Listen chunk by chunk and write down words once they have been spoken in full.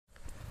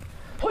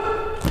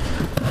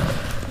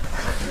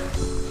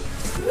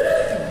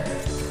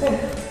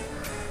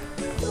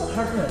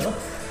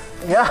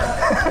Yeah.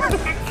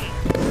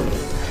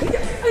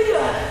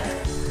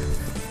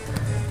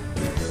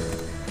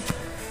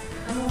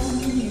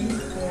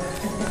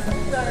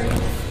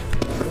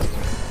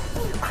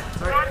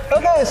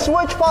 Okay,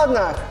 switch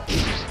partner.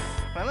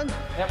 Clement?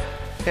 Yep.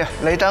 Here,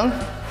 lay down.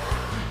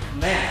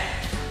 Man.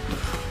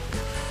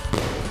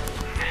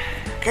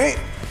 Okay.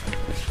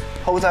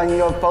 Hold on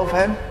your both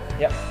hands.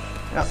 Yep.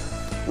 Yeah.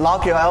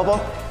 Lock your elbow.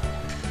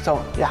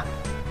 So, yeah.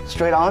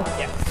 Straight on.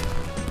 Yeah.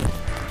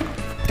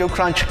 Do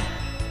crunch. Crunch?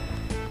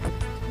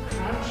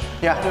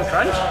 Yeah. Do a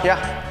crunch? Yeah.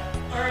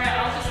 Alright,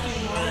 I'll just do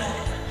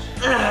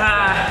one.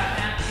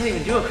 I can't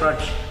even do a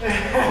crunch.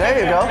 There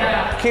you go.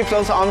 Keep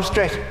those arms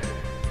straight.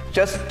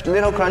 Just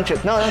little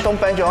crunches. No, don't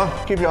bend your arm.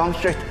 Keep your arms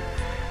straight.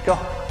 Go.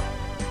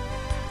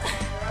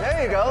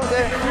 There you go.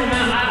 There. I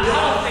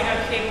don't think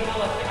I'm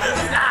capable of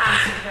crunches.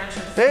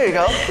 There you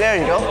go. There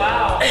you go.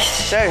 Wow.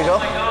 There you go. Oh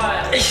my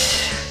god.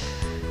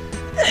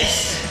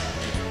 Nice.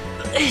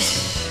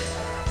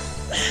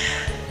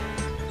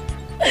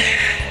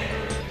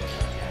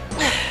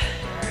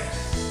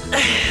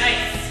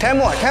 10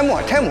 more. 10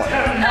 more. 10 more.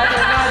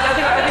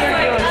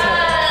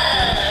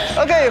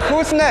 Okay,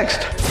 who's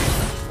next?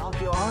 Lock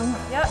your arm.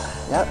 Yep.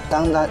 Yep,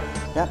 down that.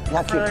 Yep,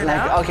 yeah, keep Further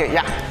like, down? okay,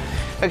 yeah.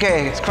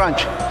 Okay, it's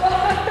crunch.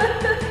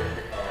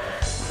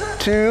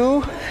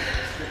 2,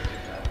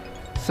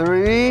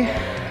 3,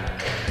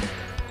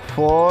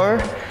 4,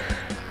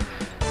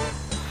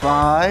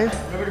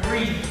 5, Remember to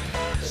breathe.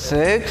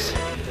 6,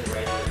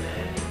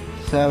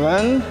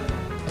 7,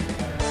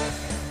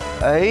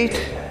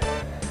 8,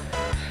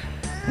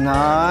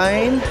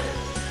 9,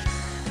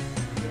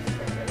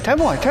 10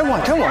 more, 10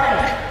 more, 10 more.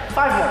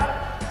 5 more.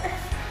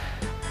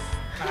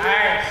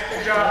 Nice.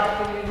 Good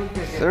job.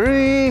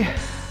 3,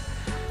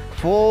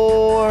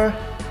 4,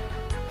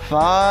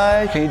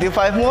 5. Can you do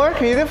 5 more?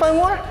 Can you do 5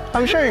 more?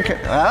 I'm sure you can.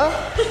 Well,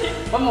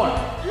 1 more.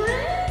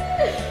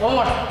 1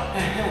 more.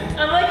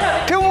 I'm like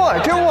having 2 more,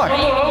 2 more.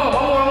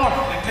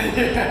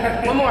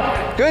 One more.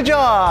 Good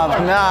job.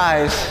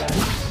 Nice.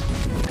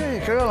 Hey,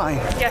 Caroline.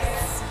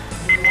 yes.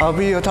 I'll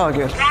be your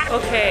target.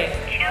 Okay.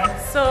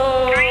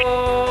 So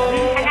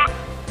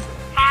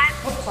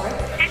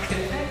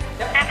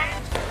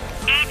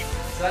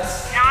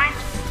 9.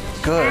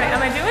 Good.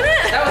 am I doing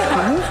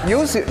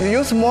it?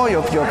 Use more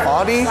of your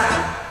body.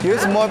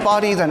 Use more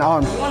body than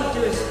arm. What you want to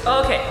do is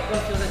Okay. go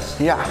feel this.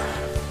 Yeah.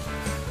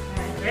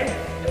 Okay?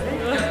 There you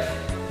go.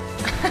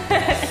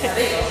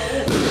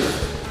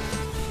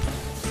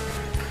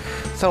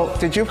 So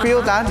did you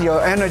feel that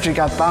your energy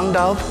got bound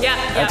up Yeah,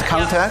 at yeah,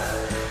 contact?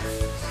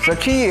 The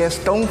key is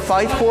don't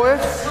fight for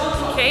it.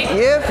 Okay.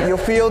 If you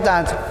feel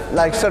that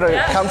like sort of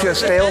Yeah. come to a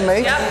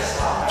stalemate,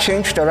 Yeah.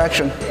 change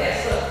direction.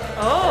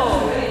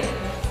 Oh.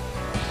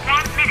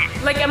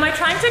 Like, am I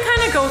trying to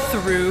kind of go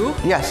through?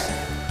 Yes.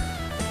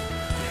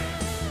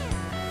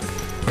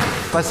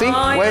 But see,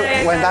 Oh,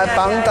 when that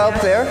bound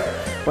up there,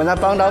 when that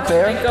bound up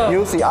there, I go?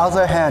 use the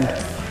other hand.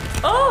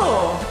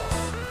 Oh.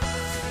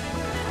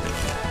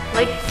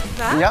 Like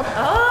that? Yep.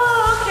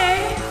 Oh,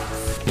 okay.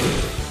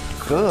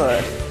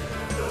 Good.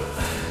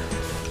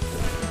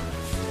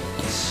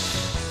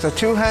 The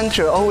two hands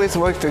should always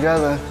work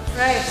together.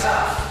 Right.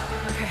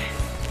 Okay.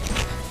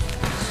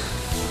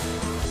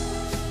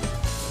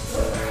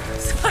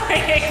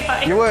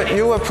 Sorry.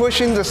 You were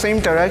pushing the same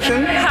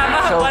direction.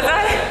 How was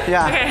I?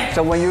 Yeah. Okay.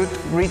 So when you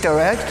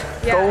redirect,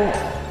 Yeah. go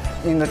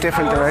in a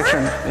different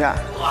direction. Yeah.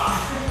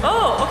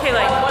 Oh, okay,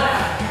 like,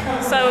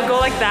 so I would go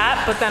like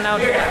that, but then I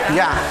would go like that.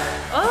 Yeah.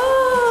 Oh.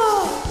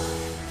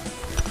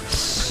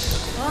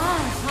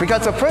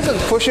 Because the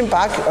person's pushing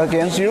back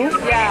against you.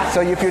 Yeah.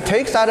 So if you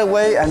take that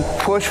away and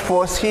push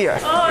force here.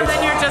 Oh, and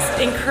then you're just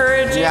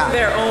encouraging Yeah.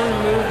 their own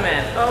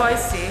movement. Oh, I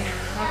see.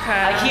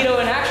 Okay. Aikido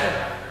in action.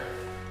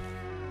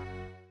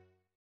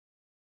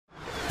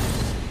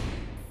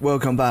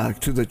 Welcome back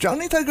to the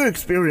Johnny Tiger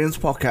Experience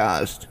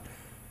podcast.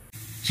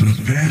 The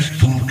best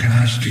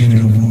podcast in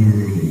the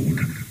world.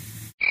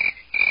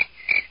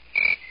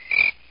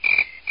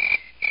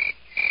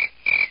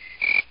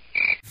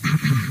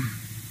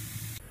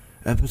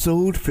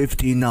 Episode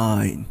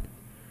 59.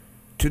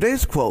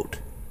 Today's quote.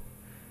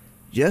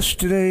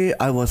 Yesterday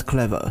I was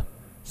clever,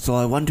 so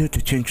I wanted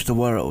to change the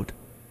world.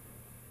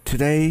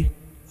 Today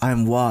I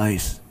am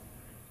wise,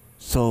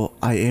 so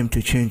I aim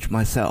to change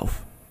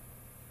myself.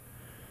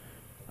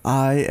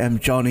 I am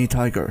Johnny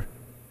Tiger,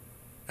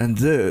 and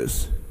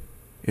this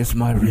is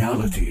my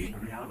reality.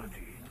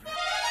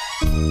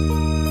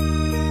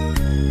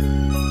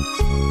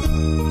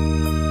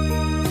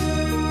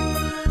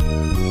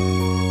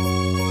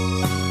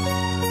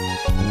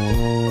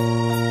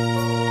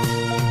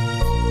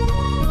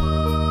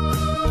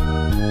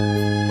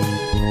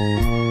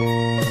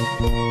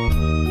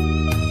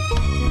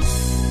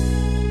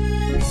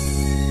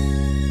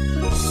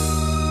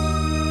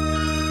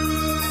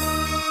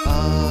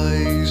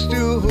 I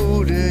still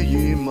hold it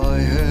in my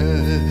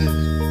hand,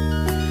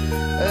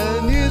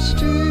 and it's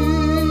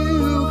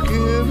still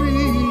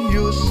carrying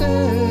your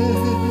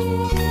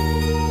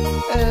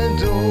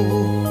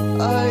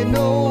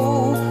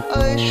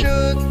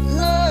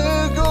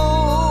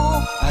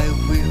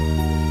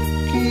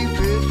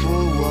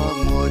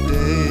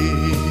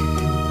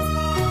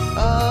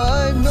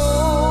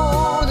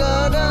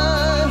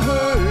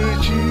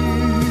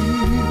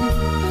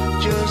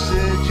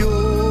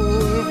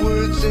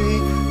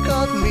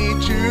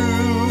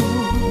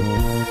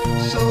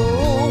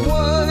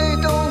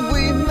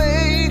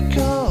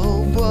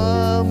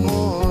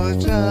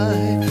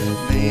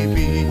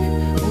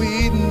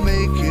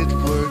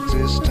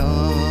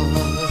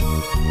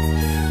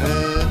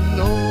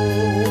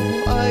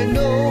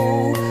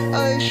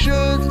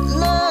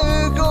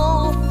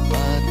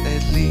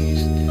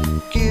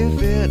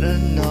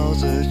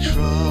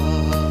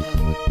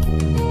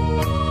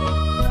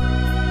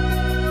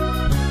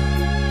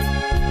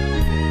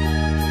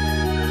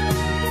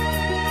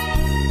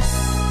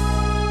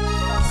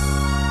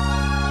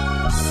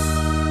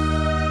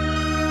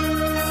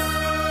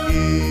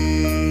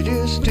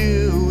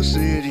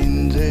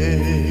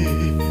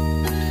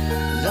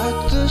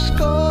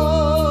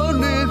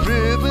scarlet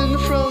ribbon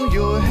from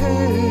your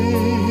hair.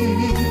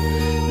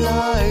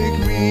 Like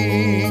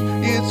me,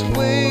 it's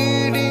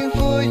waiting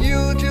for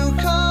you to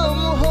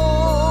come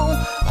home.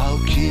 I'll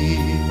keep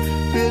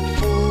it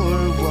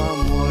for one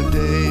more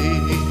day.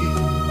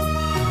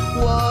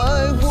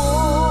 Why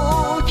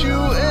won't you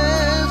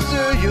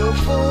answer your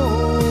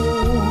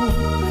phone?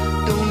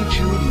 Don't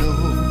you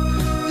know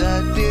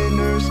that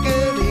dinner's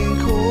getting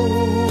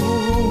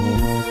cold?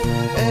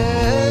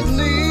 At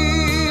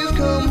least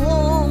come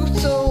home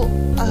so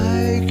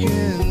I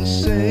can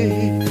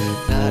say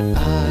that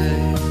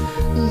I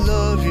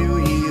love you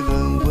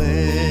even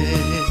when,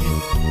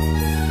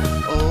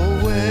 oh,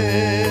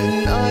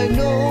 when I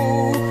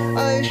know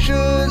I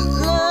should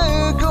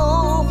let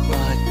go,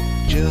 but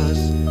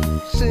just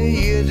say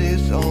it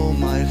is all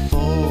my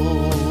fault.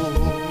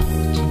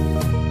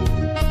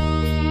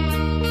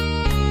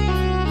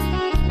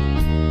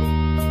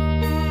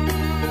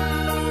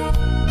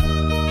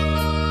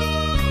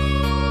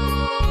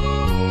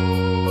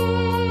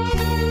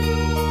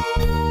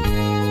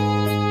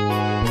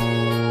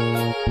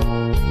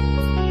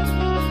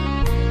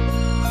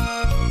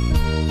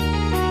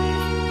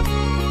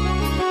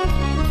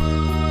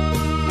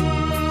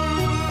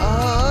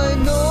 I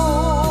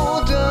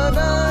know that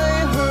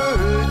I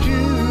hurt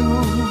you,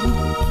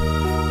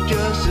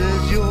 just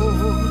as your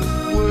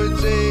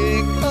words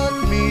they cut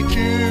me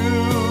too.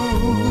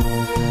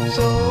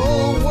 So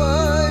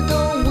why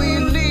don't we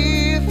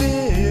leave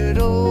it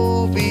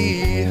all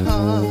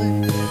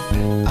behind?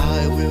 And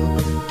I will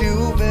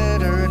do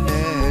better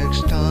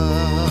next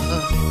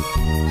time.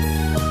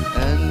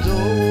 And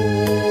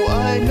though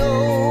I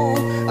know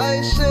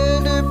I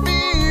said it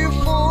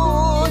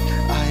before,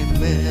 I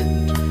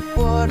meant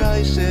what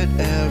I said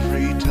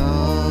every time.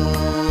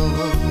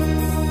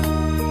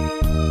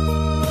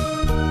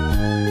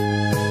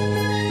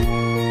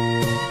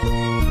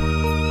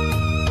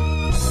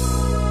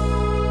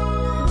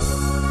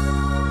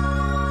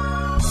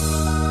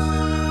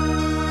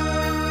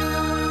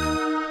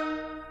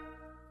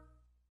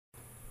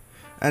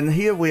 And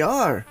here we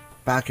are,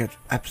 back at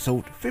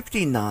episode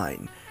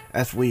 59.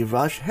 As we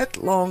rush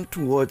headlong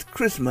towards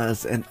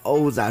Christmas and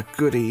all that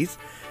goodies,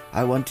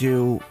 I want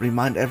to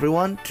remind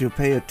everyone to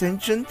pay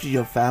attention to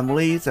your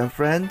families and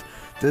friends.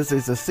 This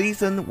is a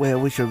season where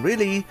we should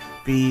really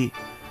be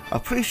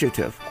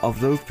appreciative of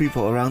those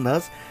people around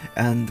us,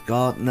 and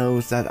God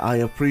knows that I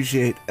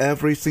appreciate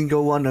every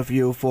single one of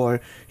you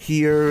for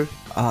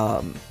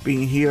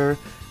being here,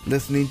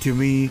 listening to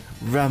me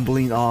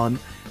rambling on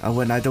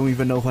when I don't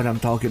even know what I'm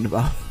talking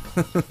about.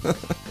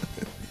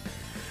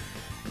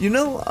 You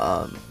know,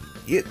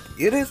 it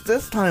is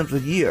this time of the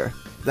year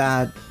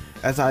that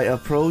as I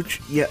approach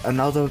yet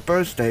another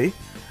birthday,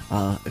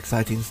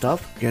 exciting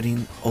stuff,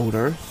 getting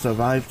older,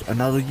 survived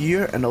another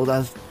year and all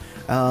that,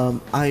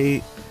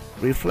 I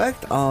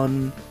reflect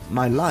on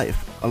my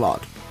life a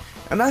lot.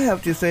 And I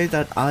have to say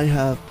that I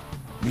have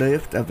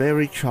lived a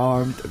very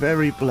charmed,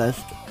 very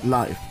blessed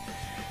life.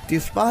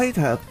 Despite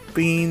have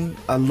been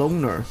a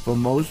loner for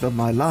most of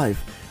my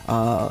life,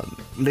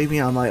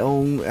 living on my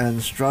own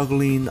and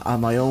struggling on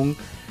my own,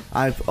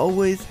 I've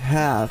always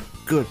have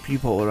good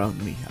people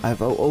around me.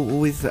 I've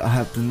always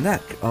have the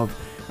knack of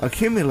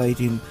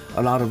accumulating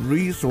a lot of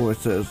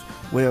resources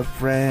where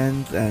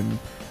friends and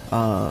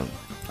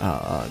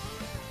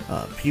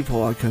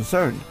people are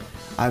concerned.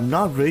 I'm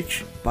not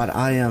rich, but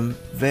I am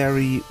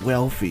very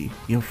wealthy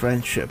in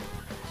friendship,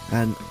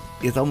 and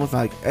it's almost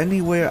like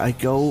anywhere I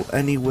go,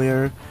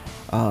 anywhere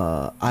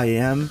I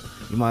am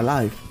in my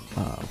life,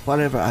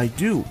 whatever I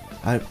do,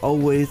 I've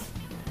always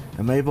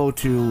am able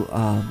to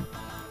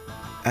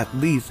at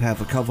least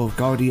have a couple of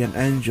guardian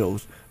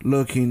angels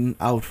looking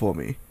out for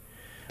me.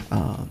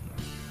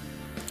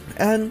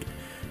 And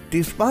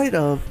despite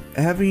of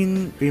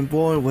having been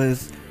born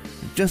with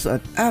just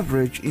an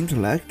average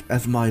intellect,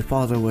 as my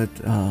father would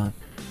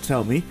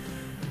tell me,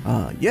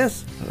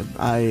 yes,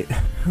 I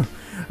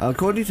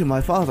according to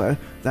my father,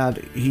 that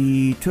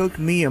he took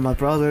me and my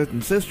brother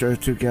and sister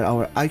to get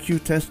our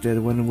IQ tested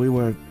when we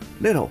were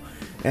little,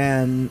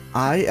 and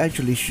I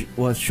actually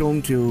was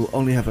shown to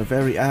only have a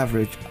very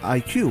average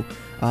IQ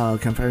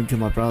compared to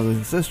my brothers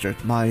and sisters.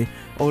 My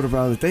older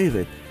brother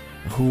David,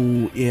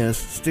 who is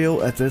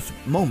still at this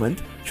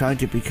moment trying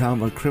to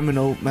become a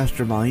criminal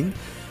mastermind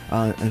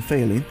and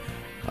failing,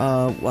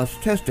 was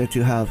tested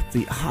to have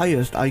the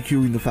highest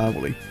IQ in the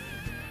family.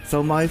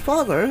 So my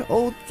father,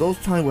 all those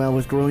times when I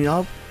was growing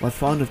up, was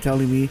fond of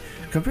telling me,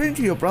 comparing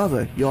to your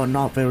brother, you are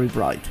not very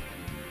bright.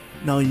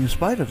 Now, in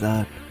spite of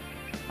that,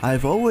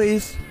 I've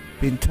always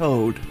been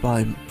told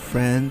by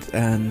friends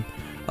and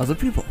other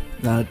people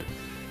that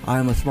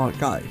I'm a smart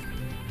guy.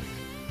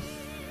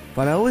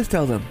 But I always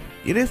tell them,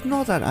 it is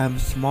not that I'm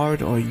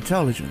smart or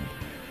intelligent,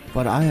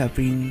 but I have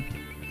been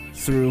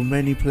through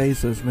many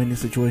places, many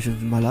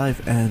situations in my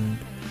life, and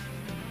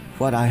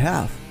what I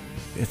have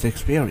is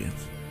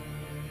experience.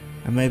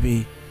 And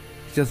maybe,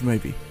 just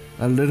maybe,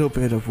 a little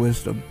bit of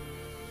wisdom.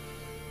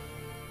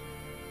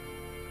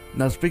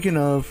 Now, speaking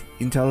of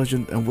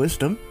intelligence and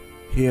wisdom,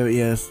 here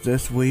is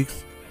this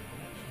week's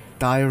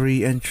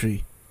diary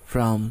entry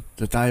from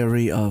the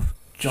Diary of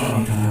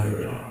Johnny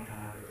Tiger.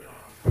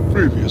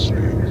 Previously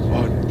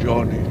on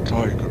Johnny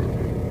Tiger.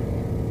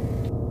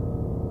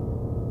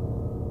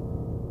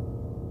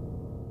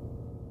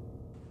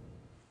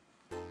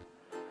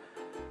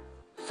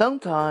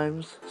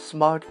 Sometimes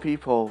smart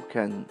people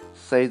can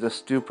say the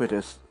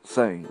stupidest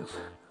things.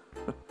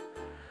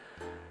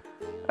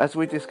 As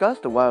we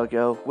discussed a while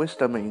ago,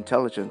 wisdom and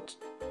intelligence,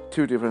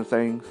 two different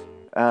things.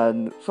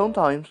 And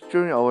sometimes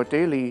during our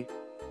daily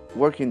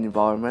working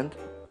environment,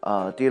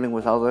 dealing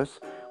with others,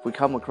 we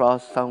come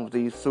across some of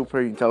these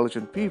super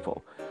intelligent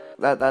people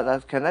that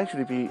can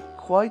actually be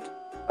quite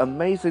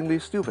amazingly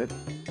stupid.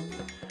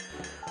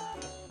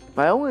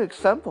 My own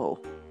example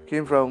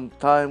came from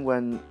time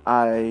when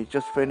I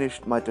just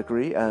finished my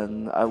degree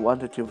and I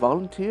wanted to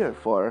volunteer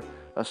for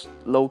a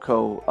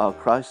local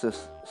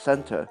crisis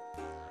center.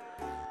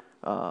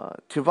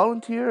 To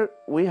volunteer,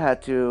 we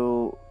had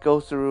to go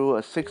through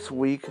a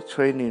 6-week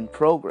training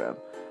program,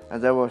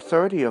 and there were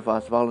 30 of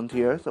us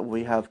volunteers.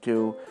 We have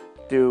to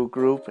do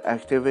group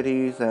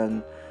activities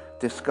and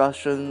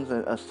discussions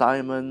and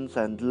assignments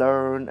and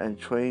learn and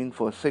train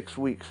for 6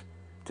 weeks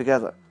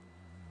together.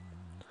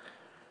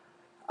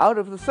 Out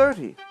of the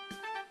 30,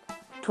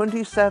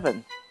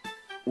 27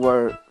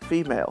 were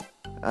female,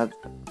 and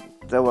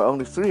there were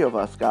only 3 of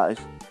us guys,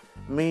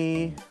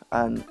 me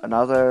and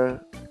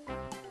another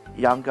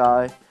young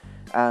guy,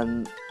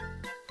 and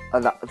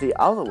the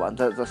other one,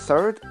 the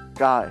third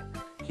guy,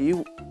 he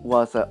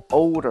was an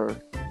older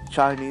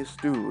Chinese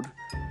dude,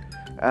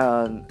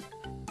 and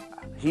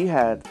he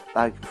had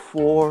like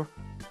 4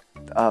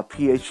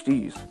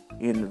 PhDs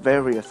in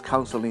various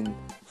counseling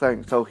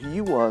things, so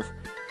he was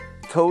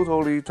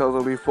totally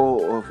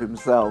full of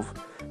himself.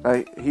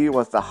 Like, he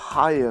was the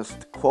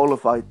highest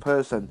qualified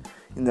person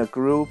in the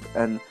group,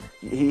 and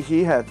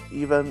he had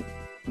even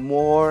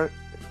more.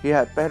 He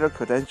had better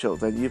credentials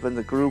than even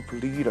the group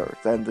leader,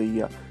 than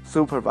the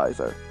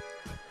supervisor.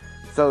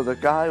 So the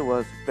guy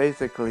was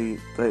basically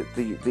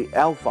the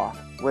alpha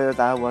where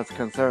that was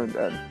concerned,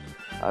 and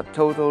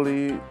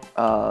totally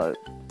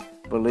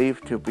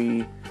believed to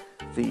be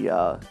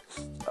the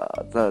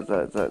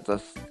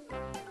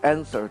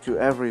answer to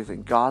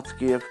everything, God's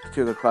gift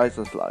to the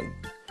crisis line.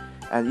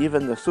 And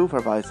even the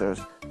supervisors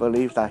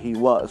believed that he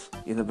was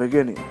in the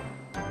beginning.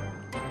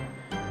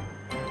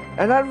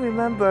 And I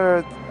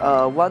remember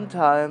one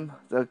time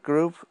the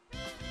group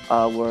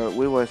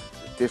we were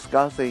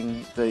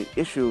discussing the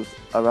issues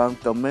around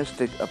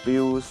domestic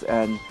abuse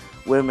and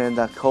women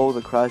that call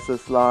the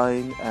crisis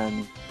line,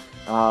 and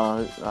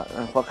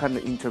what kind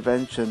of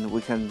intervention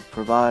we can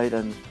provide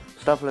and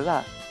stuff like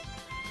that.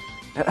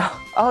 And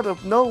out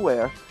of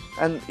nowhere,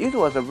 and it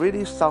was a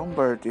really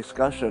somber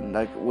discussion,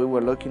 like we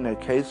were looking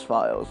at case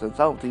files and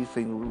some of these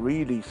things were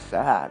really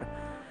sad.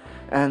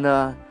 And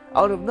out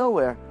of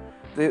nowhere,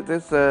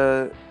 this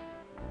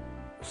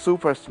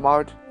super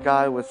smart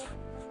guy with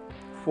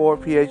 4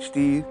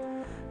 PhDs,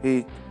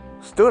 he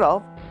stood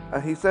up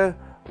and he said,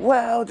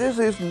 "Well, this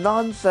is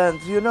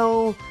nonsense. You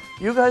know,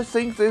 you guys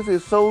think this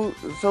is so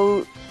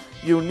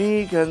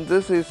unique and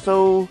this is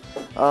so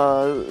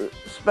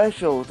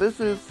special. This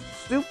is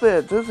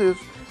stupid. This is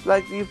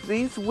like, if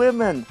these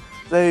women,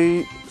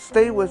 they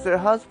stay with their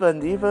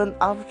husband even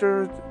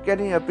after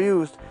getting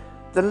abused,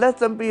 then let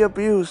them be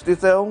abused.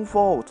 It's their own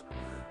fault."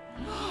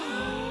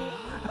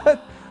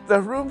 The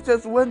room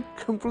just went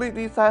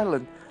completely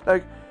silent.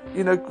 Like,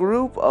 in a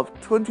group of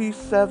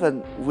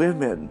 27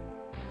 women,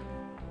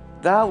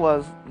 that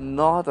was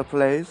not the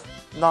place,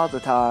 not the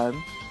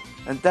time,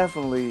 and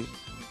definitely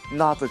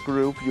not the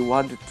group you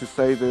wanted to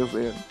say this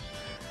in.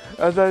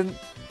 And then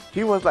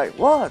he was like,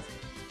 "What?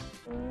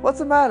 What's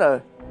the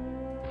matter?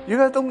 You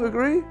guys don't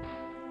agree?"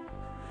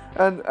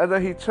 And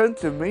then he turned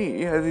to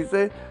me and he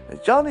said,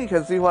 "Johnny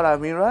can see what I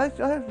mean, right?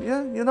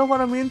 Yeah, you know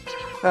what I mean?"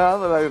 And I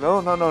was like,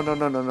 no,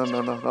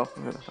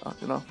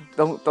 you know,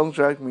 don't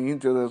drag me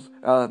into this.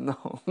 No.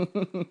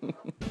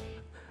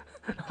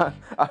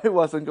 I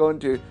wasn't going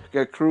to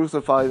get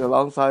crucified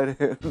alongside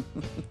him.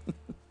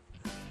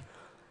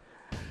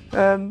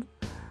 And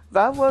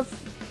that was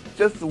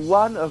just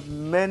one of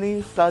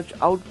many such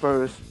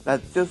outbursts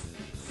that's just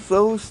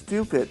so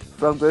stupid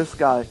from this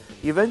guy.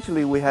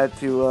 Eventually, we had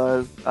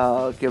to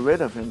get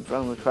rid of him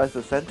from the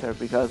crisis center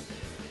because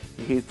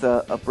his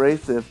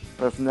abrasive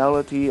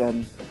personality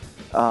and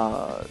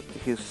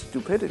his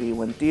stupidity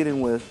when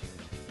dealing with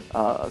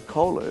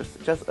callers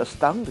just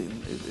astounding.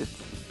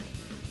 It's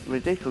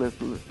ridiculous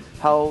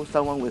how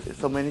someone with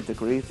so many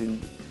degrees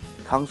in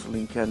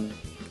counseling can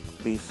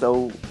be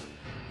so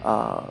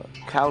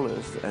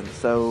callous and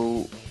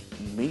so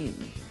mean.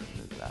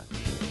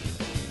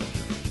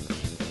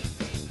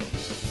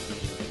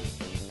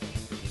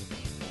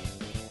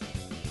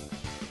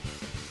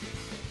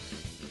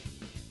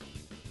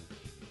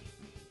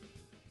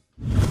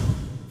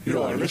 You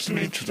are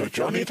listening to the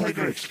Johnny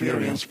Tiger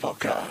Experience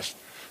podcast,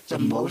 the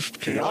most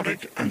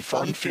chaotic and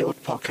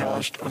fun-filled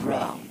podcast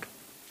around.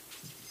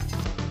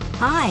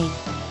 Hi,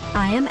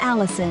 I am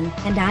Allison,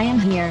 and I am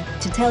here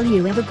to tell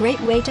you of a great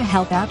way to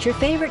help out your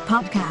favorite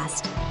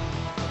podcast.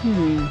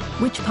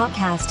 Which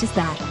podcast is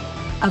that?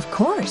 Of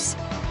course.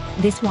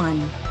 This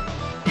one.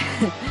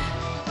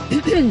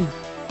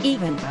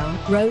 Even though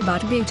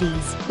robot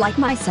beauties, like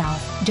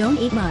myself, don't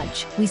eat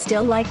much, we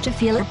still like to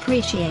feel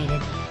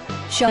appreciated.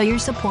 Show your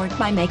support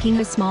by making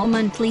a small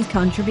monthly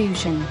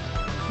contribution.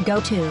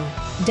 Go to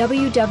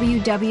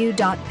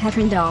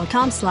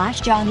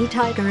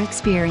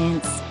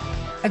www.patreon.com/JohnnyTigerExperience.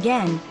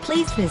 Again,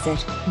 please visit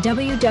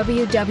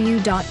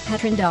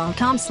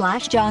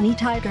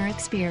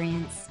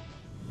www.patreon.com/JohnnyTigerExperience.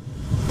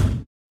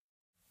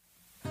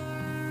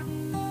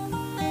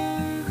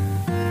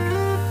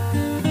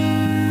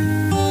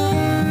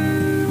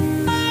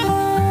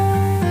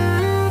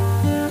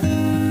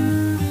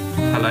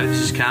 Hello,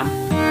 this is Cam,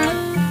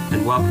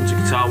 and welcome to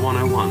Guitar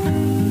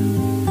 101.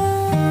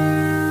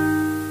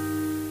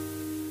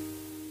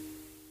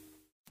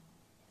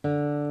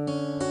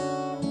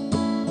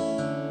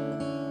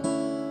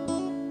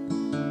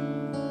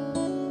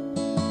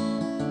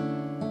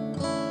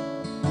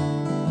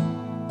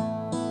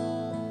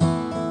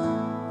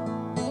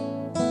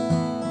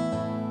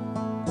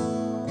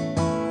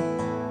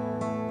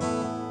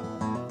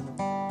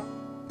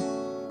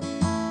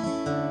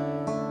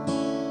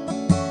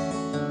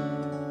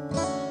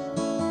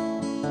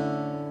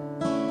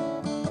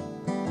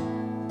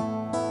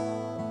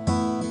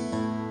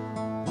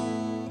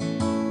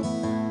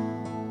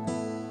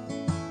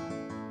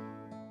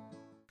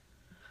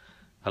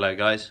 Hello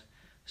guys,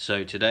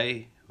 so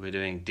today we're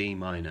doing D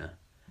minor,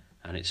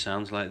 and it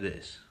sounds like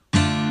this.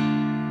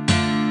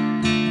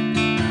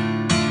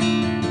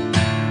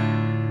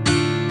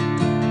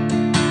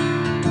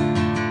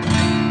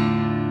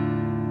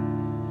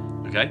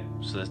 Okay,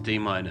 so that's D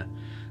minor.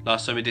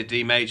 Last time we did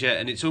D major,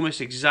 and it's almost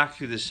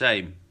exactly the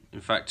same.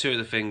 In fact, two of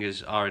the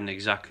fingers are in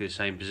exactly the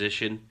same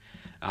position,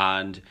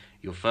 and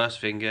your first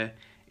finger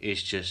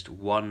is just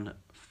one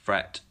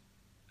fret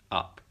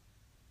up.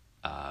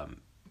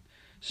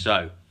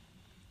 So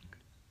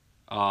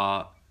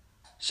our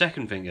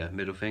second finger,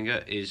 middle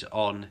finger, is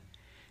on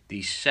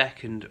the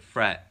second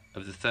fret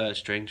of the third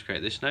string to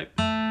create this note.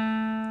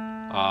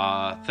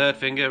 Our third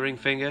finger, ring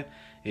finger,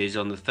 is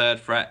on the third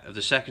fret of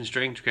the second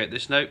string to create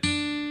this note.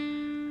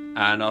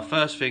 And our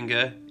first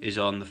finger is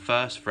on the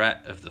first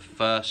fret of the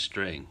first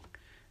string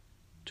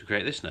to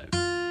create this note.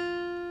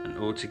 And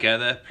all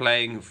together,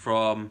 playing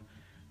from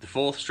the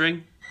fourth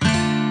string, or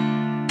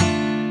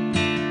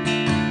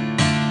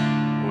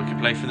we can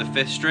play from the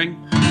fifth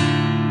string.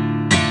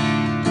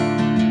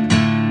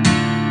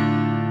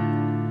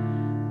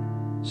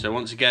 So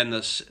once again,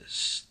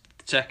 that's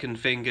second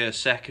finger,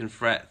 second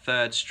fret,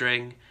 third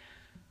string,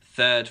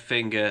 third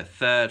finger,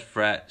 third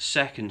fret,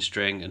 second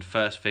string, and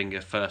first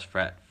finger, first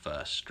fret,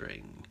 first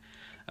string.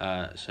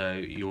 So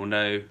you'll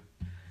know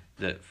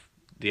that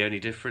the only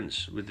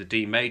difference with the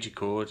D major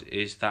chord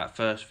is that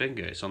first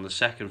finger. It's on the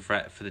second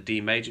fret for the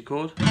D major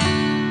chord,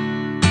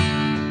 and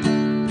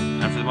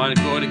for the minor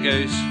chord it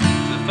goes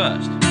to the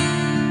first.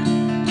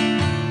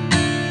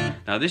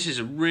 Now this is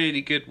a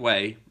really good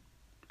way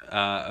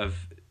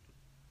of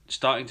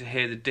starting to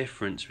hear the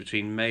difference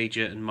between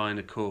major and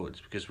minor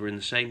chords, because we're in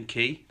the same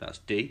key, that's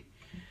D,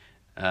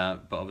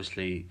 but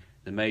obviously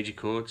the major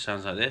chord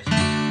sounds like this,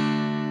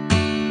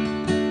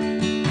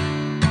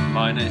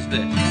 minor is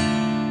this.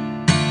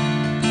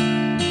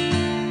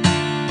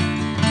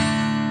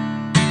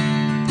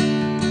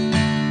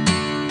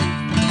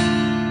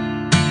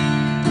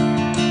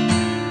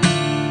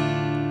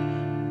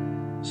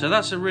 So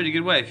that's a really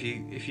good way if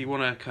you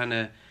want to kind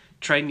of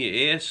train your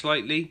ear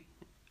slightly.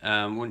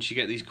 Once you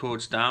get these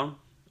chords down,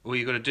 all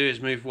you've got to do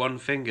is move one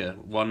finger,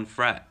 one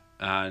fret,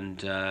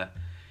 and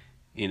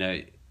you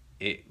know,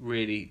 it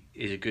really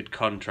is a good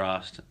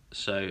contrast.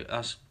 So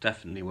that's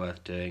definitely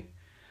worth doing.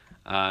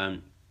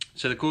 So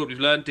the chord we've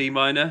learned, D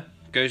minor,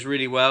 goes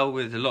really well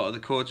with a lot of the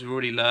chords we've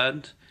already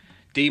learned.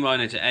 D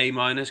minor to A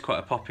minor is quite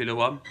a popular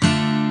one.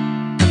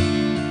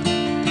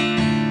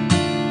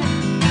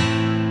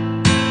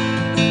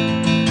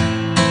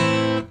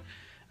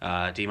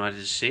 D minor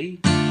to C.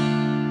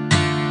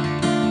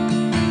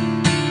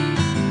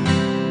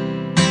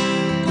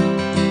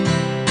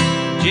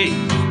 G.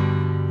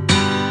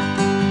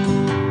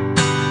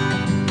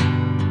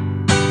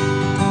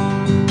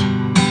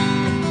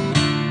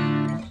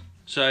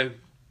 So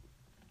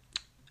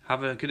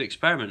have a good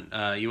experiment.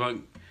 You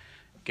won't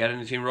get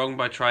anything wrong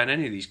by trying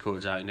any of these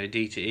chords out. You know,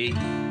 D to E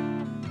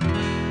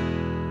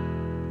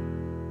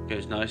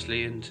goes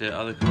nicely into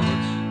other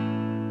chords.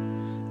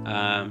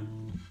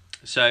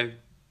 So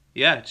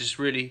yeah, just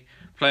really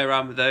play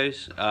around with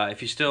those.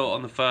 If you're still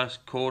on the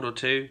first chord or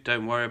two,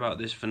 don't worry about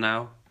this for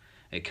now.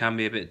 It can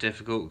be a bit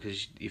difficult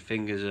because your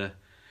fingers are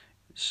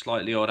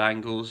slightly odd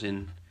angles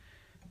in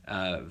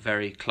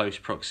very close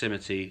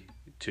proximity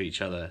to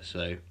each other.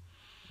 So,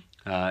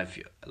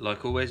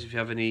 like always, if you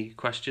have any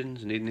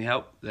questions, need any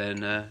help,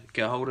 then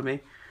get a hold of me,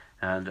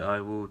 and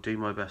I will do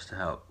my best to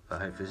help. I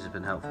hope this has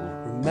been helpful.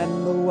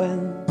 Remember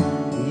when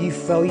you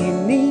felt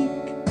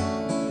unique,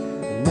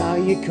 and now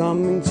you're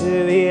coming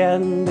to the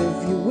end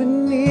of your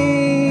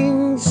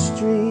winning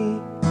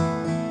streak.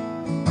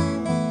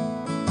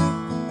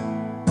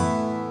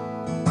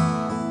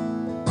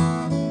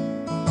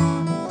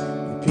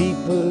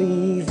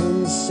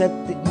 said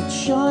that you'd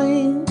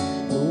shine.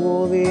 And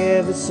all they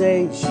ever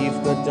say is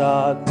you've got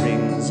dark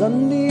rings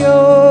under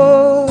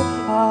your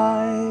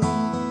eyes.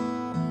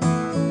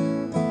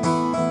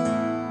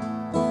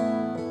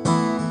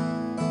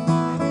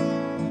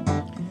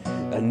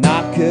 And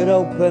I could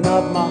open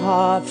up my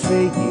heart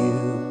for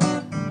you,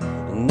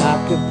 and I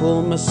could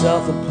pull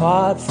myself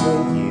apart for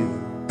you,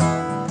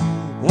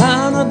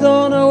 and I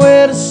don't know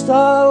where to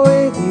start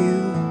with you,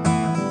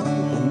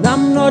 and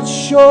I'm not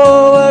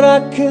sure what I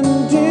can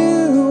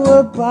do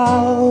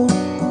about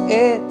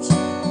it,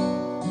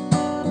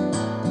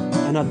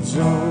 and I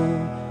don't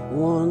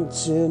want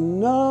to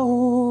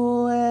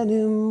know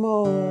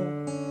anymore.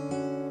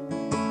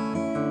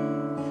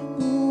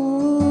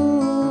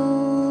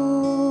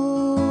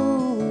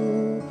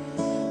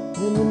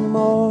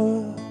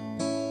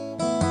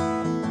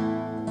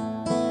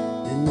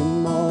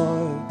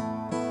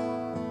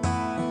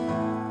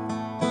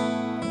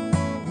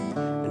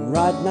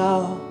 Right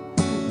now,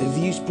 the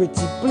view's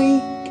pretty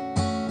bleak.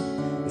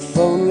 If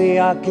only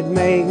I could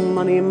make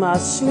money in my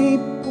sleep.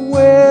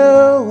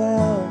 Well,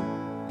 well.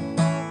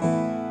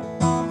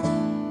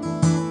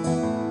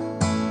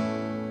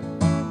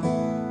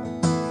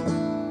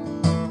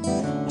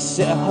 I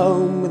sit at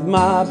home with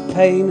my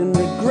pain and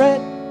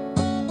regret.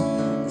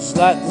 It's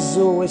like there's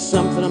always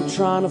something I'm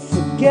trying to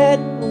forget.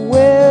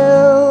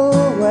 Well,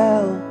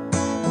 well.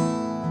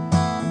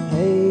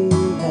 Hey,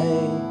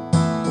 hey.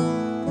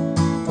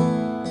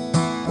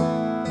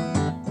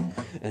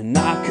 And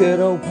I could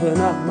open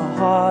up my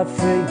heart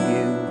for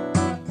you,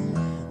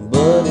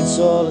 but it's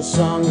all a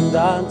song and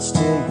dance to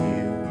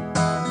you,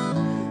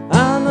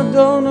 and I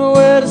don't know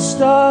where to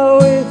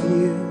start with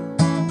you,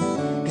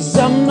 'cause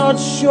I'm not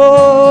sure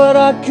what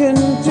I can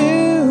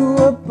do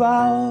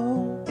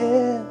about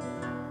it,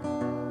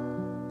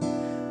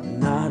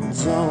 and I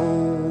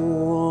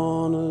don't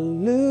wanna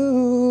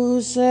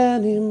lose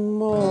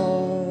anymore.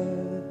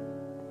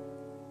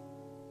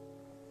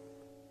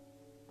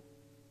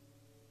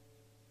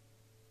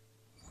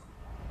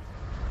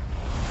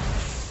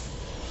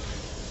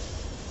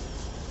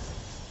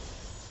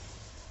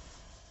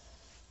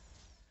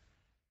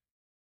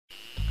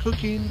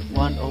 Cooking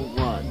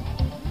 101,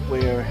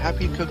 where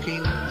happy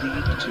cooking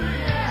leads to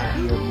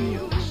happier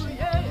meals.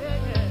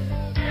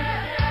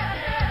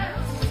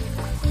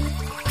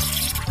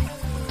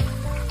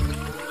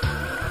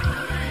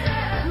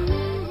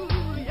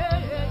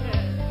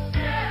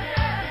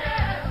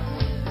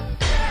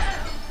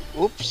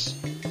 Oops,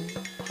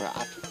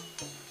 crap.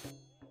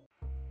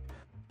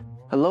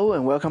 Hello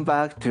and welcome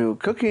back to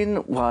Cooking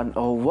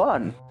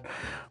 101.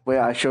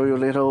 Where I show you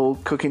little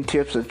cooking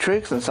tips and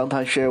tricks and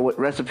sometimes share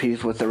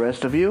recipes with the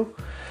rest of you.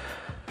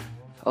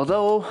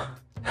 Although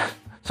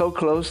so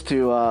close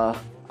to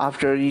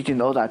after eating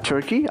all that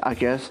turkey, I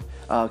guess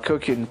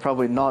cooking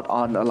probably not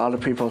on a lot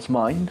of people's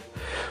mind.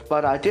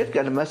 But I did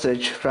get a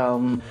message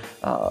from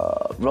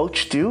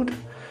Roach Dude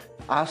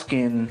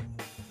asking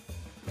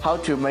how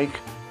to make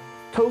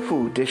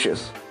tofu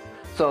dishes.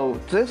 So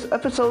this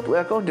episode we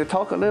are going to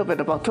talk a little bit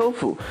about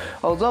tofu.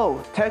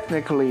 Although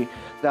technically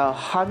there are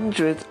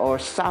hundreds or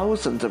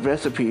thousands of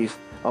recipes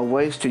or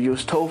ways to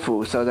use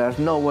tofu, so there's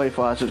no way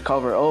for us to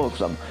cover all of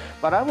them.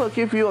 But I will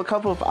give you a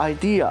couple of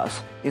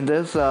ideas in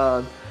this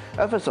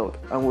episode,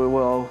 and we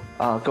will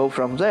go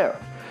from there.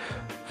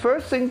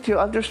 First thing to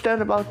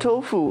understand about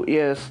tofu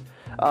is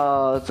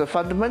the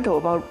fundamental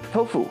about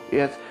tofu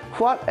is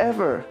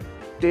whatever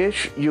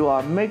dish you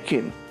are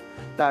making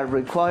that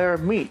require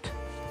meat,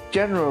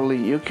 generally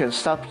you can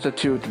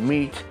substitute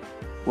meat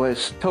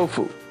with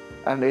tofu,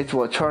 and it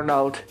will turn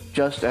out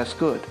just as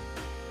good,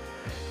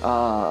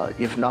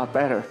 if not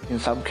better in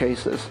some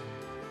cases.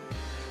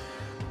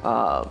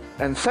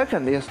 And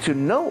second is to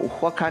know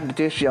what kind of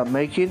dish you're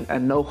making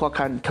and know what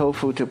kind of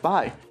tofu to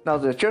buy. Now,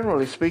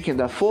 generally speaking,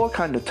 there are 4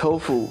 kinds of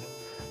tofu,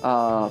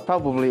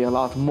 probably a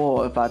lot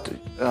more, but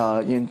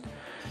in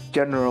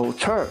general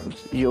terms,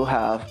 you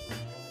have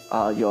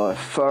your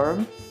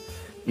firm,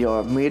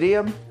 your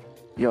medium,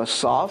 your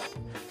soft.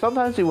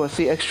 Sometimes you will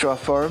see extra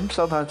firm,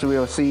 sometimes you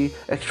will see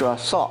extra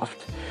soft.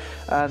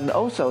 And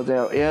also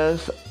there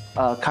is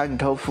a kind of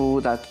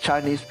tofu that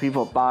Chinese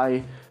people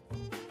buy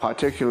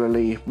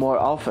particularly more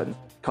often,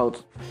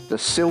 called the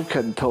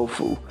silken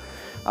tofu.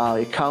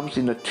 It comes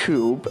in a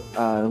tube,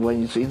 and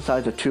when it's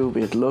inside the tube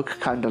it looks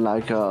kind of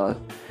like a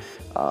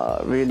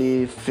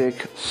really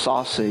thick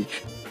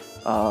sausage,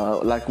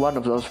 like one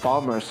of those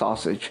farmer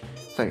sausage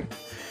thing,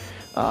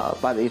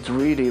 but it's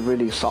really,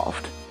 really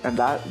soft. And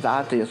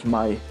that is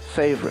my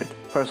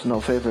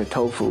personal favorite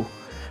tofu.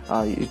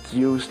 It's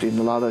used in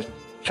a lot of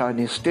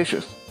Chinese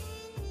dishes.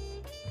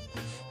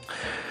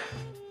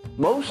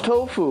 Most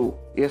tofu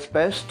is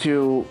best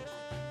to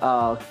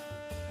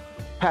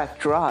pat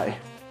dry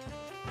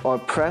or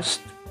press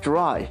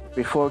dry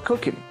before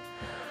cooking.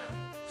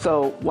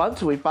 So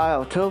once we buy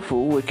our tofu,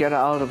 we get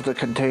it out of the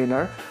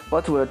container.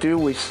 What we'll do,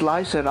 we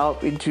slice it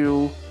up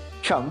into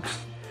chunks.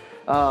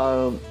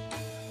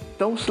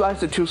 Don't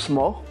slice it too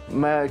small.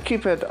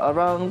 Keep it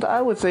around,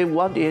 I would say,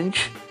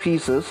 1-inch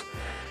pieces,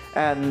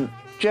 and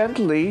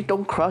gently,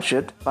 don't crush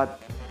it, but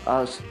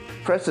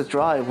press it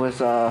dry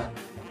with a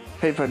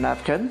paper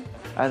napkin,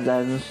 and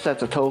then set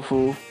the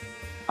tofu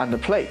on the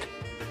plate.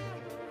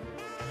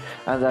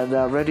 And then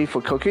they're ready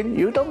for cooking.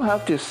 You don't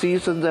have to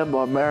season them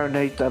or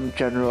marinate them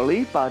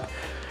generally, but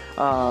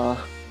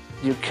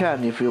you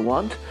can if you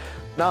want.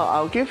 Now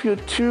I'll give you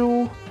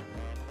 2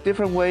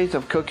 different ways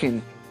of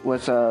cooking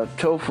with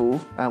tofu,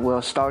 and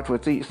we'll start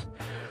with these.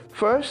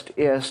 First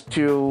is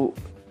to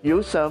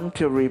use them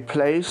to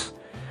replace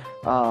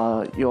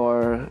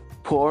your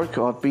pork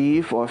or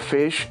beef or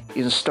fish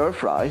in stir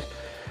fries.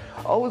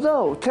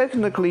 Although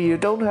technically you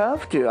don't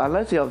have to,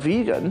 unless you're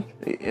vegan.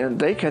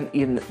 And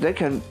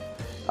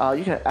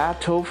you can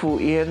add tofu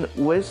in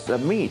with the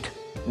meat.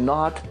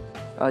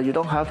 You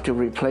don't have to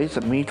replace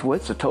the meat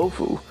with the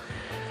tofu.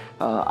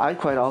 I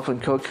quite often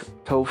cook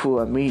tofu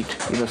and meat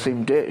in the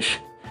same dish.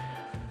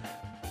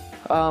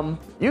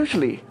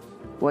 Usually,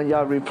 when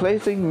you're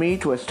replacing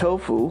meat with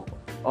tofu,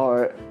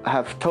 or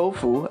have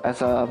tofu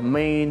as a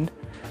main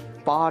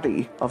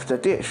body of the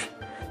dish,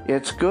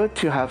 it's good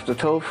to have the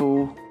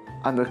tofu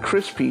on the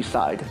crispy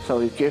side, so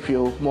it gives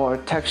you more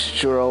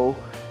textural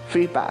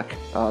feedback.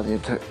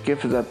 It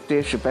gives the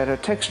dish a better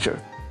texture.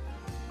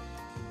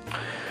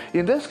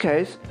 In this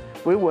case,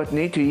 we would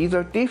need to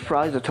either deep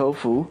fry the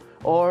tofu,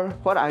 or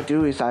what I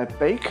do is I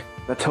bake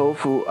the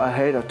tofu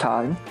ahead of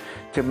time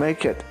to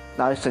make it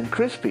nice and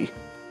crispy,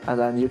 and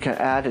then you can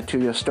add it to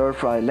your stir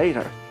fry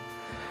later.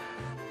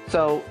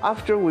 So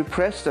after we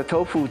press the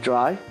tofu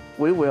dry,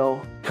 we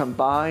will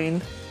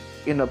combine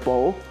in a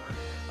bowl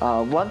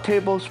 1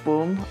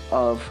 tablespoon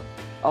of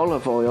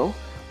olive oil,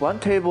 1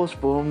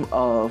 tablespoon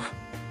of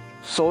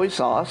soy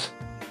sauce,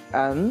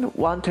 and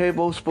 1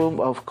 tablespoon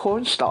of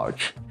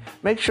cornstarch.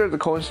 Make sure the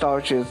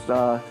cornstarch is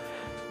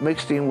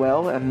mixed in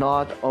well and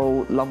not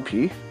all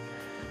lumpy.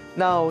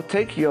 Now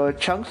take your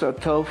chunks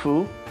of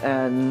tofu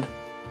and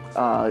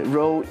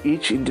roll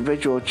each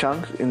individual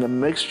chunk in the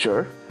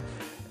mixture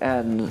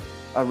and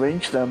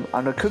arrange them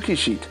on a cookie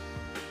sheet.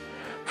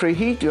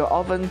 Preheat your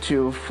oven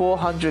to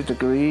 400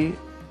 degrees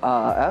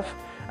F,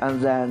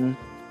 and then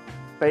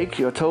bake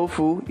your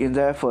tofu in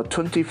there for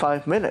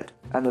 25 minutes,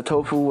 and the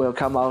tofu will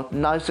come out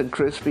nice and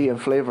crispy and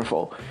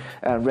flavorful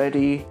and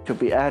ready to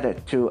be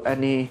added to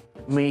any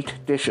meat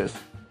dishes.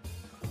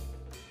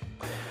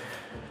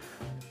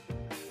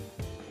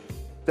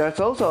 There's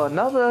also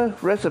another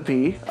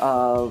recipe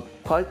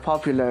quite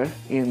popular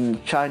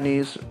in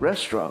Chinese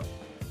restaurant.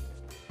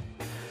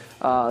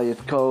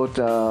 It's called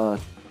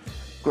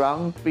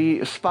ground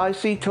beef,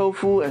 spicy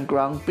tofu and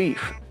ground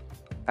beef,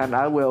 and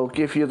I will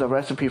give you the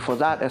recipe for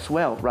that as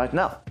well right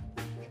now.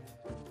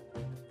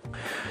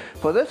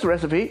 For this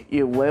recipe,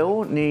 you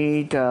will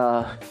need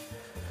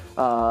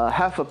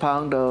half a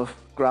pound of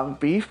ground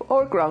beef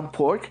or ground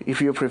pork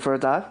if you prefer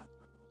that.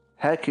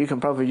 Heck, you can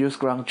probably use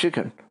ground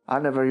chicken. I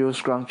never use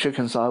ground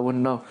chicken, so I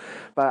wouldn't know,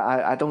 but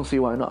I don't see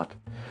why not.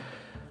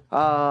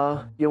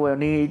 You will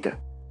need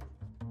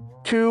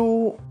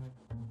 2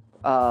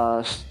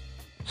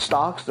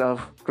 stalks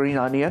of green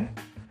onion.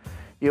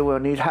 You will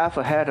need half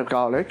a head of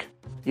garlic.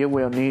 You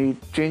will need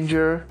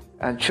ginger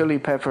and chili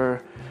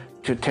pepper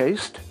to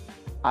taste.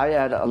 I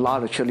add a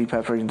lot of chili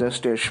pepper in this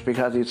dish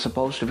because it's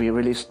supposed to be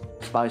really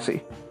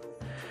spicy.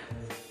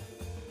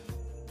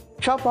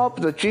 Chop up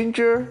the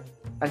ginger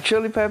and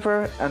chili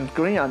pepper and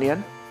green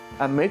onion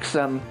and mix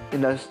them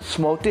in a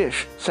small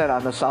dish set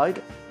on the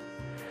side.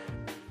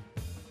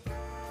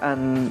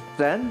 And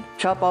then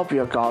chop up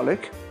your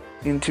garlic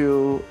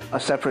into a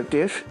separate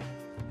dish.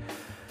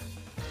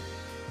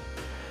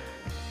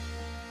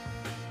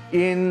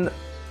 In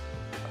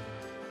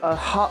a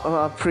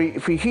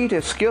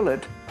preheated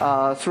skillet,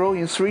 throw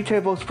in 3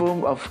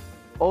 tablespoons of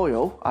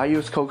oil. I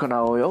use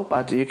coconut oil,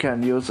 but you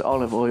can use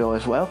olive oil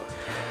as well.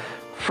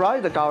 Fry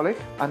the garlic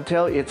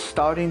until it's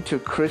starting to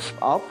crisp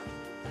up,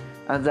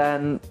 and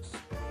then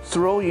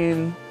throw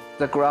in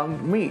the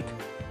ground meat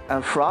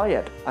and fry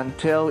it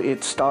until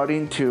it's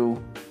starting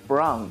to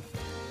brown.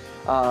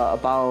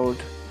 About,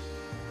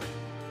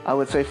 I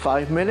would say,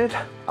 5 minutes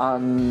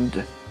on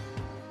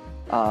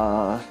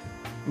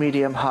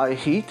medium-high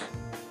heat.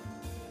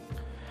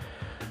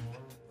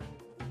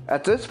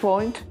 At this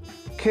point,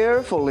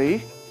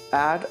 carefully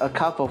add a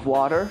cup of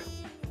water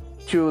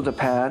to the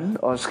pan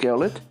or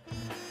skillet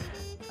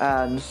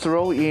and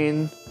throw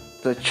in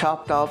the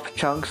chopped up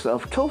chunks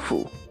of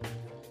tofu.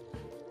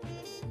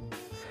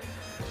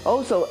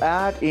 Also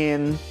add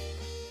in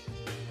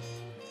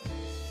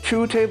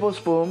 2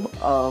 tablespoons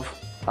of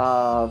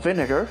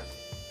vinegar,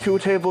 2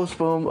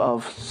 tablespoons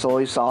of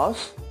soy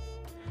sauce,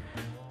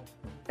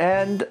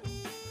 and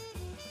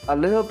a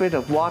little bit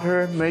of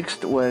water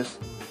mixed with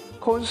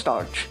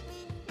cornstarch.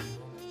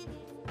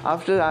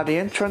 After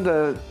adding, turn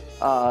the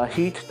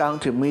heat down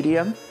to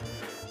medium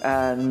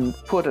and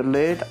put a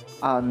lid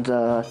on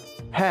the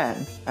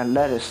pan and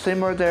let it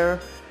simmer there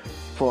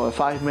for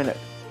 5 minutes.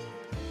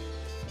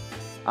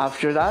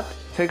 After that,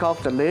 take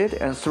off the lid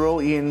and throw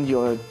in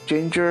your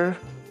ginger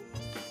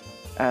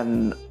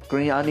and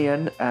green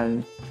onion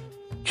and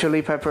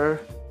chili pepper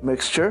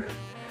mixture.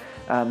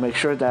 Make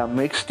sure they're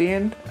mixed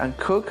in and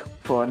cook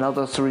for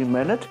another 3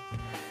 minutes.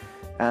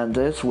 and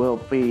this will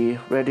be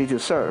ready to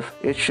serve.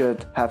 It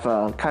should have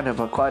a kind of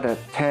quite a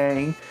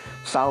tang,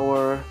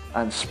 sour,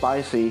 and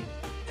spicy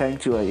tang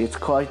to it. It's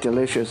quite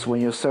delicious when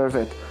you serve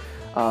it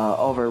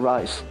over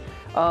rice.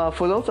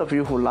 For those of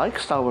you who like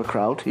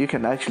sauerkraut, you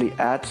can actually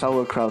add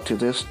sauerkraut to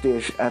this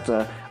dish as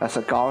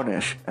a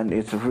garnish, and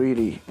it's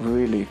really,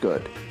 really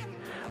good.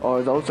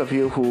 Or those of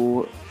you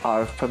who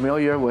are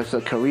familiar with the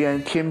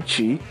Korean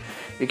kimchi,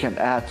 you can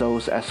add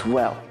those as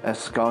well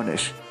as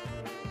garnish.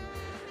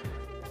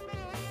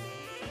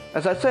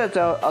 As I said,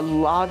 there are a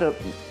lot of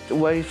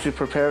ways to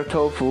prepare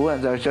tofu,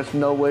 and there's just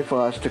no way for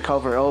us to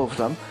cover all of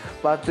them.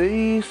 But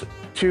these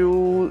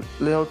 2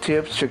 little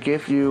tips should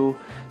give you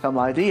some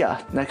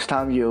idea next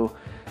time you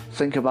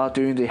think about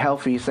doing the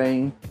healthy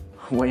thing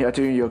when you're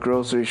doing your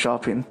grocery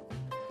shopping.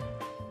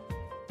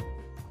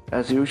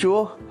 As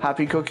usual,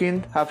 happy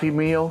cooking, happy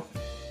meal,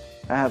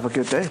 and have a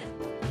good day.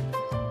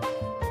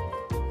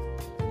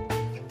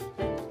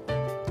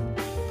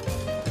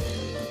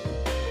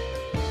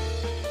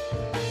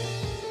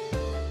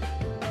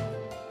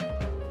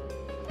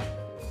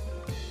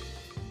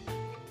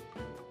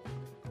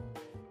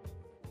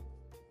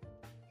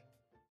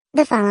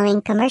 The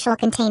following commercial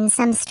contains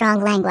some strong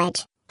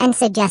language and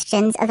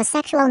suggestions of a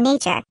sexual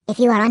nature. If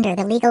you are under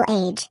the legal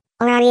age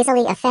or are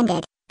easily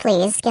offended,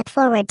 please skip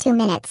forward 2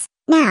 minutes.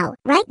 Now,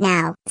 right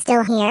now,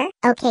 still here?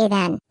 Okay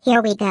then,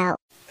 here we go.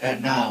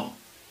 And now,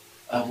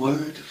 a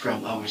word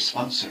from our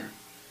sponsor.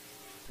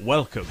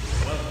 Welcome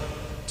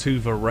to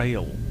the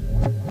Rail.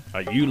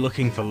 Are you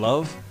looking for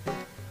love?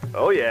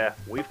 Oh yeah,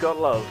 we've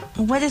got love.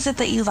 What is it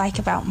that you like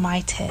about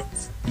my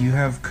tits? You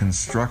have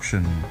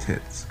construction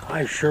tits.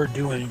 I sure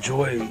do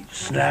enjoy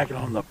snacking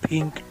on the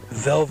pink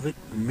velvet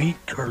meat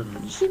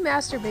curtains. He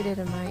masturbated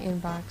in my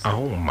inbox.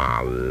 Oh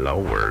my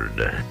lord.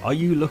 Are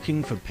you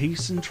looking for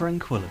peace and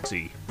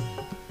tranquility?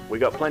 We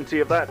got plenty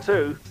of that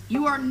too.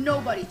 You are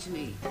nobody to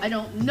me. I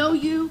don't know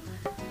you,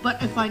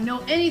 but if I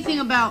know anything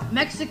about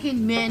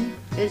Mexican men,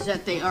 is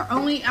that they are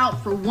only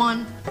out for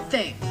one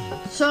thing.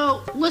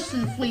 So,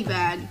 listen,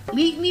 Fleabag,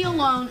 leave me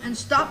alone and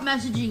stop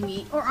messaging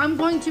me, or I'm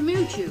going to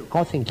mute you.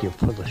 I think you're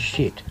full of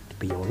shit, to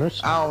be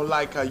honest. I don't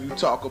like how you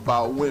talk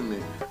about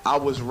women. I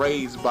was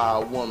raised by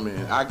a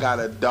woman. I got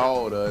a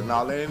daughter and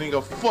all that.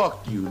 Nigga,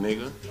 fuck you,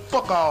 nigga.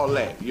 Fuck all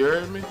that. You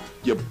heard me?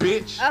 You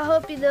bitch. I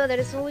hope you know that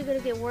it's only gonna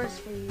get worse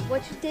for you.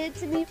 What you did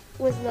to me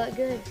was not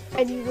good,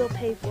 and you will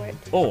pay for it.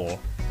 Or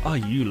are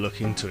you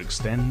looking to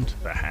extend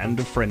the hand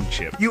of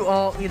friendship? You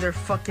all either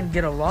fucking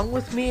get along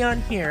with me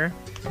on here,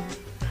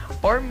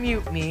 or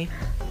mute me,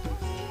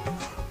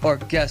 or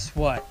guess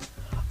what?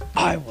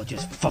 I will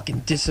just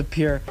fucking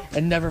disappear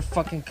and never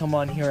fucking come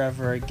on here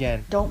ever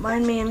again. Don't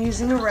mind me, I'm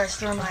using the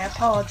restroom. I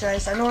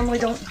apologize. I normally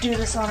don't do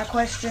this on a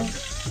question,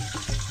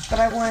 but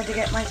I wanted to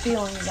get my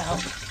feelings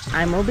out.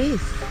 I'm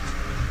obese.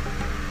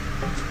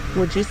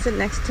 Would you sit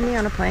next to me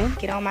on a plane?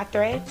 Get on my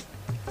thread,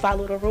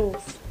 follow the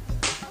rules,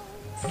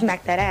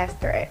 smack that ass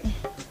thread.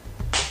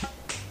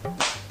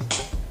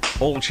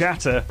 All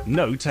chatter,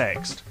 no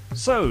text.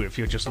 So, if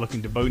you're just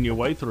looking to bone your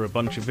way through a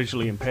bunch of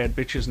visually impaired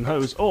bitches and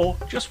hoes, or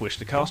just wish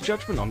to cast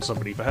judgment on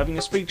somebody for having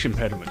a speech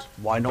impediment,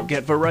 why not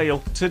get the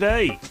Rail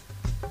today?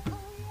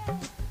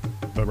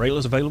 The Rail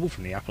is available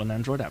from the Apple and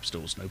Android app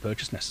stores, no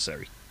purchase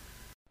necessary.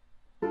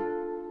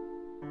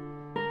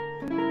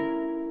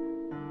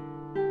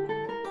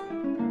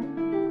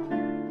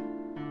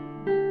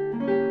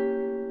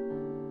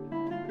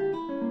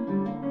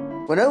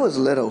 When I was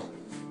little,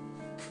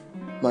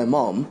 my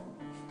mom,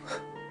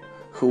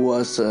 who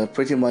was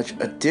pretty much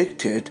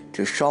addicted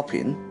to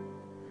shopping,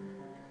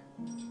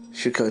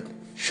 she could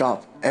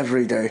shop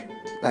every day,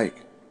 like,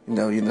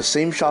 in the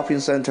same shopping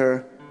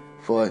center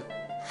for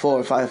 4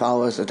 or 5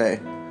 hours a day.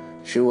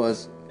 She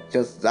was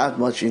just that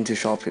much into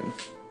shopping.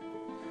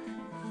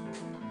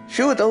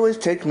 She would always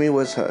take me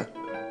with her.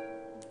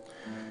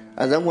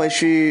 And then when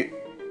she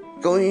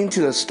going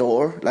into the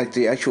store, like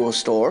the actual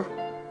store,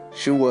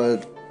 she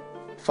would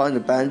find a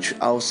bench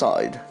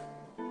outside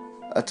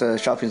at the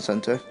shopping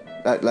center,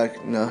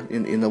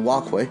 in the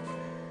walkway,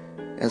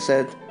 and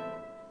said,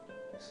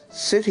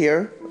 "Sit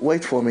here,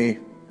 wait for me,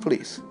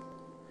 please."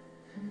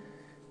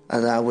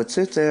 And I would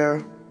sit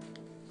there,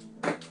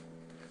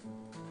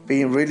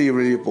 being really,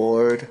 really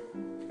bored,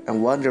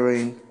 and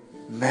wondering,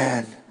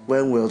 man,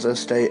 when will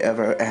this day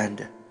ever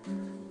end?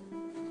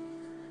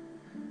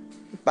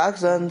 Back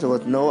then, there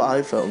was no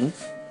iPhone.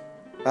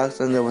 Back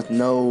then, there was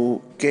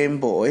no Game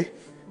Boy.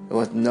 There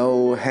was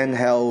no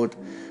handheld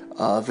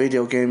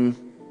video game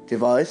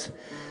device.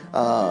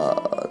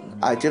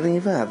 I didn't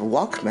even have a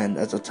Walkman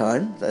at the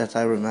time, as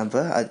I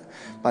remember.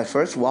 My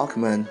first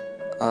Walkman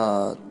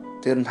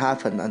didn't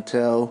happen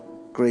until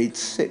grade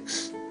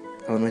 6,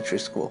 elementary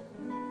school.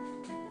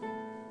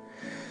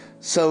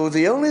 So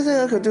the only thing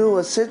I could do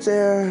was sit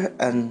there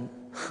and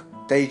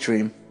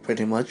daydream,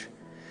 pretty much,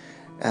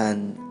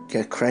 and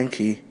get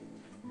cranky.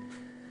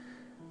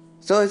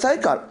 So as I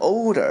got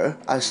older,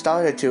 I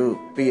started to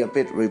be a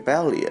bit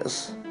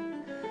rebellious.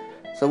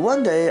 So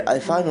one day I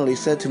finally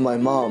said to my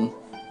mom,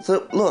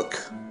 "So look,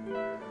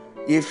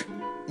 if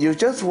you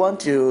just want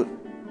to,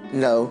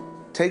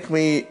 take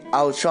me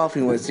out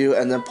shopping with you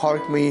and then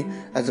park me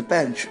at the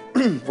bench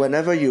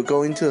whenever you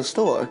go into the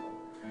store.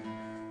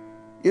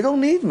 You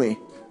don't need me.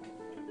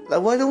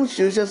 Like, why don't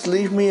you just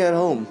leave me at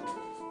home?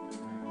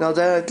 Now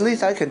then at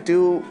least I can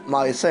do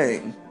my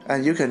thing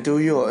and you can do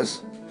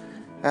yours.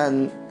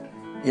 And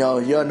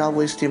you're not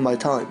wasting my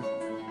time.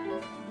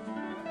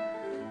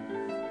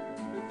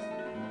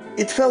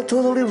 It felt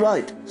totally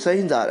right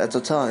saying that at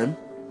the time.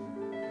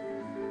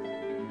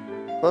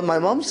 But my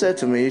mom said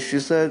to me, she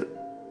said,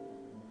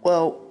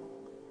 well,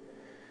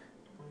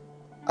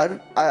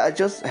 I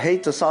just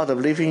hate the thought of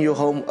leaving you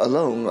home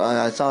alone.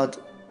 I thought,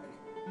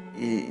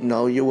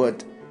 you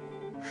would,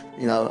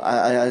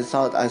 I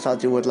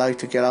thought you would like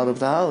to get out of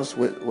the house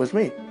with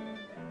me.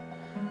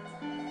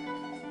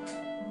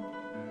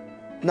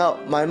 Now,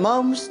 my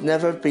mom's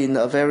never been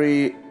a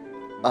very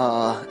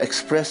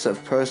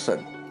expressive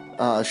person.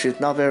 She's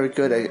not very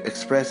good at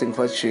expressing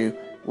what she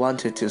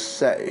wanted to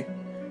say.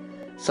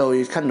 So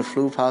it kind of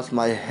flew past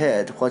my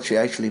head what she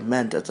actually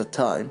meant at the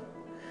time.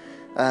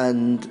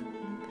 And,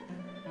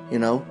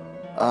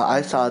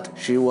 I thought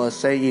she was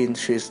saying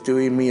she's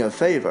doing me a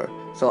favor.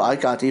 So I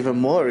got even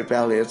more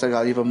rebellious, I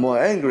got even more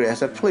angry. I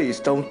said, please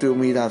don't do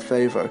me that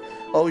favor.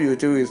 All you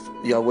do is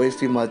you're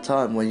wasting my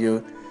time when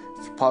you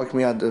park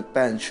me on the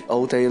bench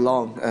all day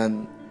long.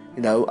 And,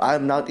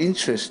 I'm not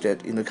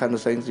interested in the kind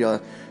of things you're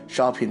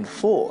shopping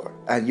for.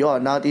 And you are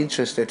not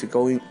interested to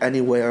going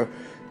anywhere,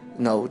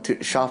 to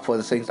shop for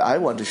the things I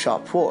want to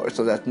shop for.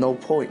 So there's no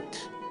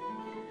point.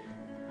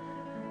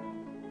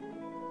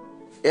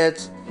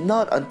 It's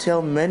not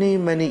until many,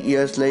 many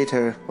years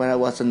later when I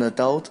was an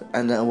adult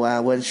and then when I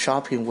went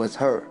shopping with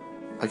her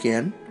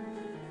again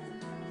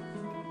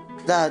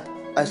that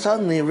I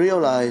suddenly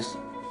realized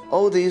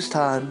all this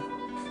time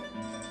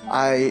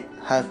I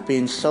have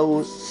been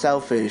so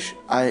selfish.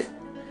 I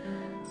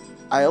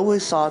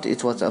always thought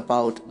it was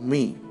about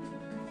me.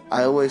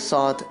 I always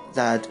thought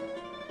that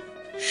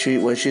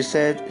when she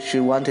said she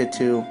wanted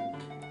to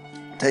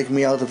take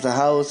me out of the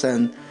house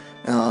and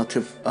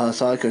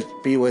so I could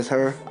be with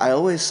her, I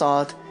always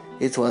thought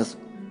it was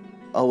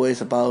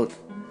always about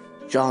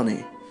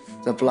Johnny,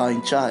 the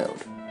blind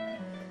child.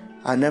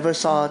 I never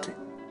thought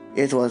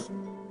it was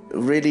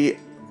really,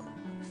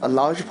 a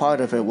large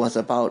part of it was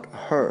about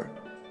her.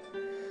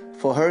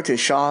 For her to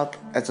shop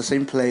at the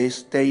same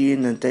place day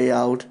in and day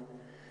out,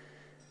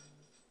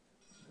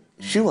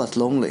 she was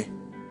lonely.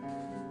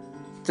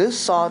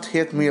 This thought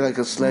hit me like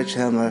a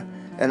sledgehammer,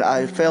 and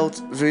I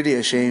felt really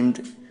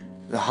ashamed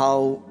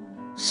how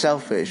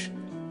selfish,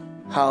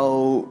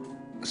 how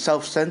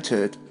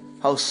self-centered,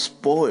 how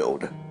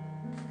spoiled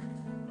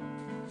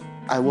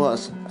I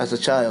was as a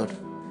child.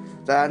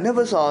 That I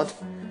never thought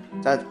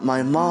that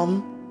my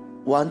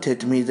mom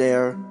wanted me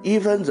there,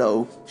 even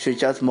though she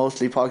just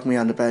mostly parked me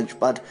on the bench,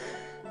 but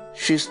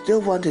she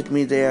still wanted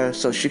me there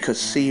so she could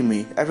see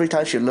me. Every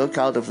time she looked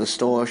out of the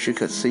store, she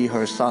could see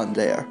her son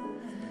there.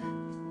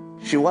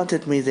 She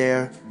wanted me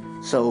there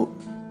so,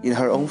 in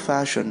her own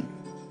fashion,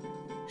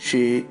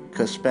 she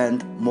could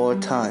spend more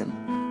time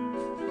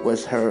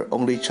with her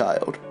only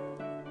child.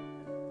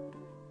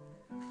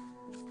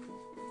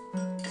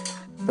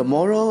 The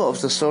moral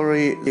of the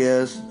story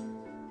is,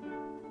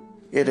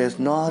 it is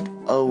not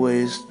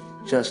always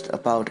just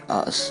about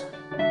us.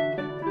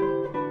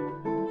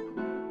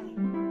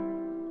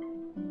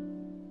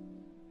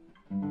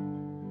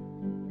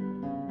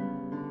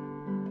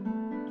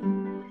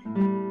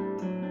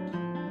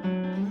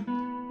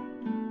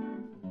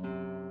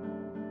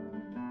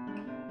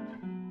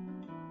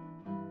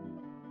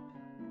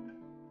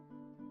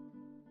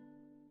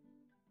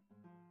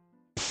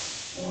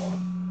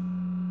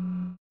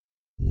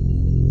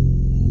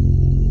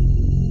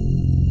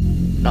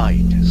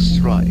 Night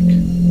strike.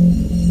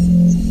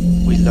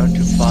 We learn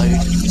to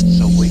fight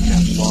so we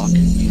can walk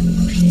in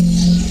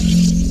peace.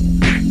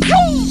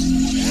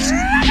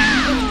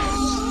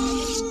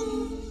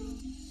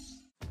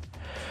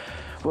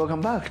 Welcome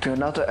back to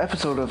another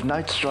episode of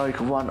Night Strike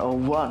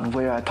 101,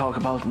 where I talk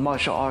about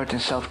martial art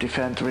and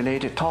self-defense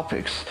related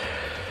topics.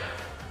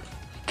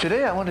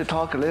 Today I want to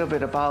talk a little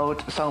bit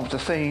about some of the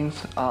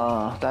things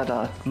that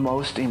are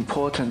most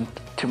important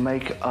to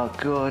make a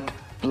good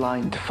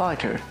blind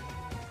fighter.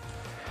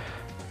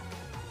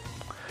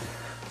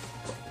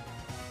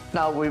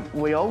 Now,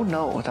 we all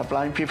know that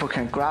blind people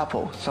can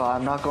grapple, so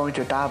I'm not going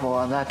to dabble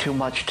on that too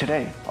much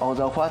today,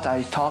 although what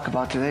I talk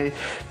about today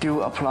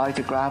do apply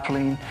to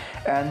grappling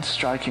and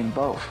striking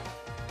both.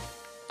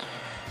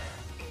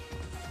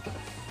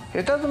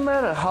 It doesn't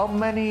matter how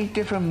many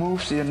different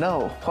moves you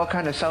know, what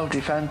kind of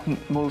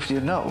self-defense moves you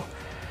know.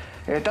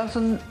 It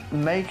doesn't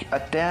make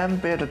a damn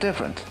bit of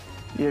difference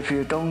if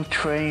you don't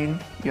train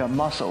your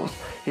muscles,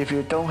 if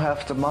you don't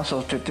have the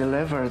muscles to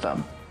deliver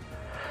them.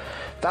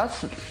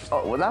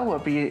 That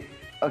would be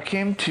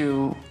akin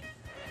to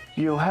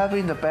you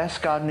having the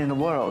best gun in the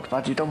world,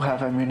 but you don't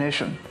have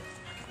ammunition.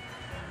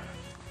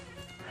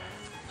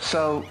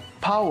 So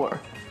power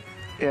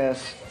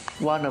is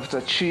one of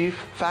the chief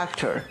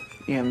factors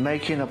in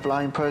making a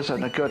blind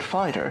person a good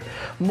fighter,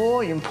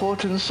 more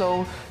important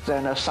so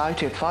than a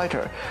sighted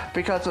fighter,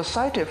 because a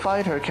sighted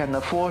fighter can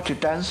afford to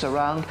dance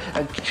around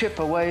and chip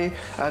away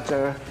at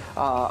their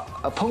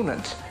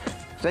opponents.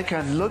 They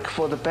can look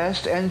for the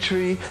best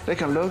entry, they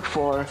can look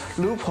for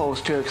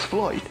loopholes to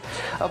exploit.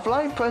 A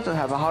blind person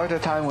have a harder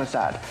time with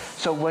that.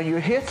 So when you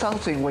hit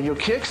something, when you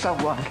kick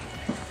someone,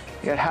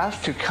 it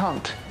has to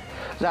count.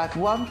 That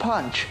one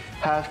punch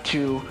has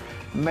to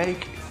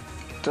make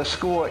the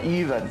score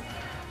even.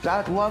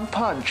 That one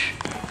punch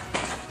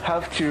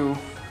have to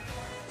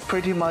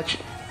pretty much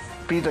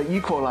be the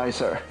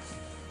equalizer.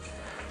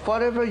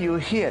 Whatever you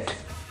hit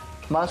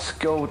must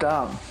go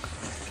down.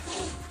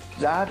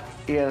 That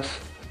is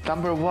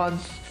number one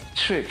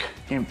trick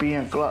in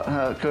being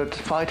a good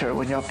fighter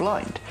when you're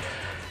blind.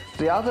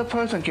 The other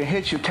person can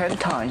hit you 10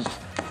 times,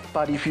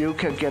 but if you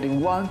can get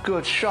in one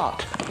good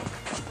shot,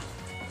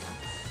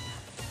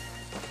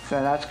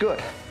 then that's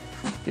good.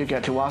 You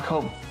get to walk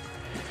home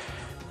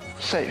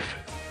safe.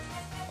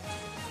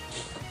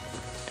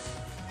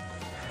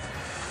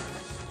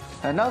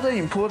 Another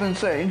important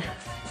thing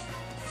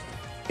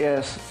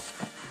is,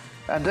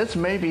 and this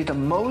may be the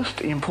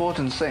most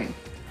important thing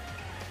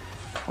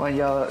when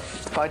you're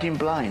fighting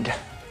blind,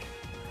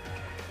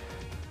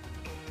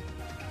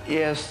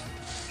 is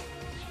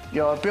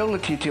your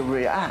ability to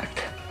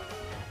react.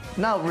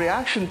 Now,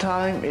 reaction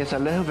time is a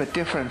little bit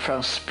different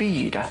from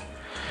speed.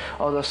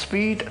 Although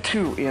speed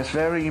too is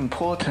very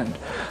important,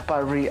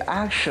 but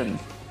reaction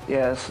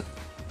is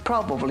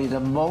probably the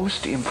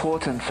most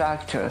important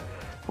factor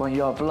when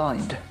you're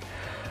blind.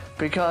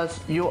 Because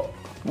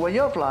when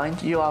you're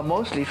blind, you are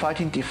mostly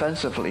fighting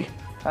defensively,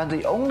 and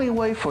the only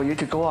way for you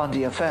to go on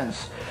the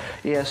offense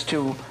is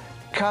to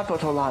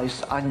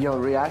capitalize on your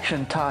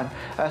reaction time.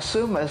 As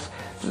soon as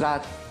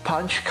that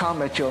punch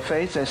comes at your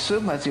face, as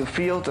soon as you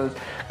feel the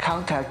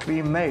contact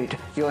being made,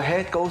 your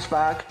head goes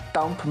back,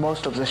 dump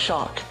most of the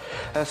shock.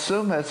 As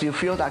soon as you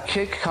feel that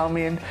kick come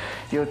in,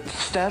 you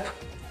step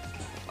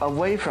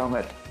away from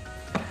it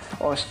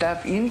or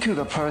step into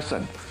the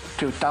person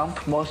to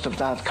dump most of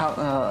that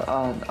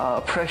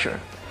pressure.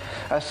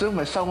 As soon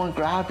as someone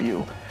grabs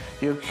you,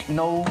 you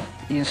know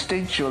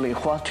instinctually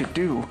what to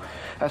do.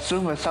 As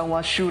soon as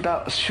someone shoot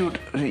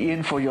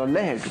in for your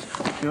legs,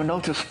 you know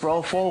to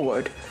sprawl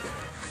forward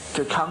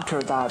to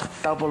counter that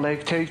double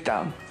leg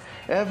takedown.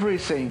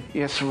 Everything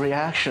is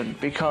reaction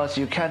because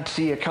you can't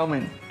see it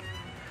coming.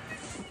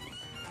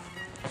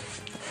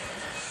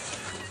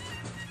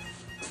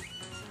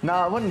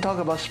 Now I want to talk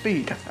about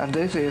speed, and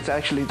this is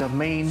actually the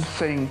main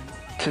thing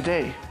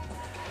today.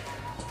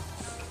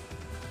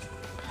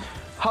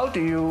 How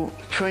do you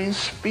train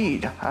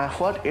speed, and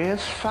what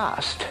is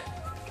fast?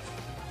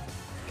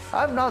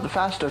 I'm not the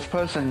fastest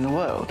person in the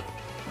world.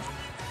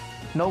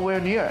 Nowhere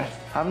near.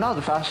 I'm not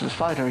the fastest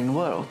fighter in the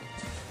world.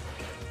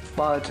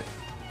 But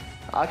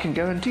I can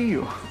guarantee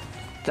you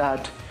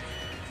that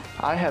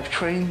I have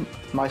trained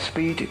my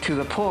speed to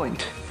the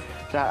point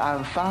that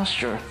I'm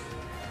faster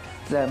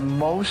than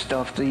most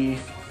of the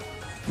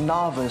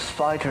novice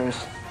fighters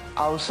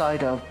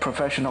outside of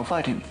professional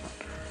fighting.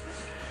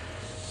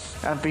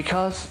 And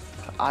because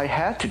I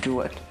had to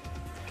do it.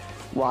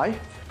 Why?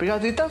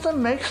 Because it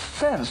doesn't make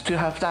sense to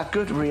have that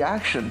good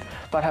reaction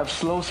but have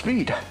slow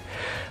speed.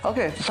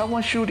 Okay,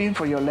 someone shoot in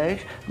for your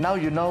leg, now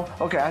you know,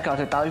 okay, I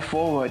gotta dive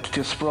forward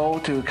to sprawl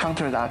to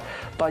counter that,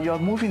 but you're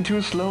moving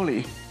too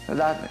slowly.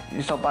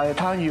 So by the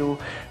time you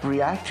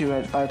react to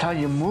it, by the time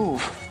you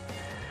move,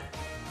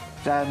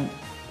 then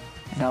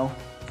no,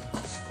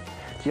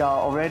 you're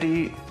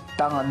already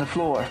down on the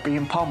floor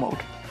being pummeled.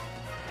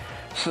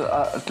 So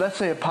let's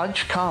say a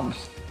punch comes.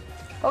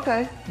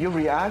 Okay, you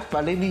react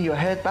by leaning your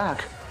head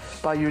back,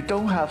 but you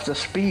don't have the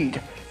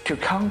speed to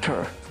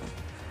counter.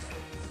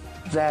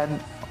 Then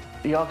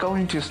you're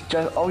going to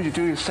just, all you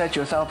do is set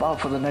yourself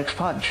up for the next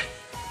punch.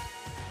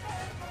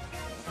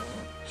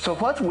 So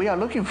what we are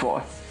looking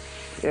for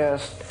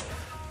is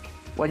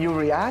when you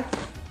react,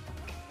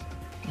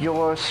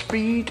 your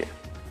speed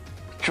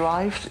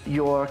drives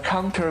your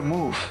counter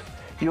move.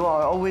 You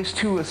are always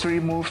 2 or 3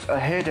 moves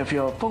ahead of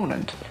your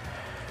opponent.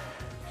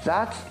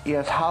 That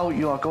is how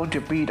you are going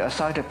to beat a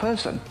sighted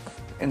person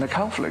in the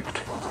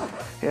conflict.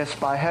 It's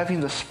by having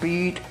the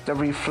speed, the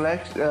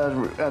reflex,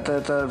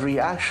 the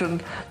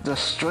reaction, the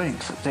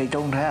strength they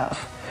don't have,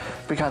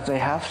 because they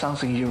have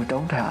something you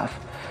don't have.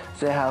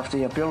 They have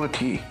the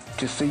ability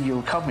to see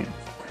you coming.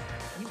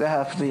 They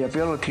have the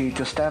ability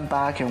to stand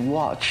back and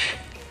watch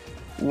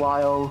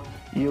while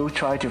you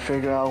try to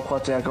figure out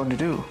what they are going to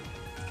do.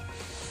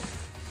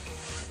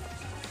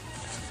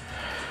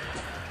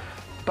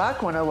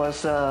 Back when I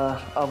was a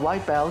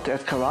white belt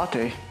at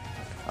karate,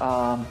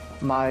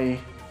 my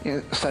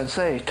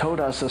sensei told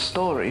us a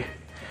story.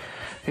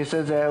 He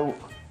said that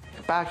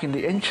back in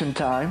the ancient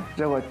time,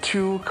 there were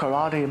 2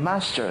 karate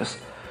masters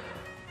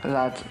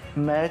that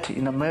met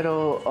in the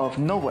middle of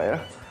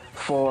nowhere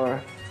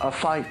for a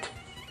fight,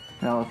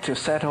 to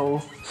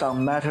settle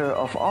some matter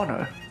of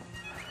honor.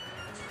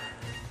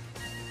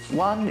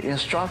 One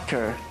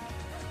instructor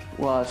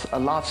was a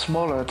lot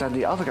smaller than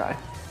the other guy.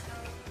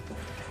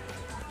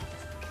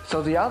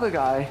 So the other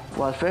guy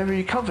was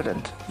very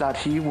confident that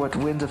he would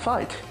win the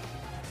fight.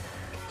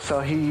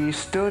 So he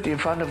stood in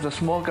front of the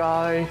small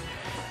guy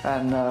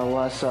and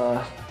was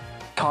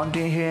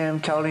taunting him,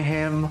 telling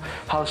him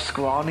how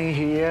scrawny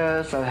he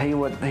is, that he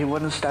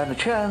wouldn't stand a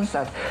chance,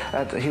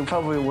 that he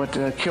probably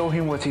would kill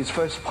him with his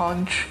first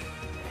punch.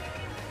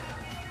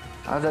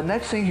 And the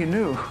next thing he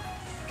knew,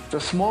 the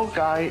small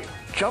guy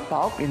jumped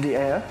up in the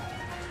air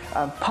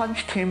and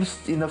punched him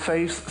in the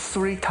face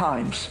 3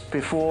 times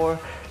before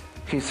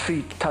his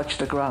feet touched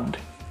the ground.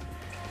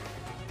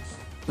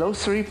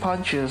 Those 3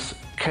 punches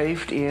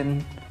caved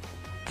in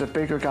the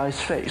bigger guy's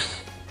face.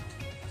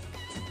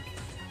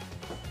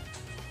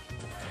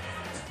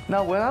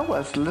 Now, when I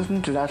was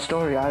listening to that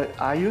story,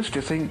 I used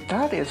to think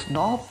that is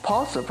not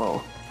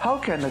possible. How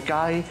can a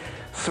guy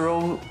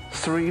throw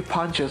 3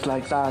 punches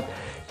like that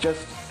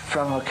just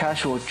from a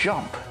casual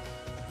jump?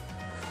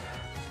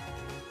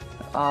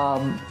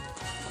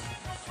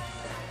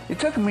 It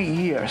took me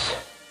years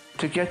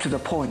to get to the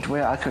point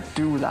where I could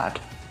do that.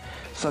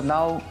 So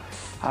now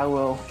I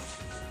will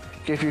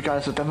give you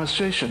guys a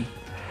demonstration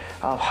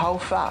of how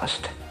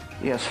fast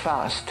is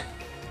fast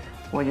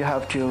when you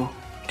have to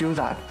do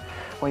that.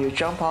 When you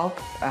jump up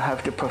and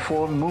have to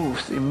perform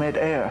moves in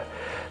mid-air,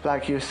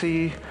 like you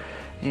see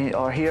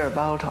or hear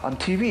about on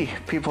TV.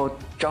 People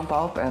jump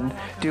up and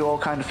do all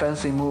kind of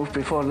fancy moves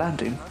before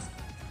landing.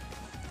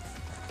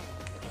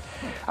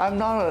 I'm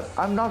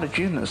not a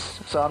genius,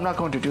 so I'm not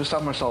going to do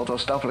somersaults or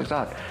stuff like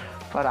that,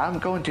 but I'm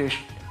going to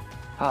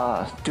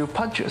do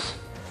punches.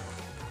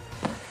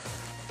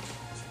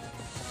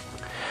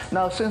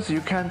 Now, since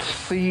you can't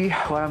see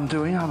what I'm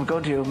doing, I'm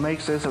going to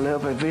make this a little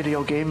bit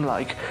video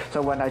game-like.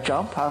 So when I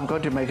jump, I'm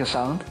going to make a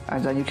sound,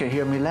 and then you can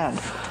hear me land.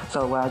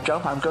 So when I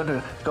jump, I'm going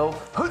to go,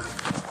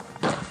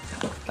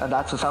 and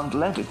that's the sound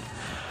landing.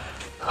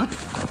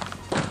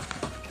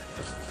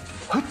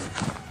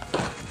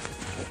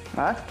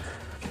 Alright?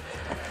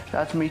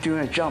 That's me doing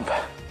a jump.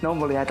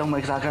 Normally I don't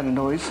make that kind of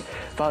noise,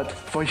 but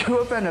for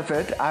your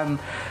benefit, I'm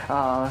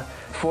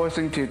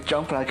forcing to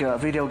jump like a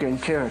video game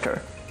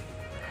character.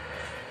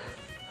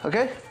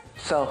 Okay,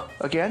 so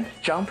again,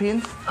 jump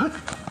in.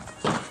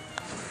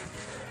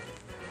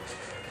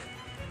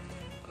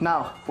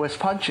 Now with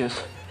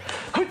punches.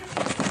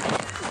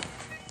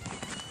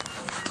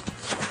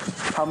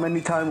 How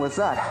many times was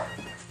that?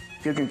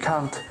 You can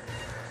count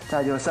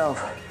that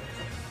yourself.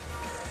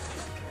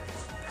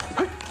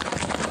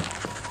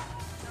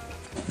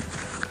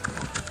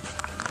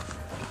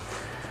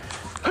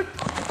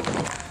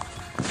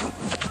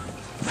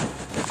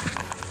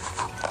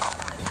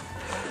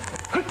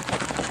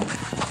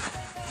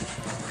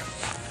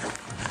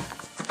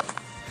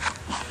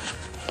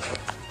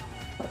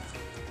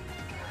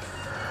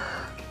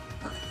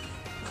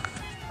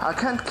 I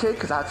can't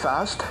kick that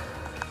fast,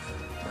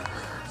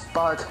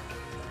 but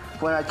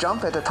when I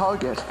jump at the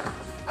target,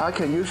 I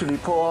can usually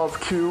pull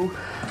off 2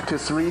 to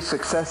 3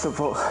 successive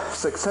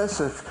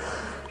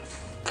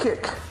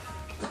kick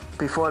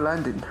before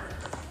landing.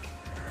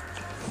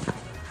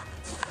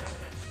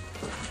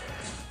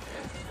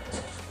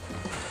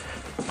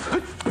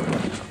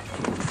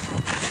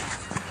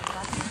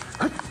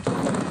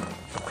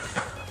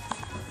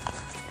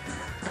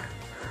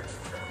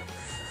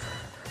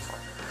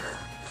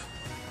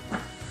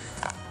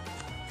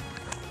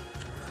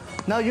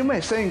 Now you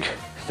may think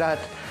that,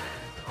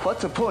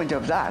 what's the point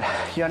of that?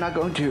 You're not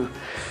going to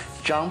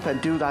jump and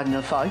do that in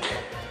a fight.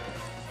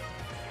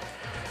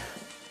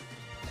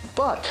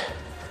 But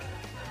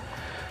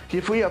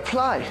if we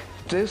apply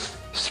this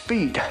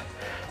speed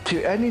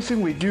to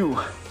anything we do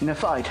in a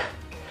fight,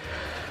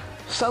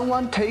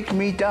 someone take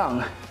me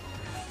down.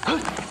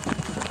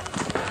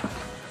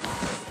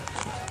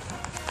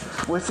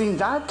 Within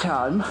that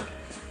time,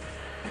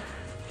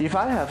 if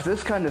I have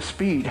this kind of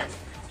speed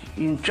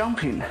in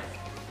jumping,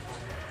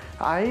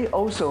 I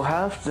also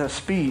have the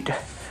speed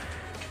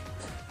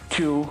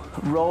to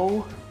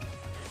roll,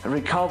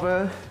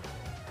 recover,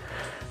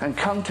 and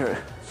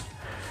counter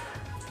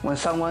when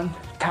someone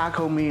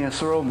tackle me and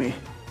throw me.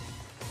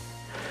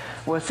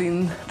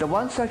 Within the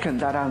 1 second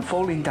that I'm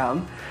falling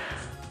down,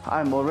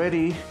 I'm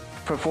already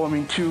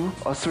performing 2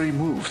 or 3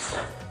 moves.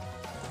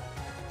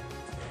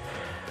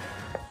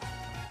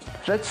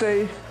 Let's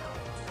say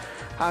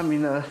I'm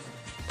in a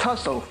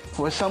tussle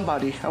with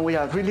somebody and we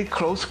are really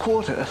close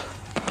quarters.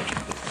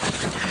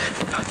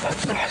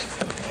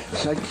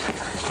 It's like,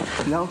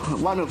 you know,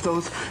 one of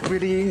those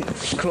really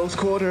close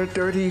quarter,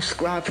 dirty,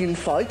 scrapping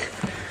fight.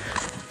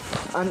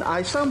 And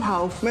I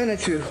somehow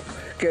managed to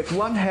get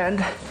one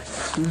hand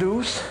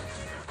loose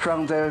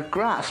from their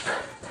grasp.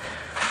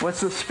 With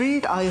the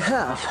speed I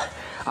have,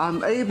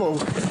 I'm able,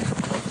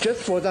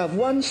 just for that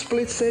 1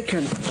 split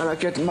second that I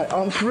get my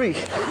arm free,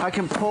 I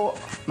can pull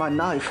my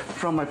knife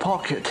from my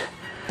pocket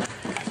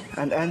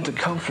and end the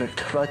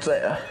conflict right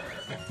there.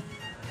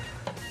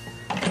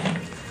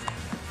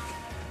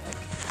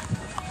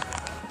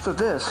 So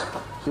this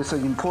is the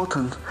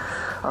importance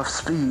of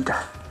speed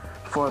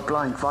for a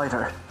blind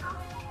fighter.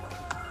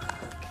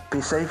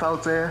 Be safe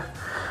out there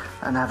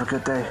and have a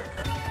good day.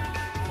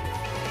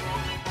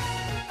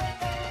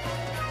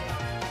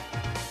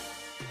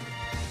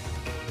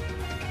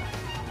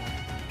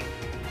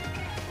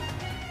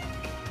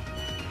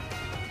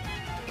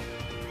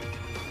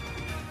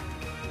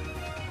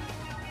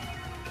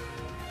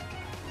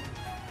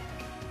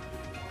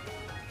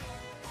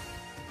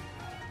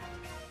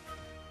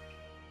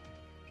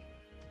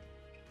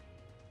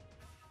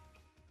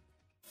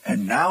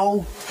 And now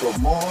for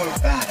more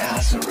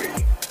badassery.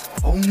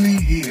 Only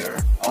here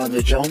on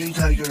the Johnny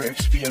Tiger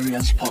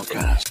Experience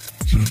Podcast.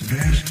 The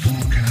best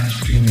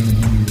podcast in the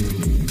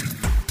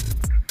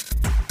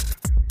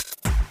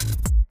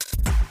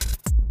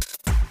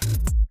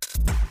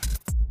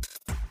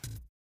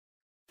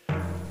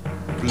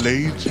world.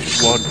 Blades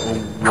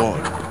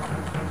 101,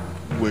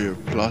 where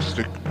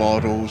plastic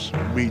bottles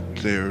meet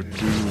their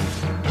doom.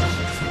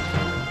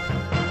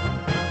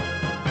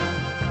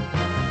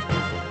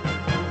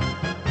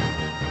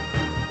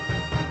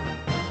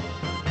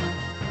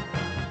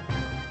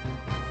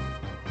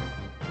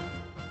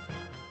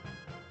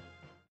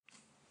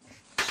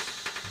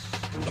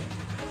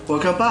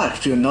 Welcome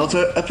back to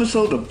another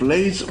episode of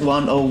Blades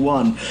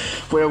 101,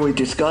 where we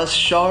discuss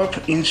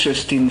sharp,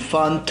 interesting,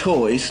 fun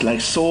toys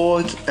like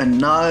swords and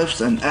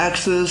knives and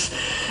axes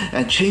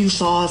and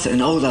chainsaws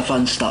and all that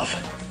fun stuff.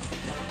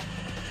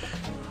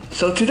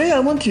 So today I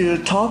want to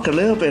talk a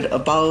little bit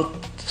about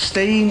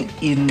staying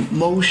in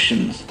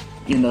motion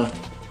in a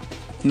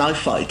knife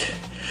fight.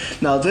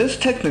 Now this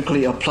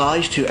technically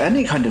applies to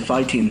any kind of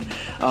fighting,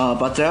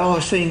 but there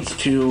are things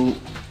to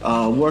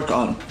work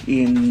on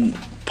in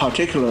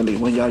particularly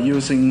when you are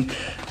using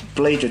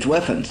bladed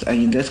weapons,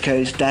 and in this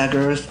case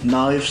daggers,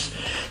 knives.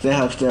 They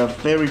have their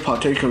very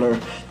particular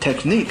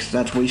techniques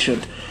that we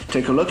should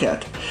take a look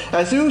at.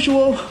 As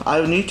usual,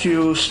 I need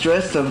to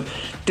stress the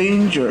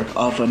danger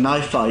of a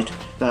knife fight,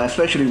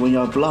 especially when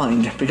you're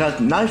blind, because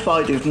knife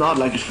fight is not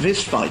like a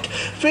fist fight.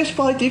 Fist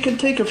fight, you can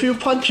take a few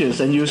punches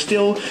and you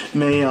still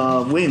may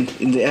win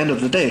in the end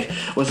of the day.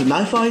 With a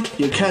knife fight,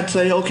 you can't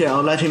say, okay,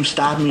 I'll let him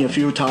stab me a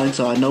few times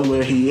so I know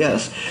where he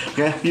is.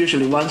 Okay,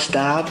 usually one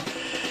stab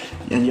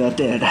and you're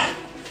dead.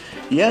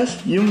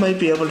 Yes, you may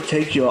be able to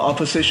take your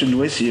opposition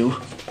with you,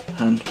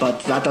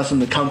 but that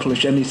doesn't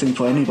accomplish anything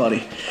for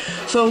anybody.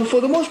 So for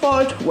the most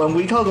part, when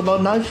we talk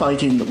about knife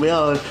fighting, we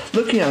are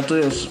looking at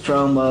this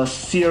from a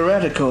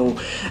theoretical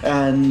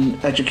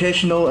and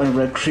educational and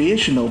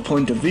recreational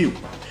point of view.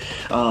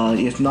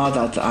 It's not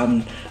that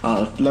I'm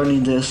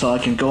learning this so I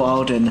can go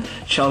out and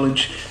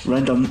challenge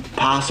random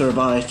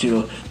passerby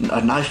to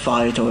a knife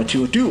fight or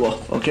to a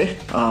duel, okay?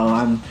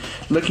 I'm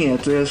looking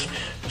at this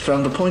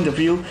from the point of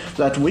view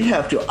that we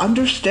have to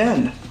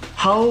understand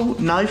how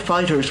knife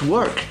fighters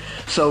work.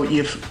 So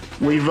if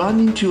we run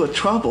into a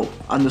trouble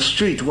on the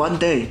street one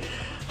day,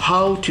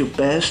 how to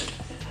best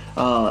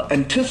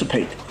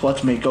anticipate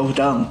what may go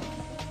down.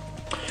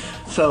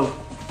 So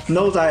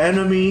know thy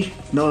enemy,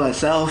 know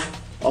thyself,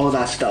 all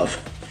that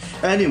stuff.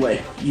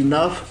 Anyway,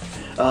 enough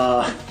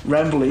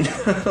rambling.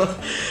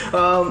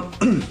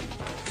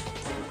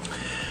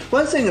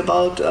 One thing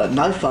about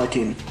knife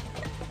fighting,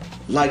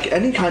 like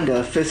any kind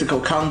of physical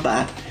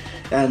combat,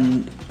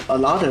 and a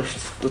lot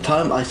of the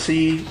time I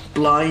see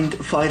blind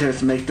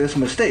fighters make this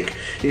mistake,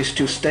 is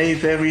to stay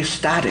very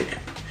static.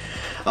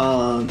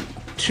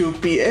 To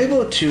be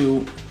able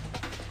to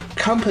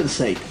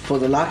compensate for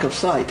the lack of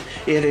sight,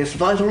 it is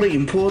vitally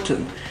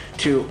important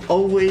to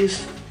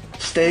always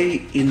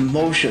stay in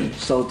motion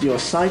so your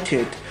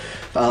sighted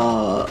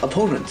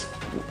opponents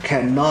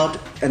cannot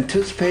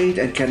anticipate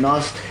and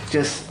cannot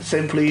just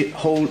simply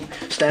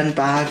stand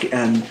back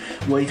and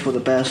wait for the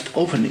best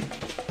opening.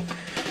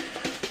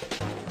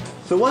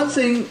 So one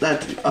thing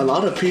that a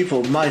lot of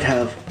people might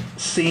have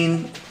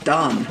seen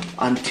done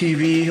on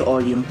TV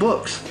or in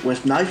books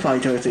with knife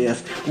fighters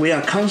is we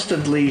are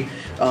constantly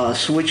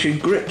switching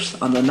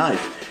grips on the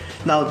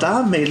knife. Now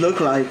that may look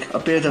like a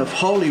bit of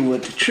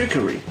Hollywood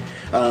trickery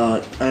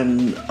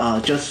and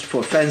just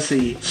for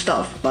fancy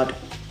stuff, but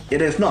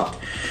it is not.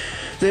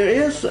 There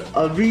is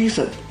a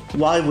reason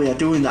why we are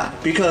doing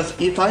that, because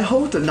if I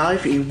hold the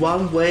knife in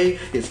one way,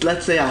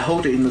 let's say I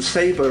hold it in the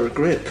saber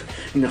grip,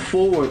 in the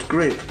forward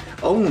grip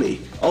only,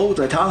 all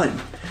the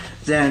time,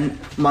 then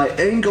my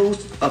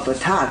angles of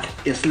attack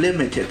is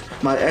limited.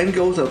 My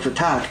angles of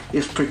attack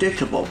is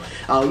predictable.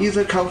 I'll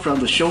either come from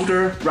the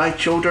shoulder, right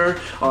shoulder,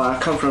 or I'll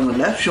come from the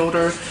left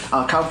shoulder,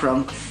 I'll come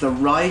from the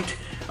right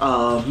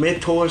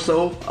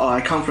mid-torso, or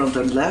I come from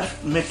the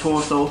left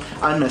mid-torso.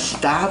 I may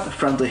stab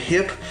from the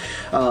hip,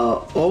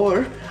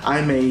 or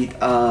I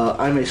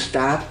may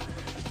stab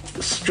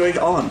straight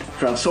on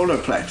from solar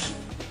plex.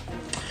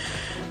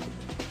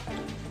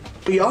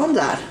 Beyond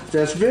that,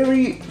 there's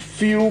very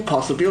few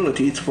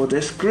possibilities for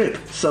this grip,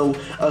 so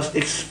an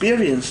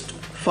experienced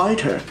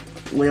fighter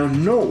will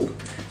know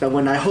that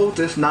when I hold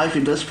this knife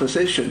in this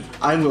position,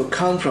 I will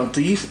come from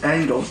these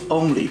angles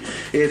only.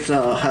 It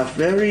has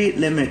very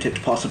limited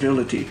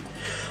possibility.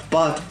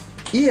 But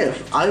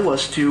if I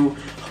was to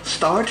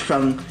start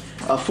from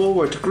a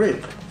forward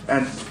grip,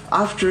 and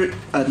after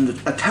an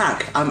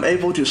attack, I'm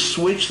able to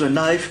switch the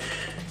knife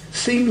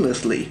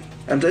seamlessly,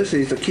 and this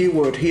is the key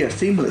word here,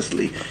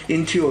 seamlessly,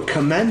 into a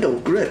commando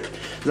grip,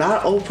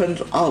 that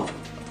opens up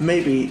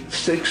maybe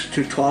 6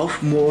 to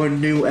 12 more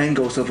new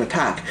angles of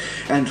attack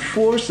and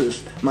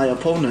forces my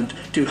opponent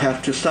to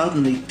have to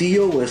suddenly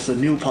deal with the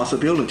new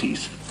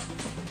possibilities.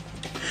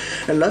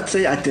 And let's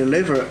say I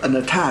deliver an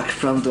attack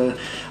from the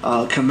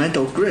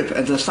commando grip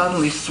and then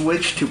suddenly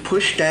switch to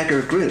push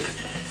dagger grip.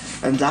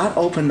 and that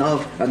opened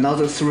up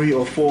another 3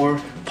 or 4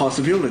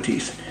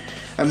 possibilities.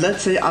 And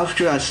let's say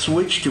after I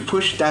switch to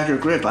push dagger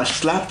grip, I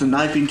slap the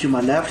knife into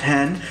my left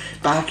hand,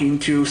 back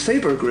into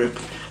saber grip.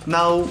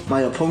 Now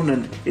my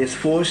opponent is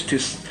forced to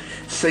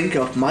think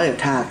of my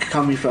attack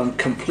coming from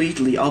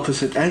completely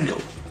opposite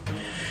angle.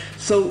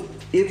 So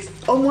it's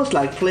almost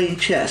like playing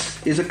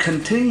chess. It's a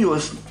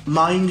continuous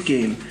mind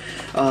game,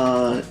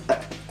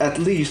 at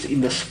least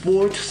in the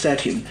sport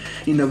setting.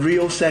 In the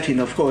real setting,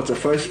 of course, the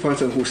first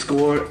person who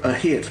scores a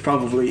hit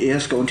probably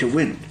is going to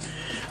win.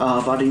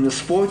 But in the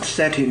sports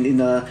setting, in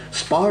the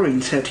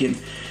sparring setting,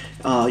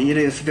 it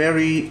is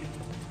very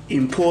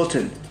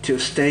important to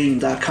stay in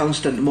that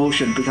constant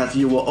motion, because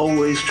you will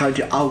always try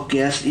to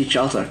outguess each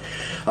other,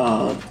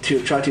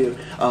 to try to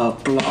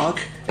block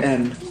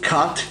and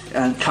cut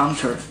and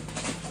counter.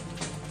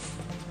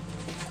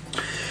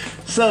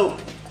 So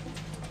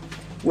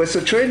with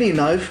the training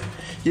knife,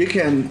 you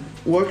can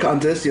work on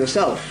this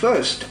yourself.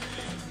 First,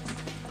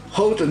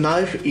 hold the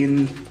knife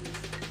in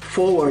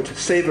forward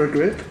saber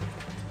grip,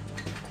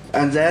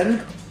 and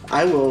then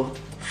I will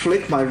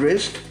flick my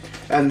wrist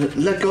and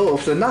let go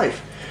of the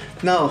knife.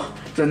 Now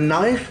the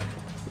knife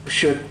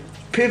should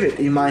pivot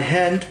in my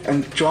hand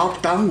and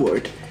drop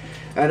downward,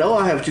 and all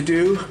I have to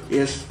do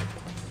is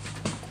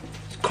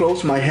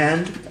close my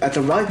hand at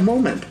the right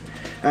moment,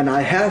 and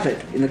I have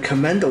it in a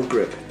commando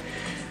grip.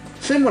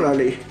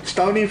 Similarly,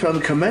 starting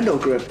from commando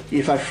grip,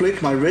 if I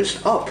flick my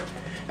wrist up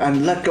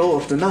and let go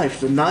of the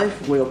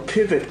knife will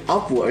pivot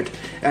upward,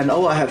 and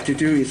all I have to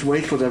do is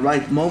wait for the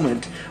right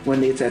moment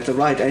when it's at the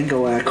right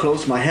angle, and I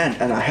close my hand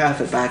and I have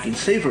it back in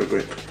saber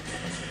grip.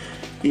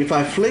 If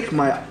I flick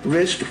my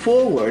wrist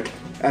forward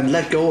and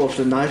let go of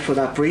the knife for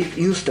that brief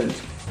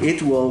instant,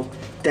 it will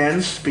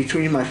dance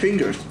between my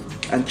fingers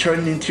and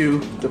turn into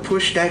the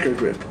push dagger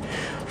grip.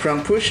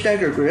 From push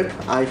dagger grip,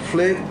 I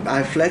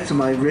flex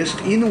my wrist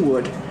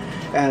inward,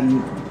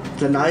 and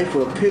the knife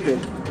will pivot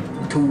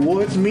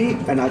towards me,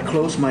 and I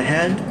close my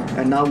hand,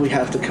 and now we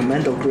have the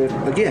commando grip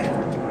again.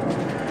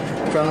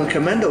 From the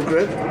commando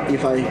grip,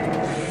 if I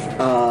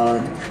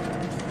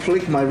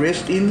flick my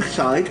wrist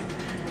inside,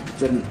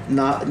 the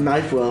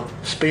knife will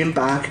spin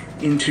back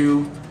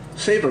into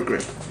saber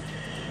grip.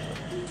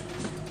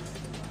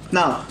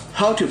 Now,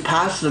 how to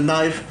pass the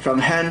knife from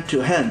hand to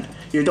hand?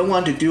 You don't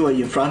want to do it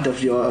in front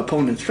of your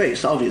opponent's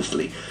face,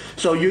 obviously.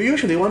 So you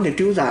usually want to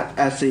do that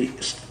at the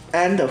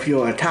end of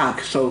your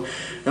attack. So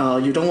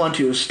you don't want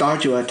to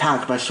start your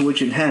attack by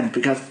switching hand,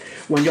 because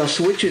when you're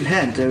switching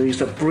hand, there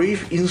is a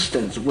brief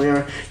instance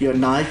where your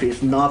knife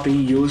is not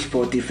being used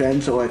for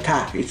defense or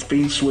attack. It's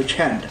being switched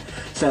hand.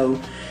 So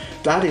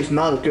that is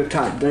not a good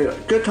time. The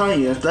good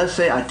time is, let's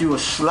say I do a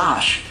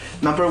slash,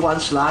 number 1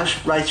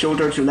 slash, right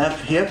shoulder to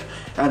left hip,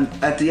 and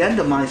at the end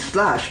of my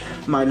slash,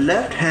 my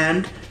left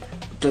hand,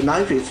 the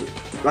knife is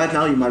right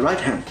now in my right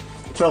hand.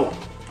 So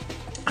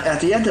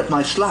at the end of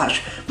my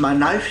slash, my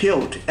knife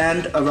hilt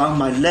end around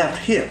my left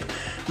hip.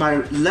 My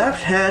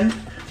left hand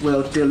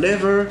will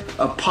deliver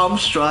a palm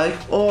strike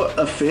or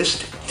a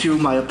fist to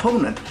my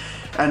opponent,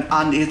 and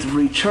on its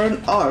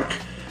return arc,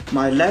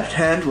 my left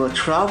hand will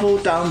travel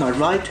down my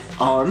right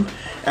arm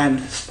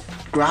and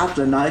grab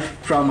the knife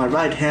from my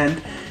right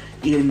hand,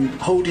 in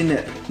holding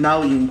it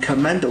now in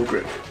commando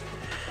grip.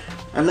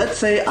 And let's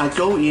say I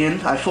go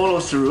in, I follow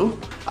through,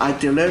 I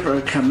deliver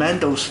a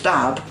commando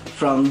stab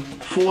from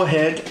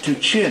forehead to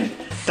chin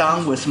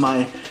down with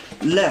my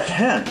left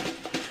hand.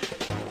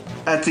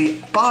 At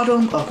the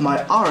bottom of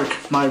my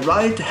arc, my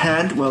right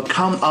hand will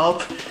come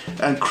up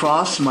and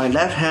cross my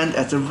left hand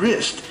at the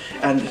wrist,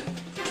 and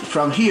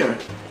from here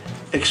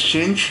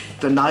exchange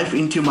the knife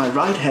into my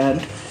right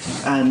hand,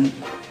 and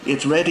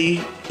it's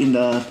ready in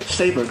the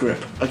saber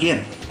grip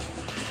again.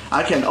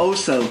 I can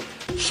also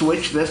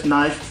switch this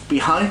knife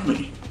behind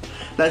me.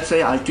 Let's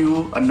say I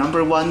do a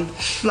number 1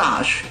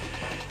 slash,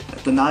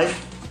 the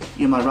knife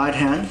in my right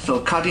hand,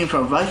 so cutting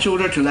from right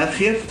shoulder to left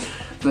hip,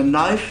 the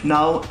knife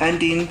now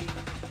ending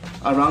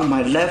around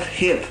my left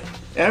hip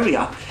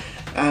area,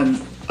 and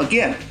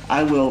again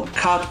I will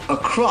cut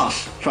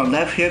across from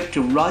left hip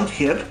to right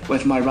hip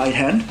with my right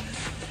hand,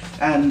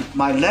 and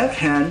my left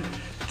hand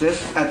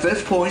at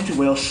this point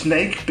will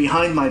snake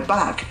behind my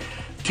back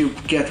to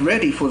get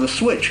ready for the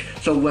switch.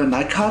 So when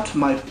I cut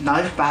my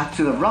knife back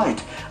to the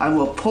right, I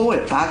will pull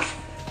it back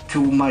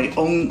to my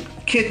own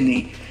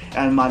kidney,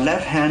 and my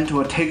left hand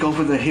will take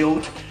over the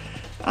hilt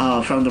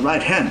from the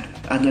right hand,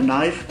 and the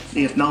knife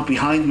is now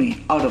behind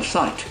me, out of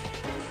sight.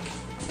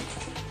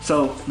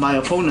 So my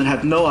opponent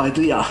has no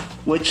idea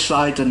which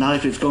side the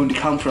knife is going to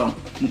come from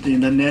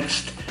in the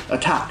next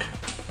attack.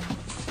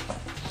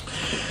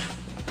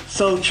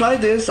 So try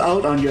this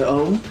out on your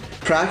own.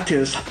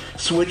 Practice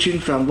switching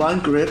from one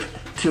grip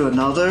to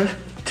another,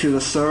 to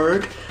the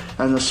third,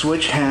 and the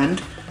switch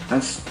hand,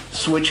 and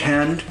switch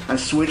hand, and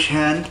switch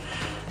hand,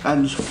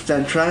 and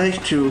then try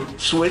to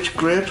switch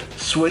grip,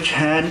 switch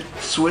hand,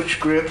 switch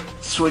grip,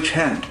 switch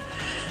hand.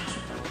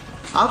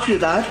 After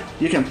that,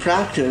 you can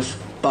practice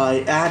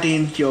by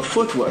adding your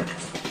footwork.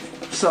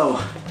 So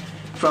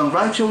from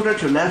right shoulder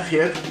to left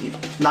hip,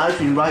 knife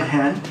in right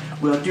hand,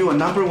 we'll do a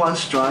number 1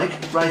 strike,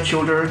 right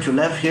shoulder to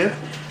left hip,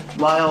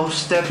 while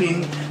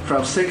stepping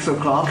from 6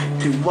 o'clock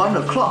to 1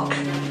 o'clock.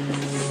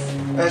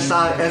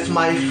 As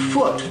my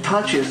foot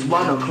touches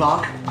 1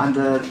 o'clock on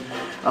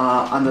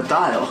the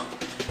dial,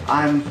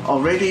 I'm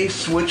already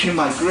switching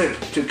my grip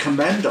to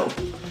commando.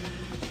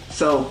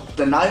 So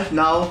the knife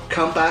now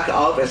come back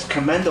up as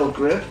commando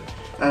grip,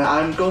 and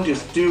I'm going to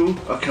do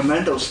a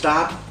commando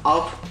stab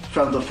up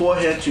from the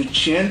forehead to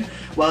chin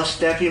while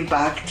stepping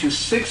back to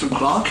 6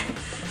 o'clock,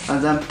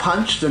 and then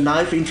punch the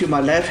knife into my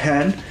left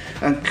hand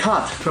and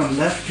cut from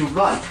left to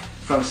right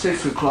from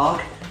 6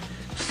 o'clock,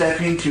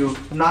 stepping to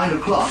 9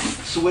 o'clock,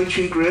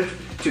 switching grip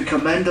to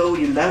commando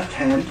in left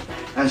hand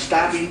and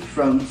stabbing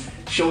from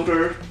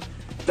shoulder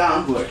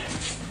downward,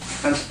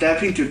 and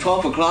stepping to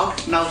 12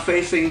 o'clock, now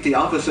facing the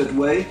opposite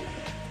way,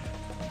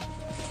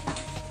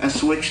 and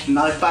switch the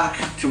knife back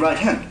to right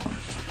hand.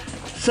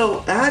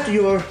 So add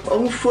your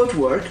own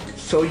footwork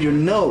so you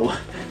know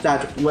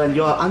that when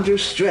you're under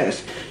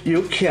stress,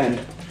 you can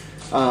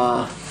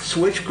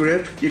switch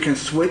grip, you can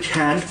switch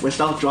hand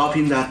without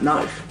dropping that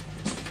knife.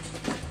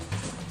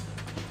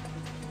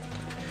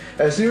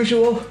 As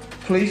usual,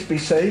 please be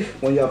safe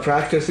when you're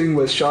practicing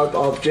with sharp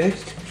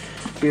objects,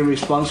 be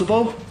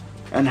responsible,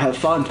 and have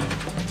fun.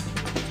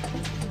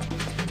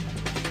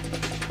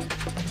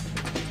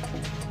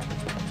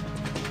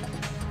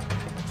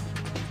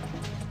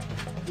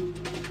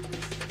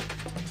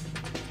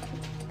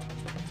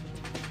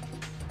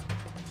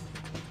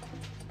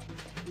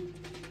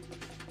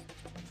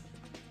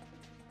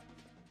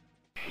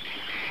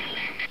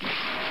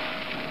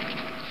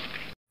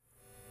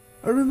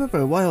 I remember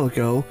a while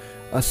ago,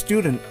 a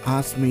student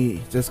asked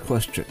me this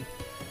question.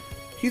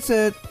 He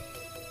said,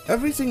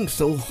 everything's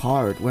so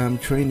hard when I'm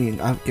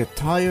training. I get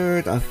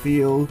tired, I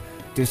feel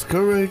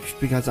discouraged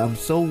because I'm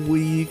so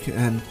weak,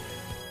 and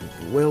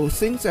will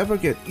things ever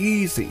get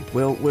easy?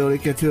 Will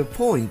it get to a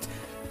point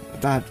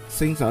that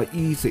things are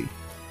easy?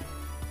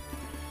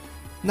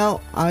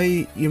 Now,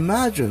 I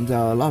imagine there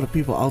are a lot of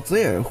people out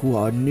there who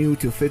are new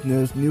to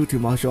fitness, new to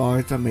martial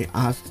arts, and may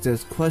ask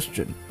this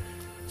question.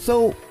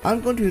 So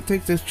I'm going to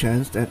take this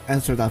chance and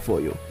answer that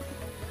for you.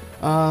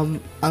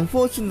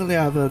 Unfortunately,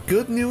 I have a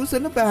good news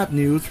and a bad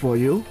news for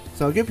you,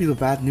 so I'll give you the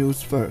bad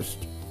news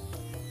first.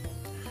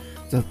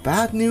 The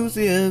bad news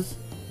is,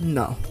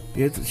 no,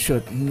 it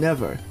should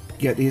never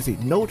get easy.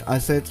 Note, I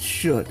said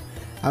should.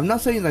 I'm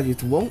not saying that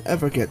it won't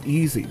ever get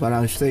easy, but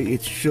I say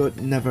it should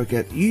never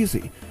get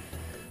easy.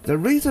 The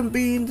reason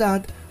being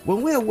that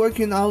when we are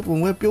working out,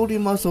 when we're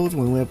building muscles,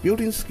 when we're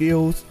building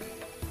skills,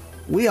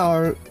 we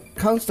are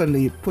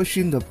constantly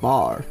pushing the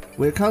bar.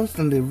 We're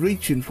constantly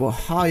reaching for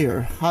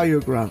higher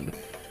ground.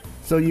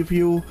 So if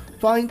you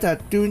find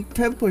that doing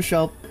 10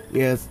 push-ups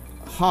is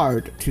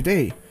hard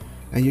today,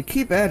 and you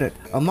keep at it,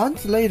 a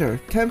month later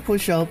 10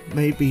 push-ups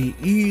may be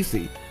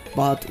easy,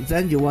 but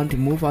then you want to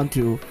move on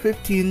to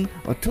 15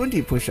 or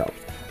 20 push-ups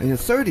and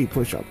 30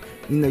 push-ups.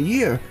 In a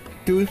year,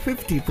 doing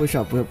 50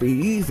 push-ups will be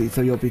easy,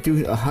 so you'll be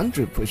doing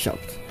 100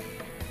 push-ups.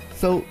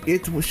 So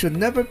it should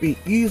never be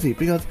easy,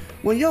 because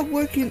when you're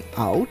working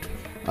out,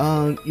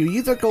 you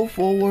either go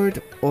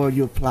forward or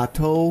you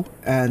plateau,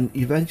 and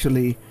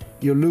eventually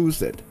you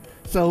lose it.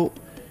 So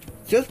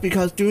just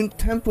because doing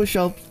 10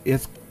 push-ups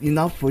is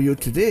enough for you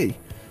today,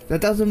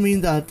 that doesn't mean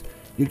that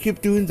you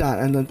keep doing that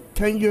and then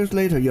 10 years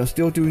later you're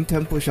still doing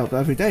 10 push-ups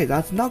every day.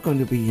 That's not going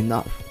to be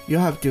enough. You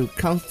have to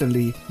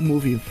constantly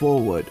moving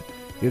forward.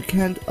 You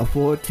can't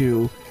afford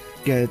to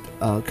get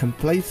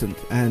complacent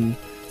and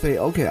say,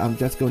 okay, I'm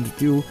just going to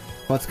do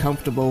what's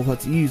comfortable,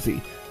 what's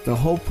easy. The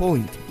whole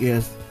point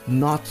is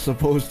not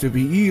supposed to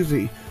be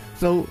easy.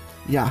 So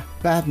yeah,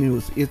 bad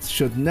news, it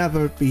should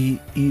never be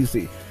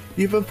easy.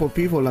 Even for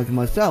people like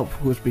myself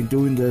who's been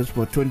doing this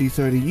for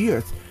 20-30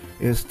 years,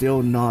 it's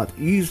still not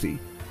easy.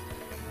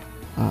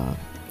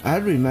 I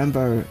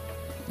remember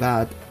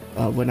that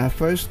when I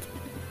first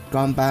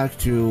gone back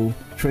to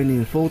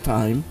training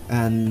full-time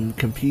and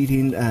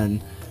competing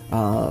and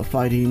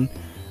fighting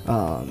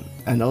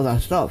and all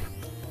that stuff,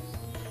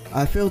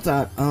 I felt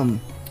that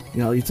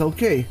it's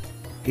okay.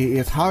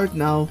 It's hard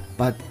now,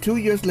 but 2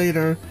 years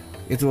later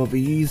it will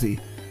be easy.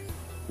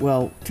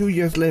 Well, 2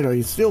 years later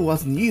it still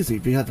wasn't easy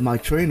because my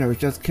trainer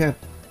just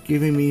kept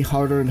giving me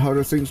harder and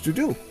harder things to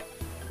do.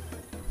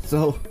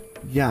 So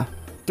yeah,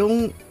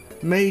 don't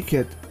make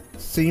it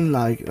seem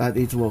like that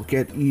it will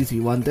get easy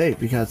one day,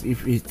 because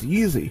if it's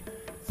easy,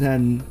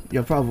 then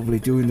you're probably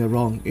doing it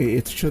wrong.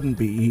 It shouldn't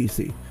be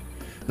easy.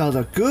 Now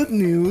the good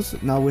news,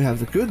 now we have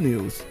the good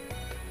news.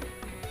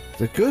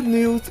 The good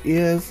news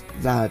is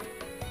that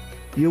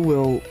you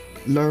will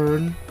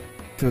learn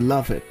to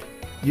love it.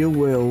 You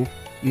will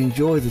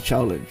enjoy the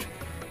challenge.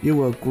 You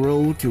will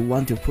grow to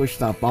want to push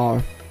that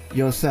bar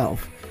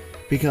yourself,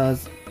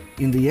 because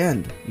in the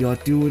end you're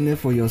doing it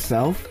for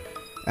yourself,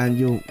 and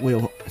you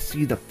will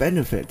see the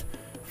benefit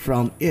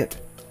from it.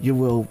 You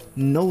will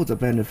know the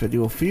benefit,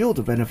 you will feel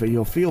the benefit,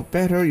 you'll feel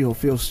better, you'll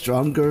feel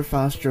stronger,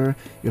 faster,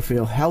 you'll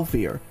feel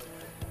healthier.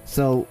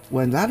 So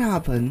when that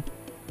happens,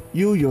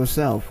 you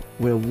yourself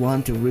will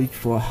want to reach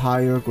for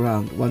higher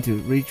ground, want to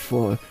reach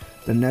for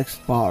the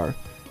next bar.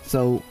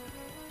 So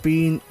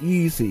being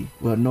easy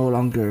will no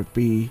longer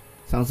be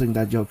something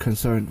that you're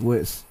concerned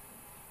with.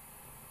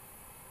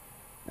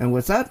 And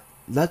with that,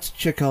 let's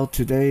check out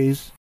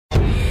today's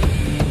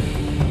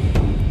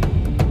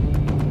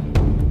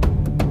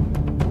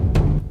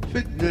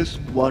Fitness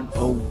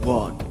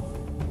 101,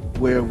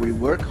 where we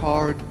work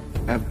hard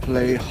and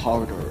play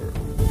harder.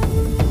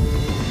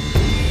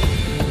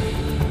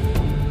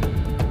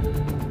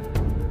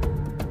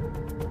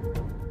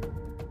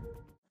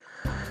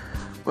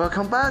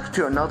 Welcome back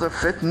to another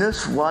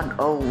Fitness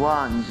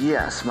 101.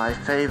 Yes, my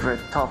favorite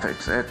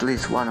topics, at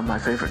least one of my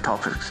favorite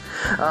topics.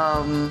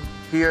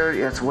 Here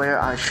is where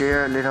I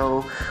share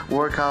little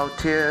workout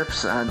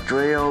tips and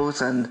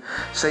drills and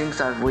things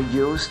that we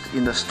used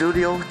in the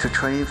studio to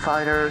train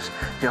fighters,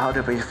 to how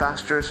to be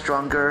faster,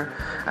 stronger,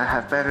 and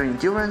have better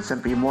endurance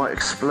and be more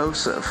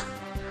explosive.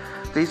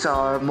 These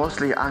are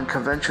mostly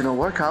unconventional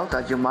workouts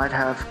that you might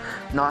have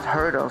not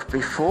heard of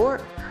before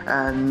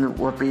and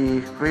would be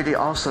really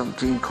awesome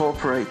to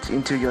incorporate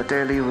into your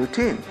daily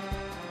routine.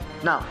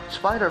 Now,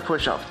 spider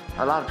push-ups.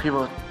 A lot of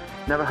people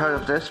never heard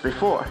of this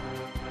before.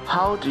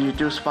 How do you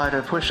do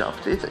spider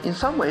push-ups? In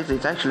some ways,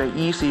 it's actually an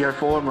easier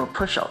form of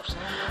push-ups,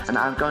 and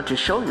I'm going to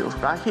show you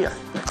right here.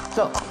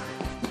 So,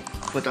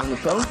 put down the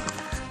phone.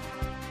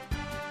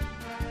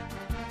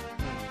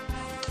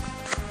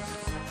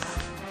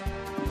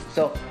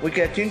 So, we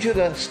get into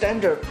the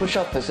standard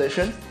push-up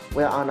position.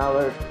 We're on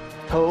our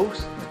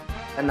toes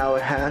and our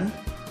hand.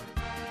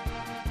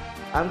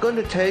 I'm going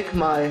to take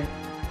my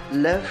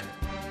left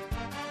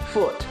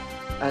foot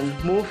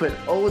and move it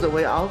all the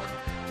way out.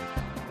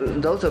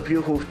 Those of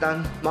you who've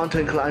done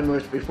mountain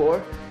climbers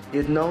before,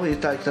 you know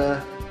it's like the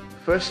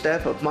first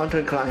step of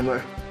mountain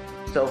climber.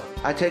 So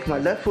I take my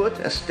left foot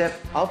and step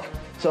up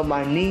so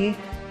my knee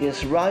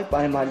is right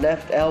by my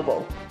left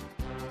elbow.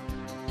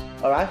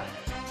 Alright,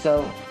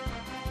 so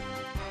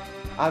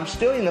I'm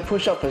still in the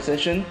push-up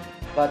position,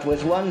 but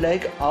with one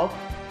leg up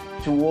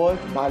toward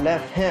my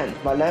left hand.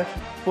 My left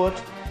foot,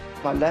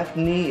 my left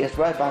knee is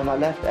right by my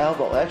left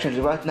elbow. Actually,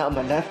 right now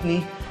my left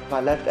knee,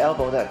 my left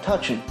elbow, they're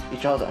touching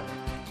each other.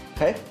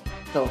 Okay,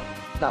 so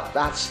now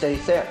that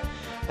stays there.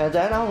 And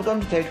then I'm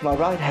going to take my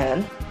right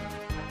hand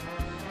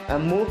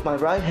and move my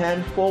right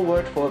hand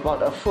forward for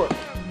about a foot.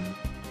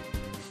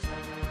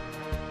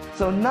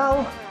 So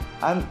now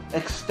I'm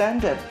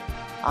extended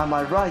on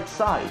my right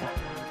side,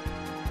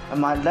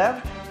 and my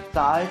left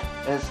side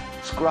is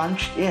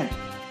scrunched in.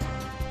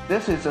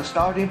 This is the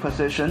starting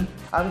position.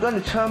 I'm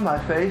going to turn my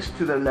face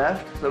to the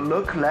left, so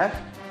look left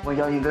when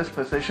you're in this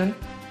position.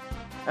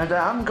 And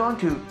then I'm going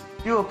to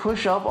do a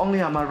push-up only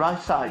on my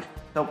right side.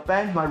 So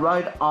bend my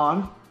right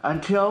arm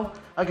until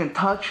I can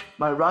touch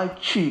my right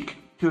cheek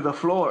to the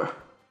floor.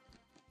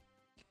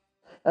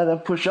 And then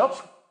push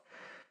up.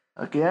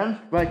 Again,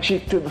 right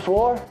cheek to the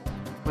floor.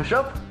 Push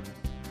up.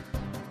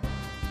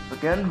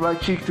 Again,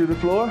 right cheek to the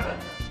floor.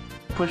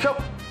 Push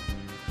up.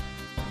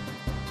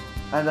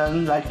 And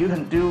then like you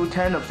can do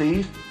 10 of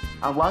these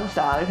on one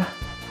side.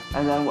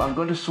 And then I'm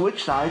going to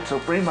switch sides. So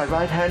bring my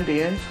right hand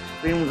in.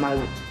 Bring my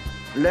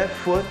left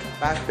foot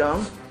back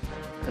down.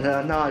 And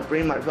then now I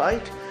bring my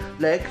right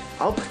leg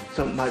up,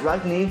 so my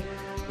right knee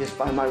is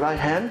by my right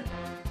hand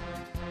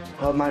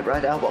or my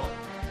right elbow.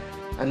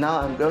 And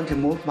now I'm going to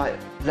move my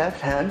left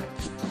hand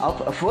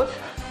up a foot,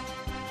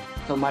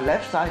 so my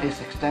left side is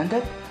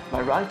extended,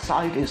 my right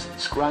side is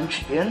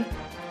scrunched in.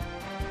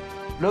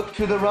 Look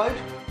to the right.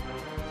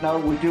 Now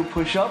we do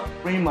push up,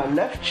 bring my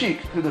left cheek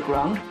to the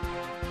ground.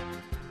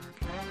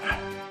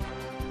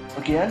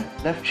 Again,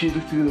 left cheek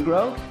to the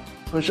ground,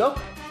 push up,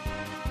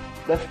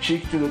 left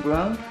cheek to the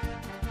ground,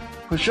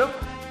 push up,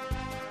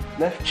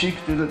 left cheek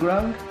to the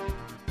ground,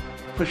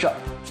 push up.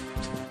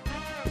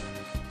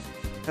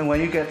 And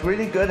when you get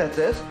really good at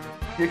this,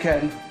 you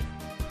can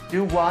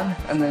do one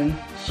and then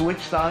switch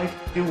side,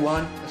 do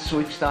one,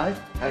 switch side,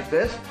 like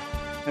this.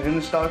 I'm going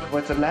to start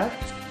with the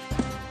left.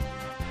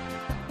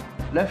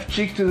 Left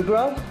cheek to the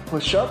ground,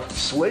 push up,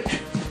 switch.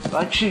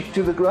 Right cheek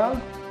to the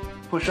ground,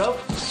 push up,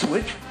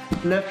 switch.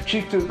 Left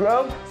cheek to the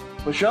ground,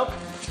 push up,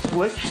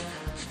 switch.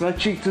 Right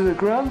cheek to the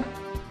ground,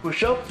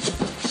 push up,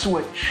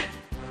 switch.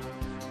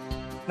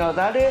 Now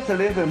that is a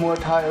little bit more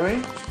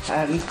tiring,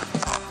 and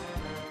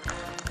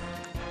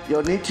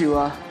you'll need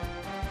to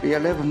be a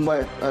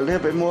little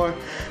bit more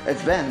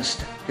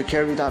advanced to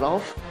carry that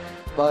off.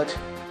 But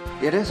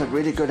it is a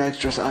really good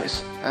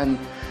exercise and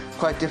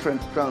quite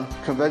different from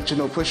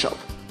conventional push-up.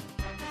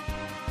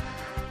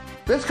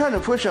 This kind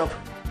of push-up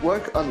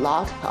work a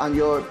lot on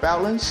your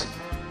balance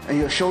and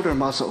your shoulder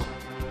muscle,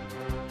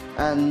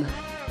 and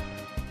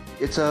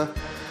it's a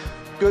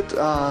good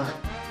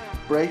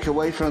break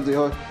away from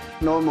your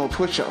normal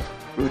push-up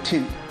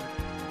routine.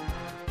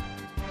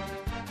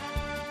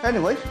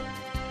 Anyway,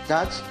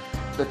 that's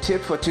the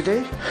tip for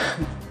today.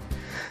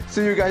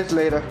 See you guys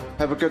later.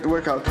 Have a good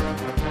workout.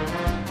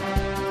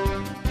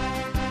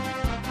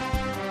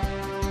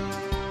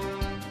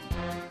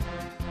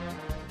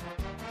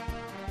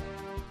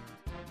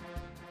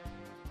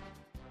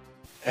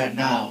 And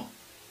now,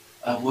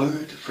 a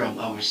word from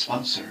our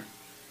sponsor.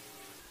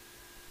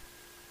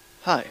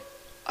 Hi,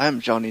 I'm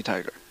Johnny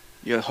Tiger,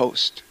 your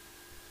host.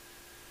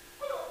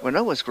 When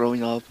I was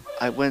growing up,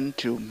 I went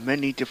to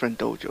many different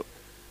dojos,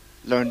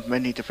 learned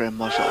many different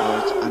martial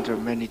arts under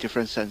many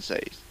different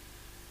senseis.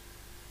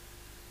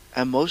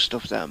 And most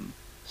of them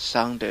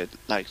sounded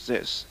like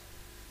this.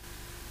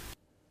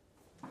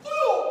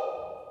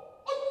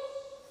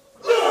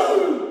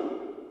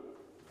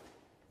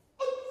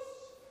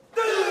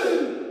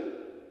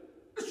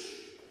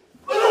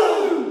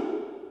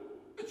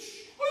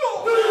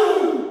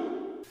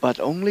 But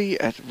only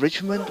at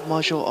Richmond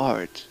Martial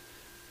Arts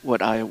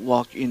would I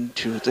walk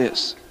into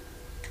this.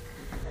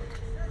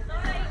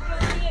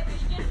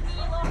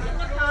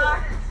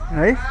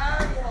 Hey?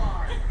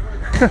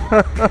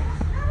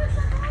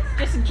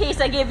 Just in case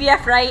I give you a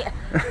fright.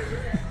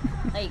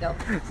 There you go.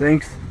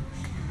 Thanks.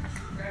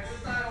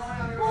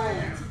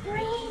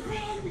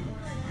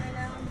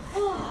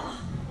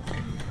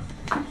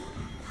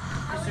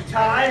 Mr.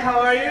 Ty, how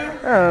are you?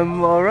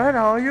 I'm alright,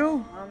 how are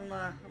you? I'm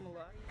alive.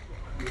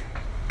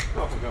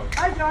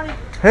 Hi, Johnny.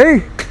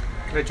 Hey!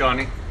 Hey,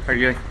 Johnny. How are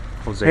you?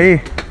 Jose.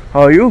 Hey,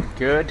 how are you?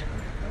 Good.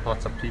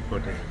 Lots of people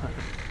there.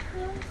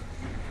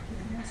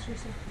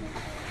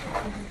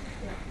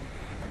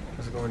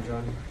 How's it going,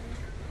 Johnny?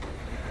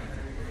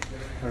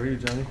 How are you,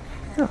 Johnny?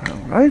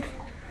 Alright.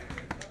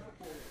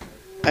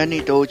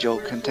 Any dojo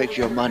can take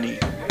your money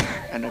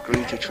and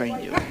agree to train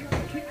you,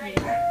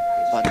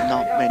 but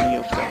not many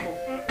of them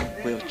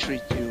will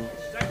treat you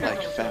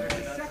like family.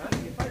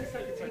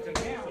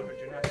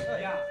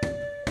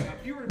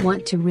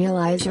 Want to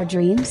realize your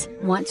dreams?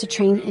 Want to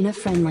train in a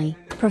friendly,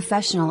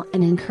 professional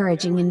and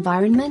encouraging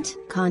environment?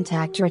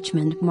 Contact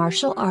Richmond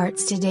Martial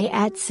Arts today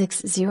at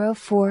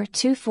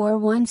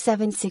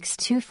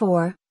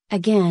 604-241-7624.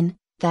 Again,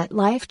 that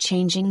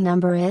life-changing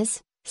number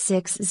is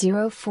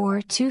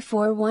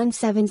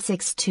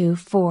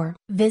 604-241-7624.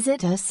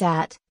 Visit us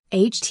at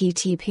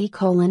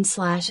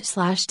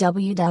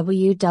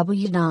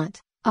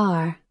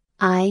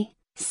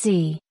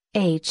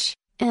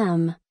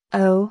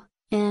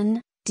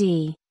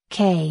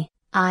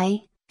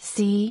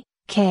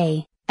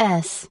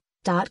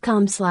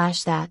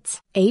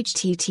That's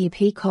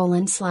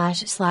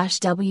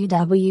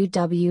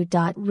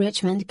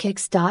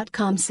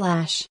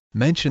http://www.richmondkicks.com/.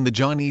 Mention the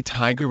Johnny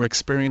Tiger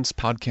Experience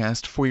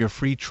podcast for your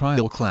free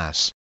trial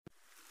class.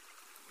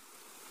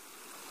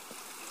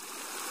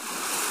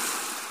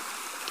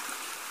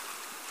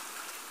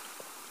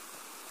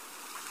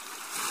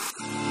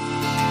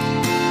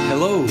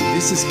 Hello,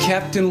 this is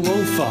Captain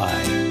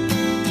Lo-Fi.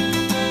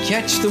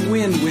 Catch the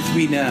wind with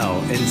me now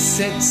and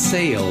set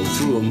sail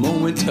through a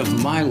moment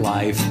of my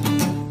life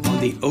on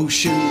the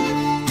ocean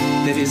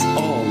that is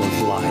all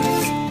of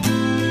life.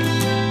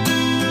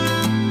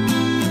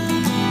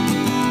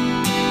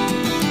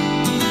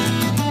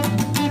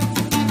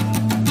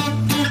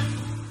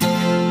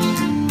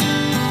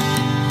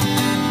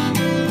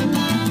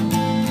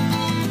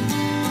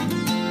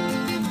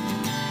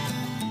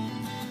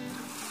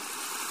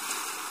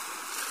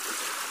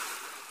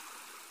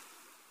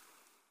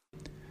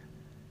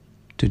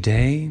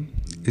 Today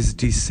is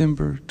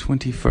December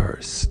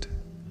 21st,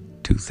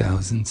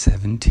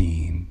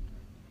 2017.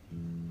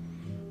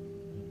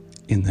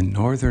 In the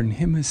Northern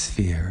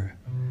Hemisphere,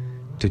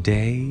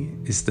 today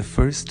is the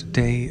first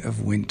day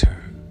of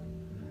winter,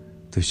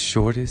 the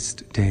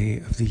shortest day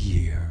of the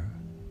year.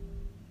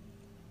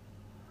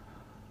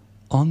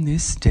 On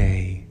this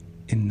day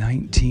in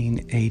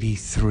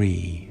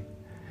 1983,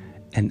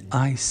 an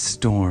ice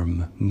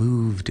storm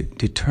moved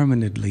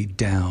determinedly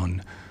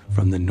down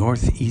from the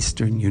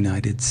northeastern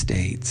United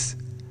States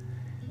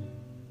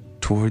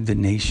toward the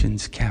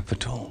nation's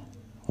capital,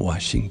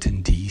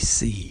 Washington,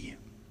 D.C.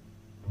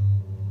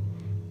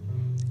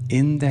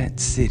 In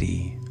that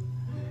city,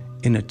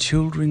 in a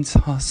children's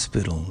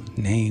hospital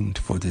named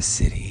for the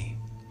city,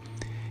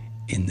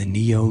 in the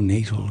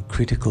neonatal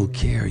critical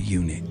care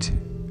unit,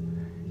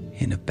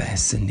 in a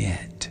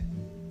bassinet,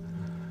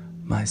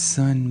 my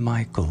son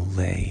Michael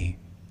lay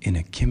in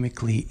a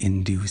chemically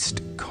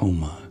induced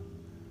coma,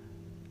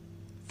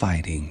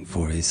 fighting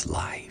for his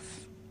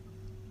life.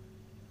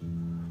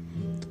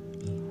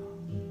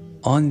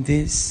 On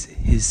this,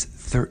 his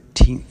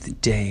 13th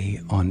day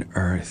on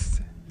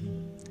Earth,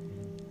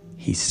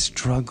 he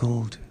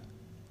struggled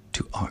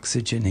to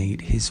oxygenate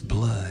his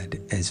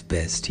blood as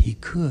best he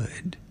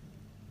could.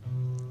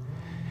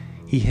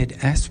 He had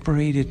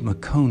aspirated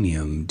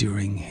meconium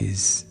during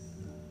his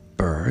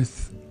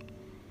birth,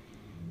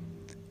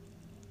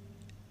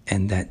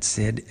 and that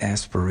said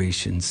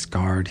aspiration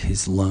scarred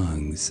his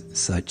lungs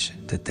such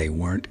that they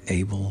weren't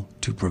able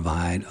to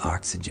provide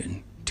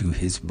oxygen to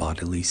his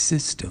bodily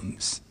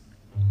systems.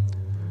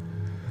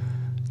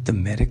 The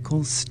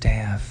medical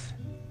staff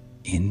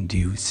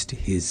induced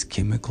his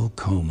chemical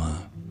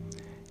coma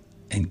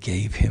and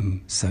gave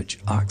him such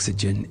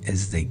oxygen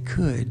as they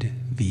could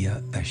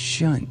via a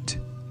shunt,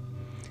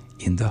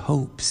 in the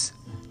hopes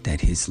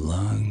that his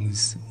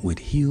lungs would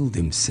heal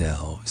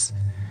themselves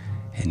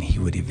and he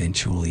would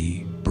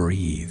eventually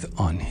breathe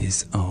on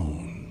his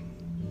own.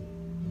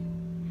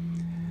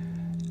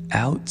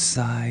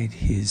 outside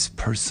his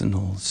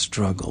personal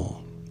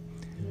struggle,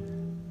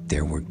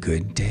 there were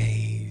good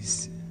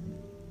days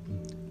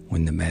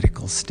when the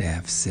medical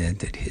staff said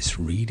that his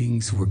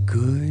readings were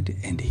good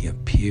and he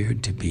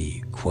appeared to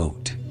be,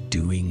 quote,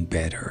 doing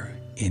better,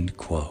 end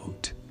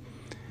quote.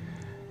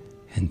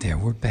 And there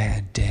were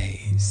bad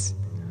days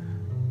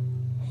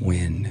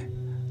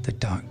when the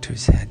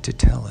doctors had to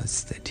tell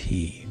us that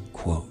he,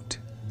 quote,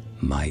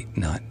 might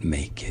not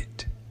make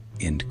it,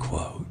 end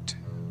quote.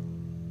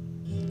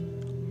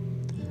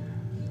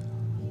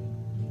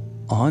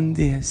 On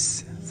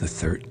this, the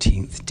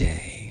 13th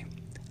day,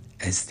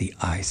 as the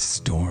ice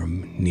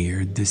storm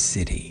neared the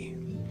city,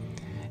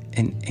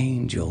 an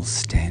angel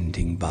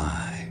standing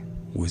by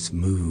was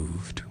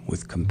moved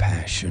with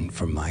compassion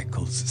for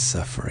Michael's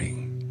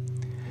suffering.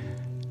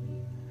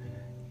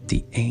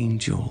 The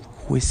angel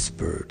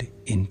whispered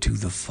into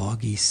the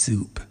foggy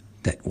soup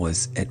that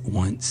was at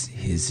once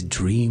his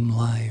dream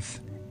life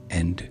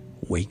and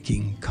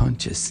waking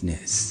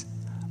consciousness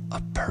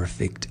a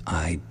perfect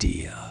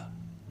idea.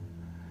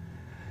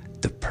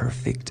 The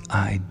perfect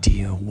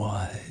idea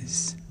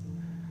was,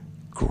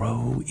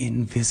 grow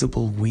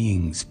invisible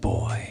wings,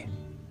 boy,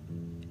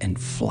 and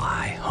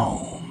fly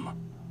home.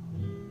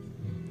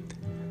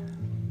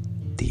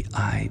 The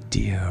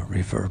idea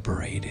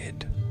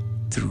reverberated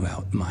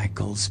throughout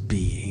Michael's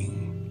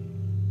being.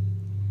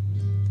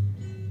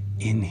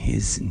 In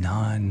his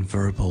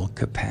non-verbal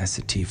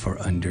capacity for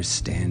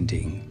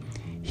understanding,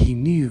 he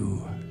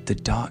knew the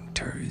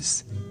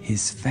doctors,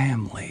 his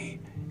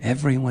family,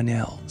 everyone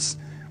else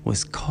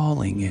was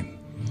calling him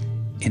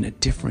in a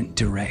different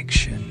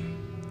direction.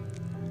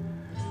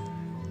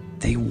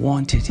 They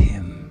wanted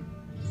him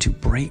to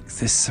break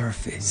the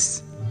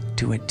surface,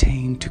 to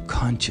attain to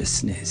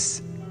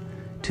consciousness,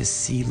 to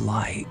see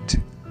light,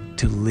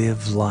 to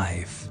live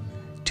life,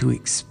 to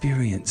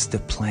experience the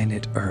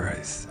planet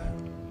Earth.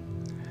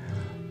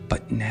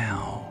 But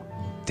now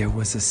there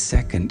was a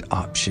second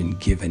option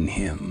given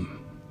him.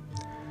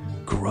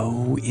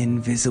 Grow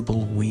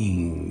invisible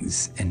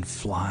wings and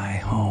fly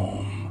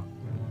home.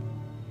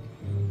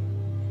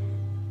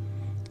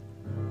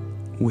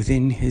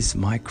 Within his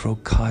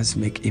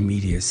microcosmic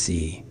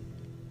immediacy,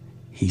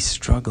 he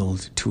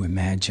struggled to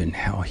imagine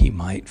how he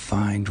might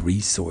find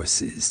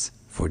resources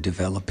for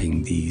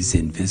developing these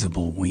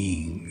invisible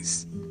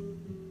wings.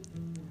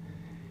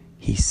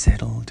 He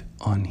settled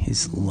on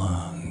his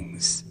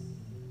lungs.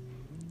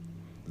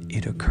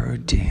 It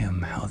occurred to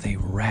him how they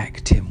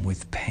racked him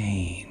with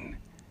pain,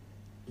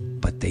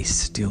 but they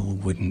still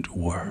wouldn't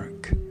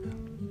work.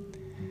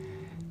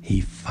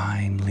 He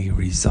finally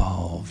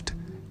resolved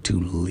to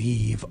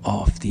leave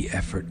off the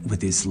effort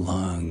with his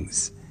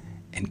lungs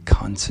and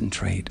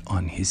concentrate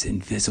on his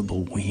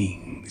invisible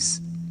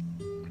wings.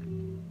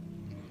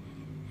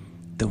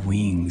 The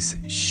wings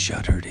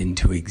shuddered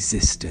into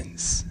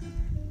existence.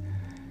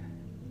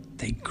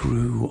 They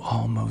grew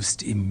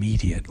almost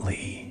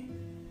immediately.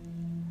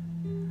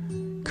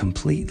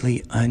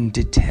 Completely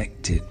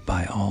undetected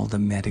by all the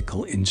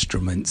medical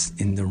instruments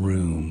in the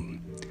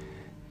room,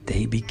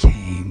 they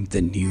became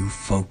the new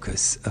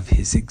focus of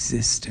his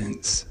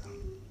existence.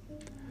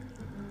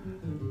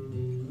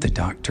 The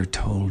doctor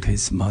told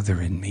his mother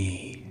and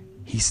me,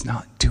 he's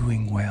not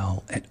doing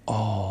well at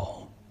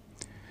all.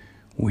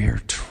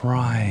 We're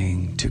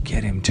trying to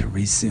get him to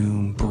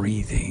resume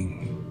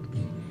breathing.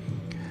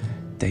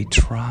 They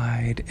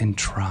tried and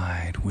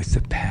tried with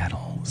the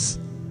paddles,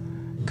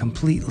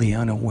 completely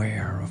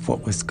unaware of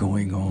what was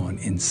going on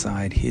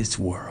inside his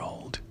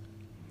world.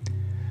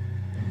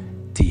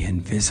 The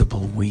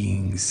invisible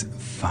wings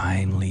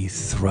finally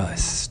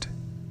thrust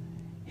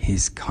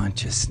his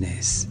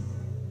consciousness,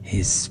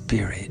 his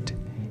spirit,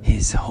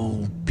 his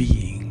whole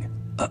being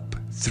up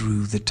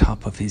through the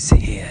top of his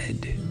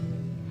head.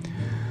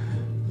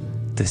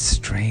 The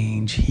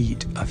strange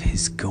heat of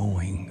his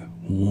going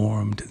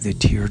warmed the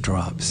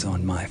teardrops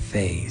on my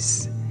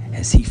face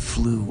as he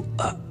flew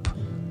up,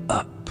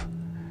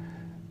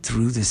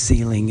 through the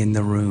ceiling in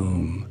the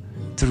room,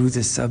 through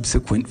the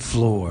subsequent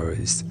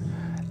floors,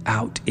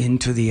 out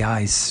into the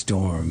ice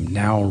storm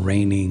now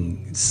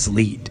raining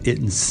sleet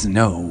and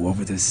snow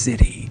over the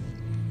city,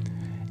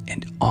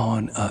 and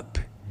on up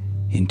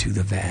into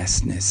the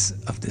vastness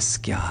of the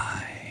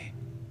sky.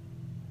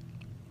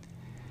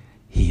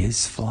 He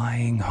is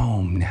flying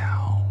home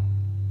now.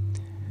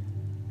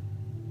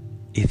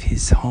 If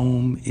his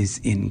home is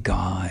in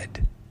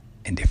God,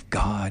 and if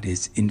God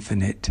is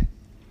infinite,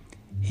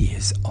 he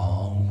is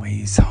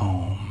always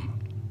home.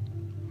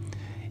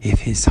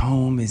 If his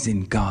home is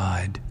in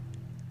God,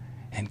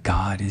 and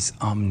God is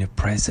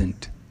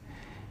omnipresent,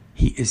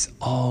 he is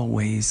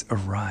always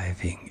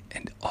arriving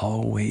and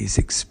always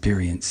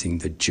experiencing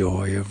the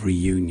joy of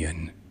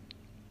reunion.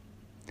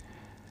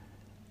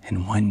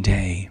 And one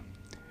day,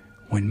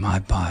 when my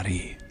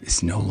body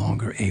is no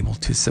longer able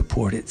to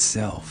support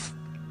itself,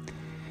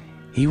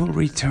 he will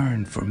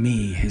return for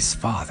me, his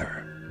father.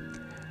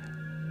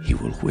 He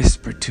will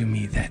whisper to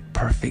me that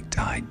perfect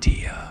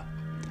idea,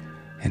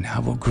 and I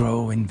will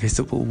grow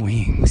invisible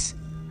wings,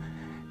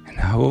 and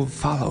I will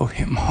follow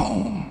him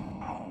home.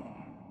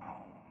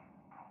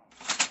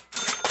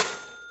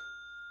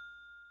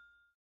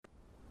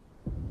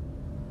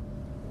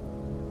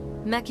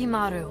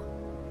 Mekimaru.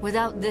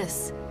 Without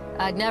this,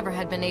 I'd never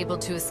have been able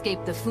to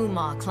escape the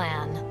Fuma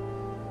clan.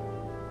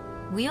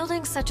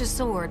 Wielding such a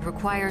sword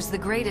requires the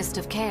greatest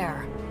of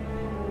care.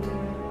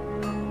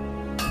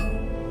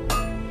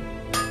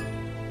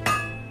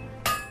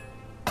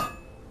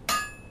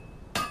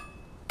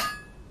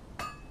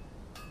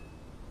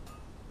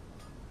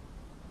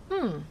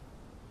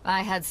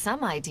 I had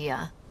some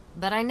idea,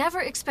 but I never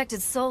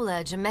expected Soul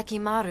Edge and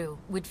Mekimaru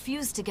would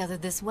fuse together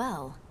this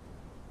well.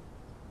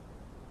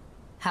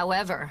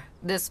 However,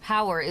 this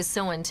power is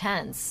so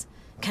intense.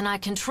 Can I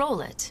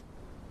control it?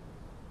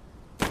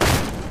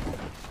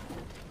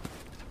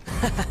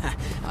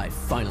 I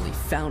finally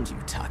found you,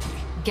 Taki.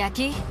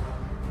 Geki?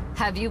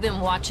 Have you been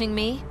watching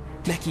me?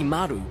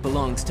 Mekimaru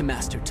belongs to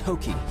Master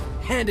Toki.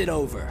 Hand it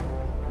over.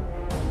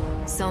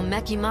 So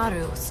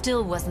Mekimaru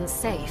still wasn't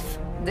safe.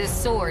 This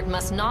sword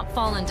must not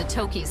fall into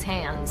Toki's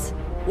hands.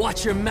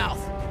 Watch your mouth!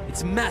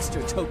 It's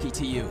Master Toki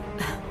to you.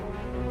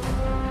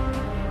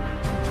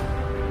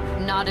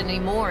 Not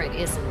anymore, it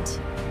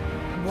isn't.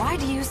 Why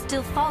do you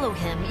still follow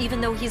him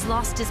even though he's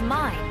lost his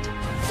mind?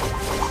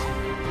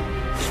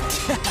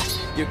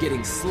 You're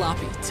getting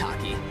sloppy,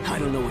 Taki. I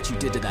don't know what you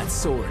did to that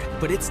sword,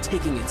 but it's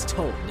taking its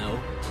toll, no?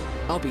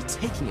 I'll be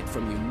taking it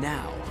from you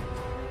now.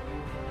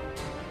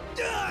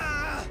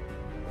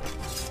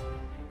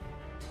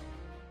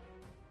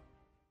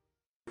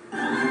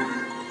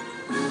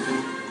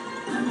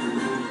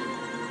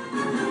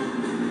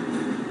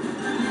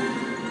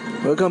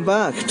 Welcome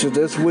back to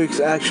this week's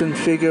action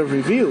figure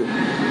review.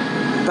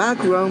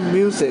 Background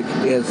music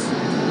is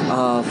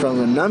from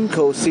the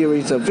Namco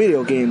series of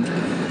video games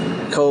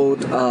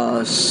called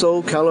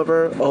Soul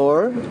Calibur,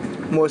 or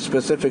more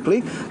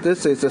specifically,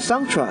 this is the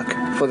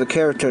soundtrack for the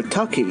character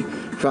Taki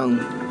from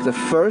the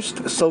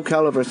first Soul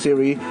Calibur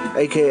series,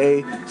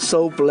 aka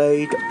Soul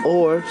Blade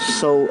or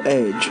Soul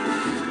Edge.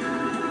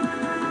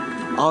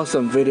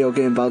 Awesome video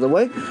game, by the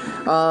way.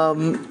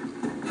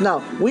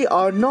 Now, we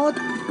are not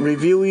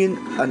reviewing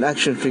an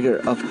action figure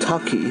of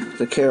Taki,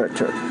 the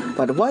character.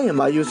 But why am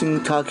I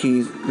using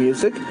Taki's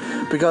music?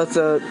 Because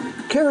the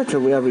character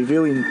we are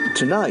reviewing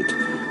tonight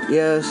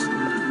is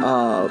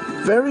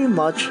very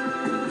much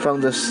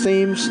from the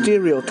same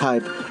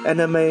stereotype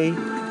anime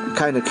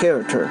kind of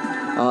character.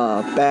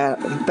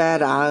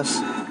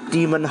 Badass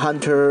demon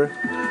hunter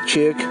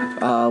chick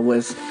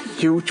with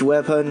huge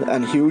weapon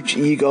and huge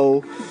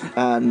ego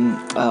and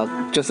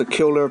just a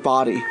killer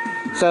body.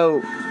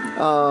 So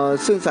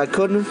since I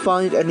couldn't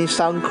find any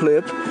sound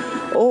clip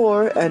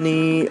or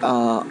any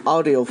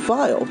audio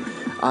file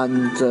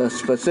on the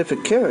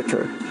specific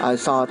character, I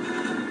thought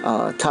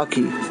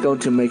Taki is going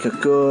to make a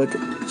good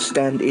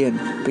stand-in,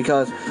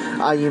 because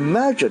I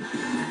imagine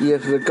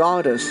if the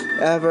goddess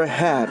ever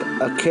had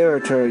a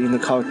character in the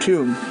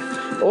cartoon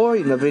or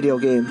in a video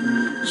game,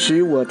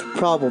 she would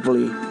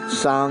probably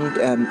sound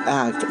and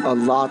act a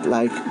lot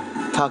like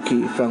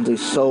Taki from the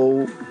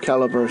Soul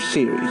Calibur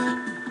series.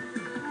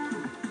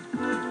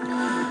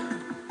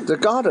 The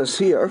goddess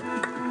here,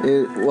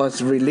 it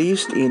was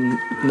released in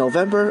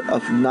November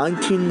of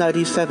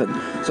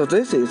 1997, so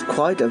this is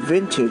quite a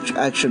vintage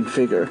action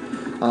figure,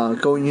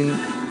 going in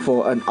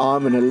for an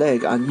arm and a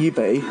leg on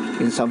eBay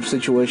in some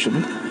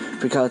situation,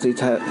 because it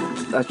had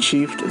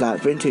achieved that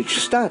vintage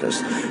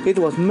status. It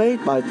was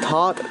made by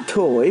Todd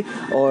Toy,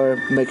 or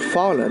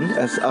McFarlane,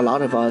 as a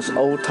lot of us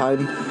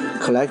old-time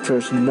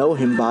collectors know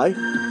him by.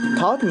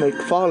 Todd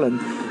McFarlane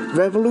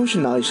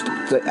revolutionized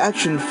the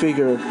action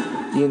figure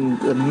in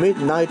the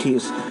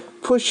mid-90s,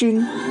 pushing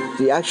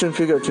the action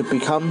figure to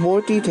become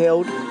more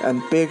detailed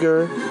and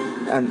bigger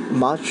and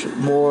much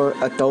more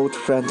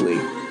adult-friendly.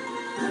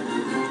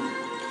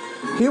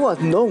 He was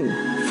known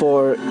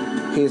for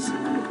his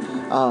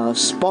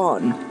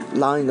Spawn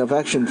line of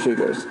action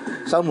figures.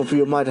 Some of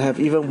you might have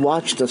even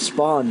watched the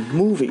Spawn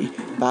movie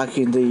back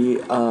in the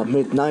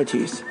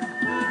mid-90s.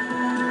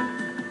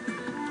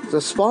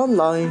 The Spawn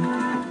line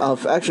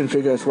of action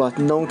figures was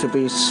known to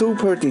be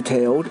super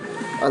detailed,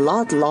 a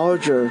lot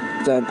larger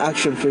than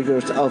action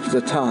figures of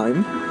the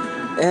time,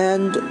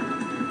 and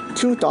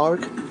too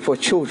dark for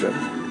children.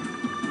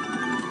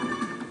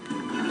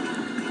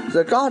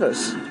 The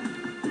goddess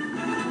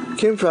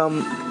came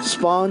from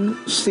Spawn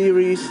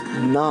Series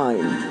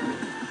 9,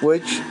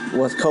 which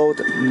was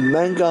called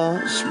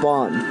Manga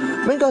Spawn.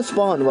 Manga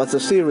Spawn was a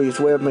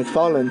series where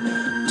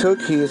McFarlane took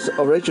his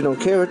original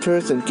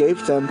characters and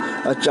gave them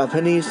a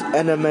Japanese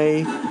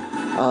anime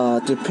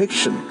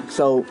depiction.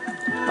 So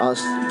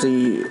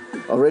the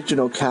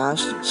original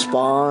cast,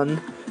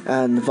 Spawn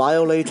and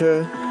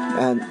Violator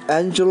and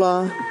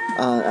Angela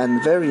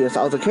and various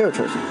other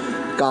characters,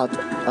 got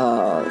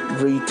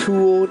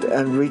retooled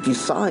and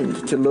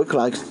redesigned to look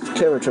like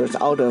characters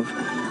out of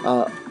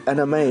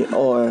anime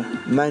or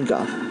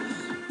manga.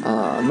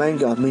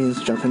 Manga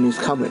means Japanese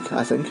comic,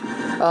 I think.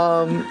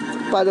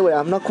 By the way,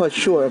 I'm not quite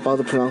sure about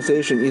the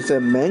pronunciation. Is it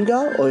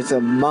manga or is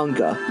it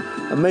manga?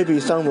 Maybe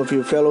some of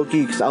you fellow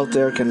geeks out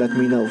there can let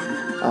me know,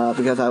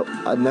 because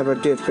I never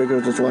did figure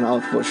this one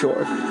out for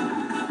sure.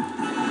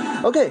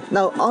 Okay,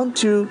 now on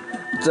to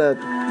the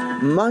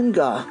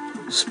manga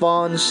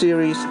Spawn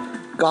series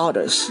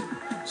goddess.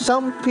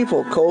 Some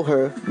people call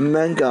her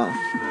Manga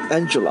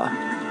Angela,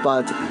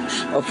 but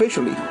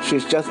officially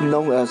she's just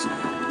known as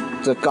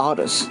the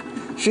goddess.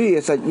 She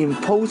is an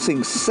imposing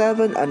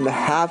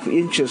 7.5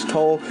 inches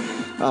tall,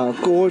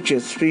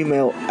 gorgeous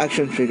female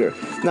action figure.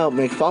 Now,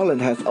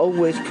 McFarlane has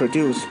always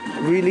produced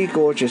really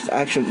gorgeous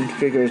action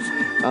figures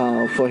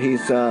for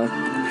his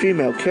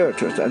female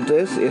characters, and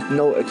this is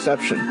no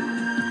exception.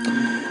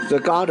 The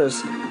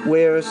goddess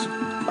wears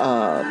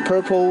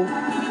purple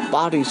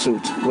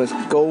bodysuit with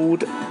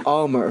gold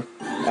armor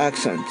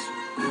accents.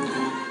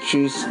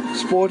 She's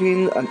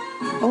sporting an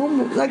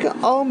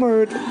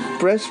armored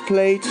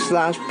breastplate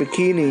 /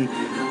 bikini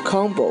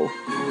combo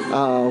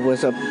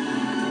with a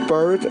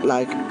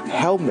bird-like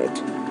helmet,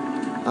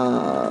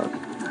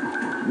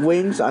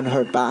 wings on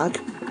her back,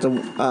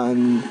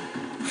 and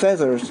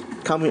feathers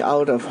coming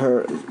out of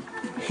her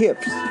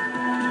hips,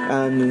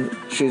 and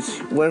she's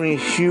wearing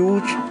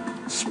huge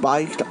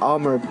spiked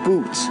armor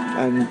boots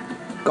and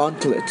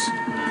gauntlets.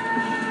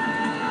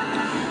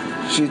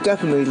 She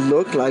definitely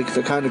looked like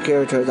the kind of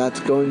character that's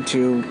going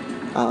to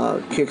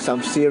kick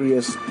some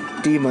serious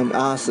demon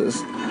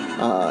asses,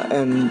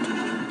 and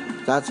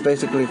that's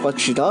basically what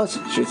she does.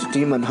 She's a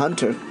demon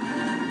hunter.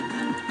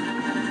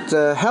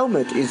 The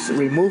helmet is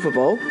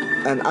removable,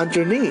 and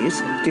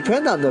underneath,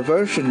 depending on the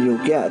version you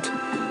get,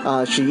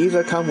 she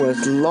either comes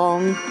with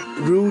long,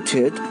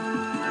 rooted,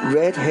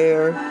 red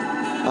hair.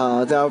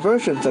 There are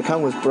versions that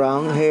come with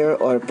brown hair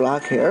or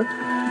black hair,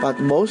 but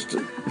most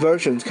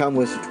versions come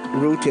with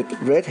rooted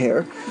red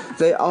hair.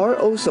 There are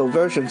also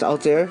versions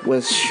out there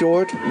with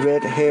short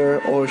red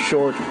hair or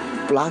short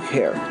black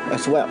hair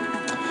as well.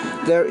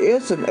 There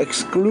is an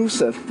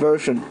exclusive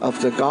version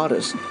of the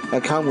goddess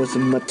that comes with a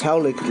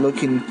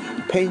metallic-looking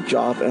paint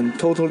job and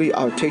totally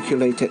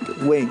articulated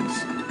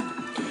wings.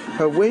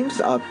 Her wings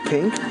are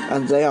pink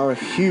and they are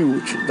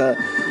huge.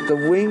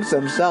 The wings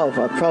themselves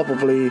are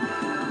probably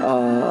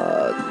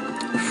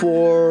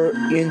 4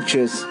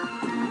 inches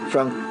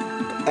from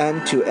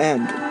end to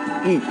end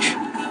each.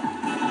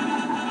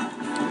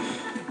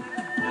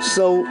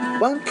 So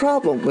one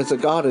problem with the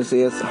goddess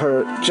is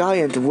her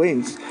giant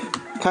wings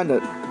kind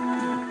of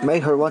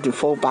make her want to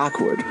fall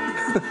backward.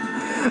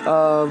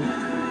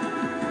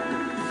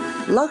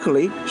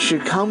 Luckily, she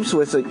comes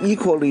with an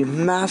equally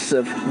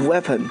massive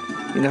weapon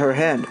in her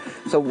hand.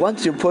 So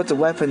once you put the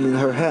weapon in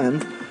her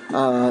hand,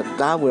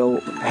 that will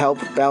help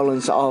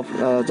balance off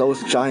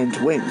those giant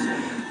wings.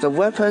 The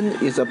weapon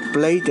is a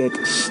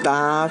bladed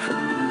staff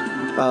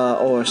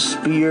or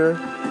spear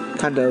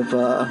kind of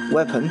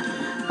weapon.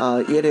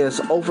 It is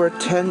over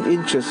 10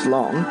 inches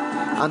long.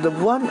 On the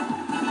one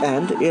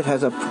end, it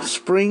has a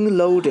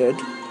spring-loaded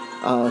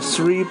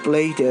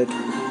 3-bladed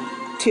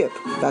tip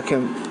that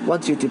can,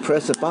 once you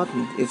depress the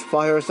button, it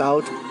fires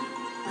out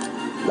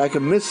like a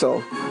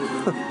missile.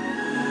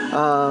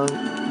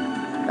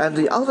 And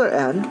the other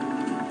end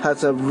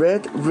has a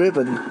red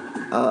ribbon,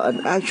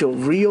 an actual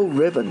real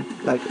ribbon,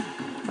 like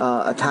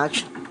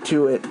attached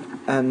to it,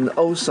 and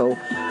also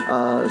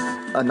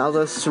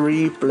another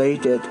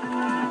 3-bladed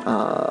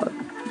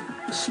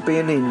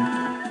spinning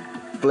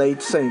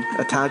blade thing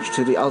attached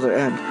to the other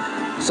end.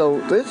 So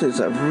this is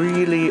a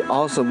really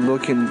awesome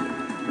looking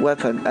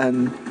weapon,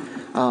 and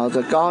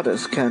the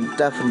goddess can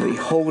definitely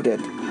hold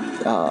it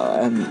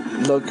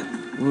and look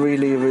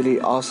really, really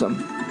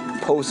awesome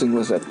posing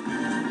with it.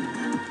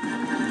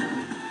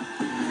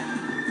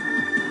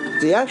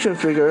 The action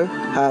figure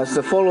has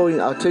the following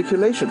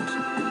articulations: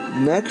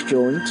 neck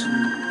joint,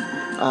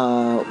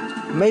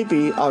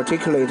 maybe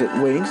articulated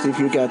wings if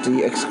you get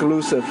the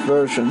exclusive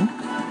version,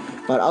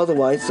 but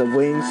otherwise the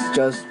wings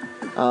just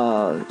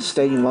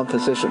stay in one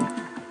position.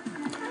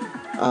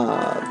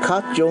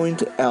 Cut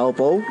joint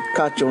elbow,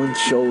 cut joint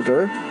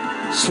shoulder,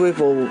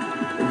 swivel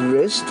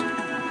wrist,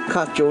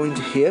 cut joint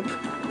hip,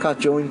 cut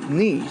joint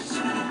knees.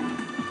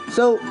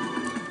 So,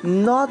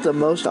 not the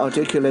most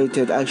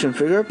articulated action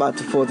figure, but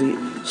for the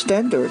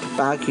standard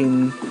back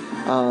in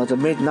the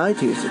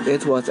mid-90s,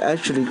 it was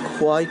actually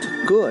quite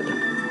good.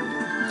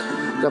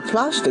 The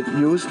plastic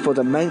used for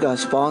the manga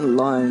Spawn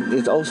line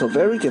is also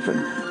very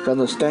different from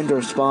the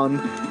standard Spawn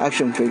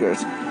action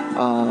figures.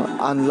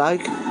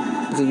 Unlike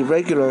the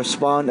regular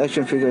Spawn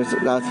action figures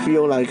that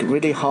feel like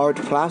really hard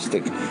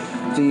plastic,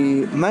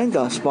 the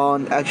manga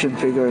Spawn action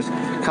figures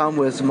come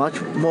with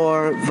much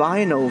more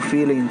vinyl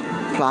feeling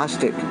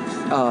plastic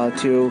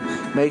to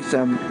make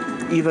them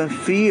even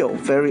feel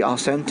very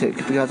authentic,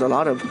 because a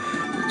lot of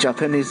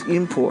Japanese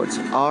imports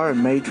are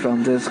made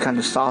from this kind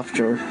of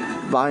softer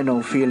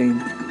vinyl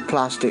feeling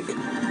plastic.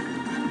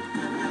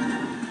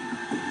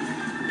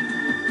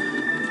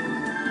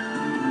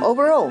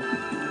 Overall,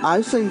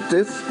 I think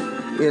this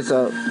is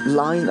a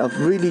line of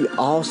really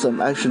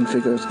awesome action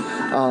figures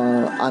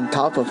on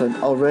top of an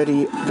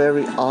already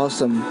very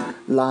awesome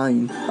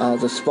line.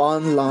 The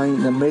Spawn line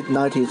in the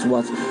mid-90s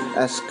was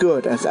as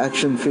good as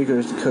action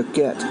figures could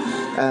get,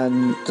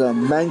 and the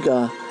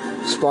manga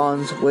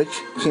Spawns, which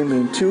came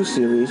in 2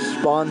 series,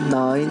 Spawn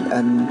 9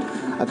 and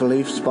I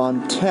believe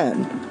Spawn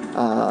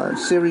 10.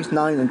 Series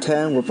 9 and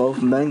 10 were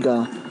both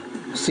manga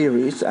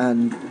series,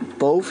 and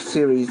both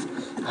series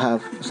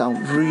have some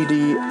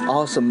really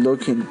awesome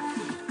looking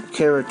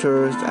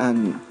characters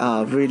and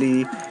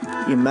really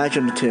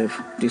imaginative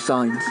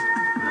designs.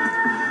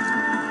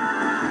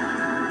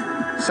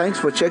 Thanks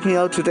for checking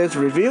out today's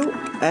review,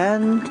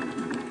 and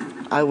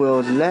I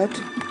will let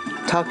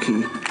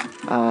Taki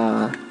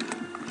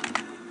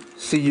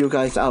see you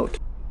guys out.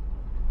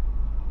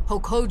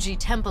 Hokoji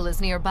Temple is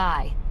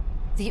nearby.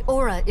 The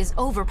aura is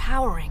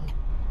overpowering.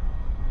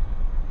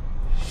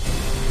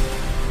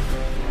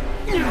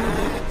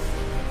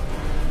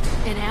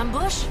 An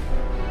ambush?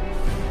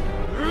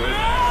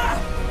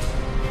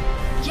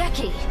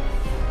 Geki,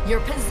 you're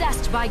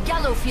possessed by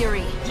Yellow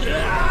Fury.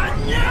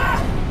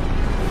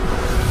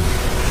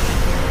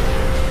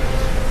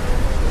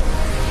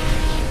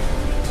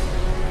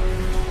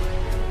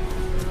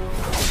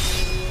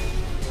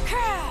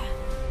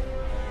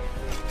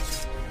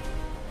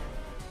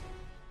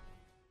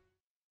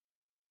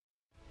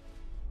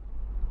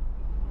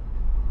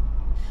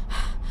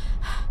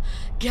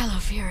 Yellow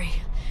Fury,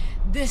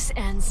 this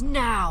ends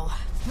now.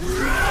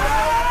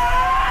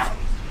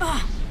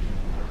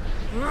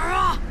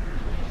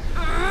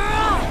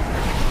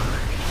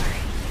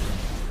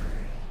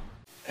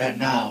 And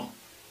now,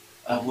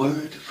 a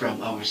word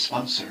from our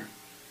sponsor.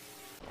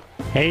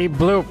 Hey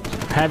Bloop,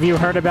 have you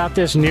heard about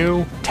this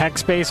new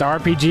text-based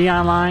RPG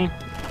online?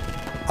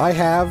 I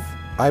have.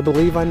 I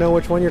believe I know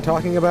which one you're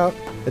talking about.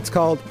 It's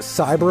called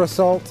Cyber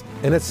Assault,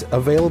 and it's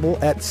available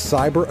at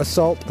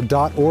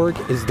cyberassault.org.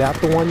 Is that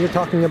the one you're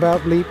talking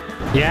about, Bleep?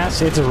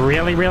 Yes, it's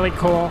really, really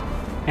cool.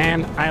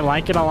 And I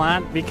like it a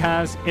lot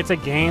because it's a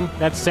game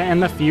that's set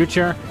in the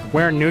future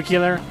where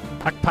nuclear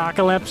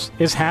apocalypse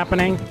is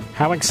happening.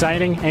 How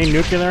exciting, a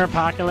nuclear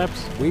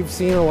apocalypse. We've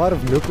seen a lot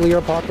of nuclear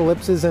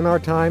apocalypses in our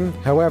time.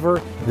 However,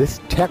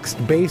 this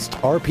text-based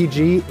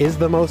RPG is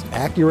the most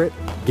accurate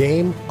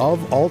game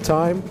of all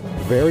time.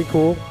 Very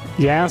cool.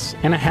 Yes,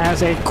 and it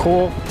has a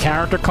cool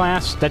character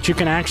class that you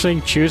can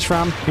actually choose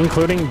from,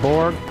 including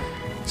Borg,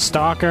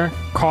 Stalker,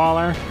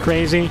 Caller,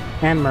 Crazy,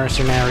 and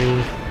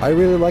Mercenary. I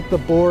really like the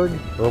Borg.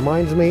 It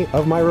reminds me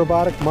of my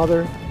robotic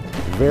mother.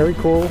 Very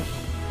cool.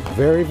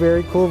 Very,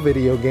 very cool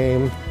video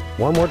game.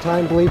 One more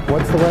time, Bleep,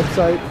 what's the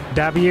website?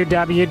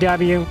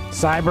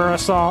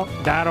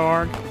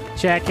 www.cyberassault.org.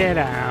 Check it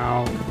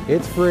out.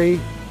 It's free,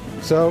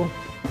 so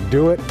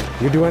do it.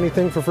 You do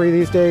anything for free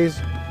these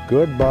days?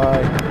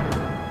 Goodbye.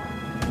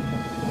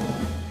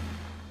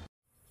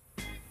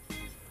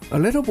 A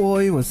little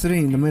boy was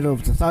sitting in the middle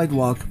of the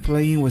sidewalk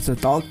playing with a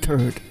dog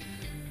turd.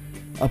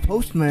 A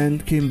postman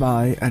came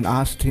by and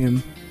asked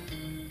him,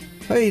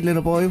 "Hey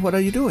little boy, what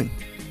are you doing?"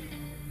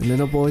 The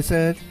little boy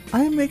said,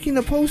 "I am making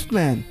a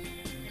postman."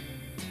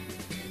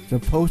 The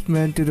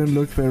postman didn't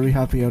look very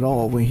happy at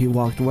all when he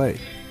walked away.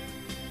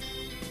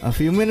 A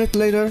few minutes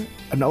later,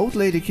 an old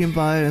lady came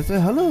by and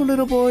said, "Hello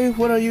little boy,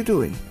 what are you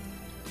doing?"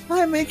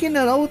 "I am making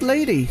an old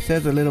lady,"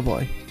 said the little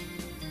boy.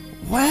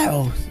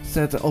 "Wow,"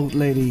 said the old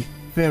lady,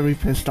 very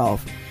pissed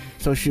off.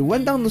 So she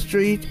went down the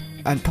street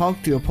and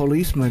talked to a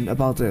policeman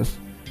about this.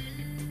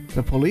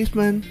 The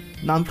policeman,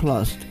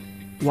 nonplussed,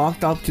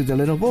 walked up to the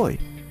little boy.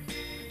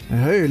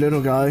 "Hey little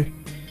guy,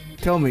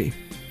 tell me,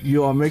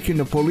 you are making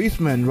a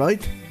policeman,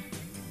 right?"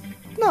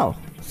 "No,"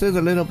 said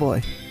the little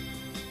boy.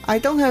 "I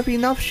don't have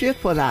enough shit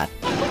for that."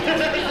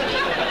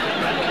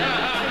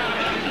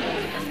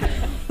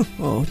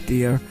 Oh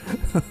dear.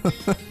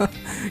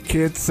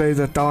 Kids say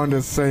the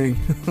darndest thing.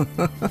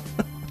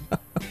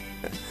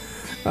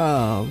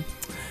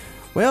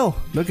 Well,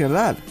 look at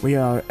that. We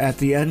are at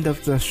the end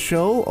of the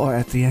show, or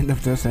at the end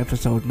of this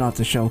episode, not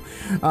the show.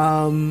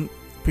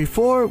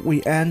 Before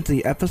we end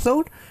the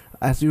episode,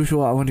 as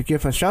usual, I want to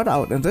give a shout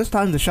out, and this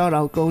time the shout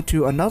out go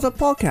to another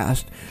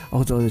podcast.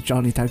 Although the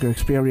Johnny Tiger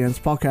Experience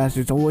podcast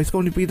is always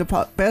going to be the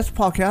best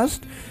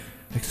podcast,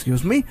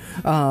 excuse me,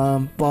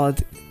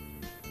 but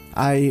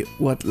I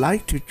would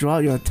like to draw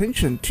your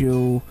attention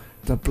to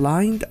the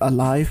Blind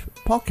Alive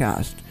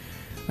podcast.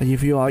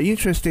 If you are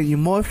interested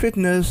in more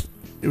fitness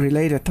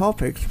related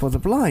topics for the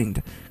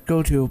blind,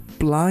 go to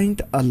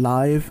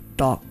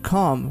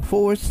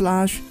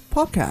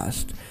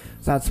blindalive.com/podcast.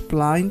 That's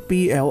blind,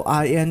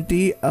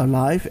 BLIND,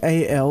 alive,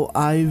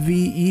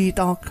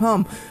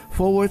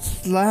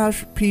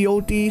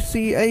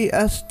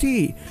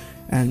 ALIVE.com/podcast,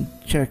 and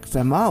check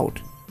them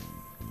out.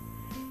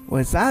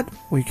 With that,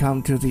 we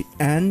come to the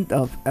end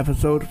of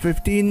episode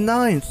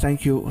 59.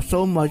 Thank you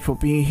so much for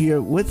being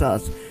here with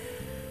us.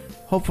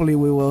 Hopefully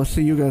we will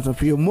see you guys a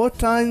few more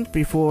times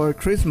before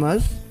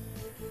Christmas.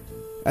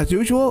 As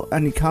usual,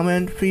 any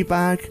comment,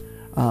 feedback,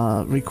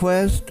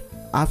 request,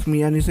 ask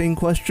me anything,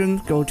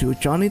 questions, go to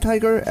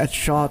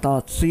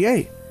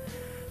johnnytiger@shaw.ca.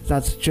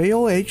 That's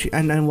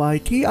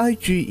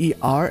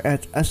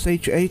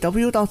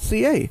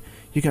JOHNNYTIGER@SHAW.ca.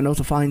 You can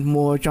also find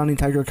more Johnny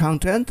Tiger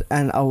content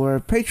and our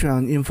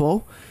Patreon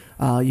info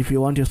if you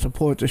want to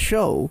support the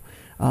show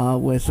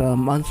with a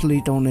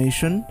monthly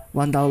donation,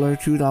 $1,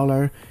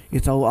 $2,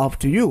 it's all up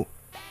to you.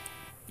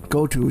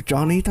 Go to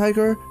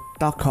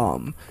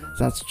johnnytiger.com.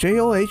 That's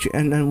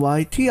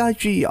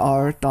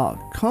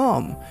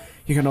JOHNNYTIGER.com.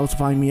 You can also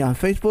find me on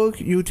Facebook,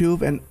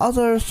 YouTube, and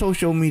other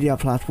social media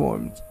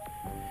platforms.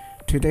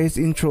 Today's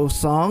intro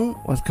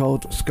song was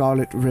called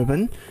Scarlet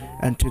Ribbon,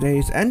 and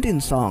today's ending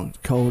song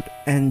called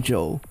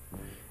Angel.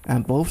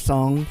 And both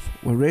songs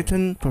were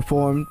written,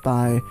 performed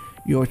by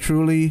yours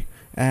truly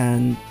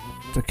and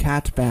the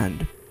Cat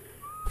Band.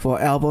 For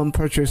album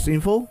purchase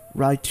info,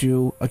 write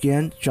to,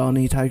 again,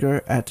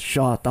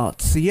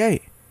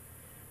 johnnytiger@shaw.ca.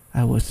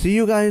 I will see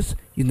you guys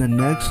in the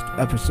next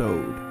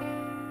episode.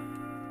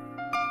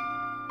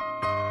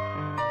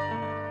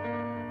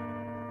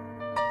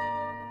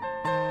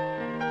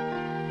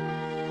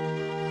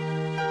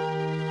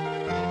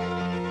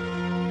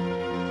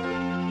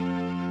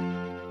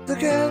 The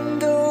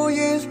candle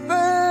is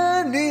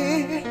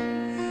burning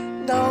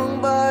down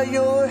by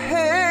your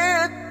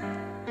head.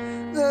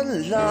 The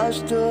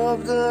last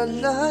of the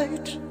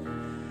light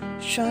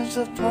shines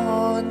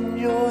upon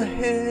your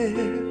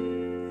head.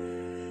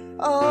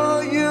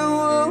 Are you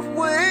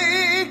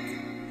awake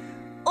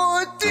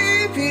or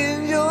deep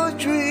in your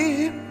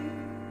dream?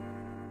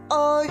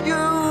 Are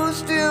you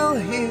still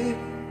here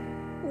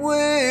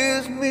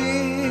with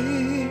me?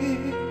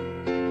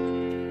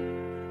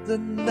 The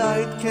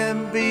night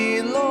can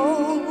be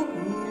long,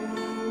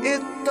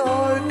 it's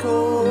dark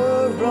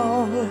or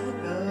wrong.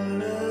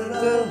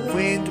 The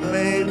wind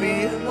may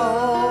be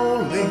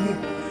howling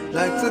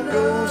like the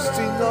ghost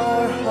in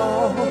our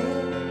heart.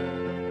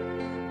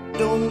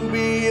 Don't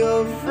be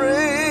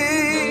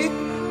afraid,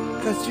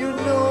 'cause you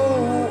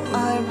know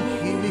I'm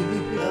here.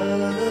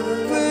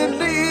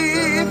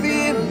 Believe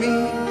in me,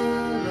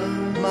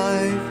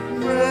 my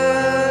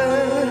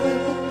friend.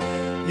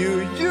 You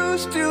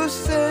used to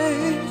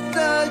say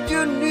that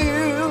you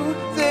knew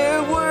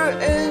there were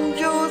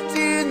angels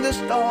in the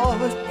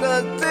stars,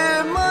 that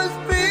there must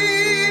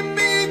be,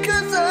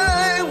 because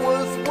I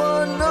was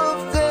one of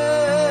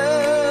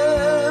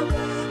them.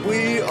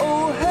 We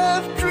all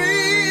have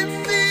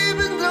dreams,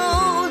 even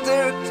though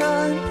they're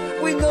time.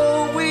 We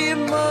know we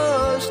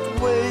must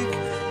wake,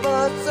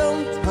 but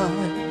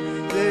sometimes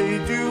they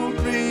do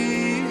realize.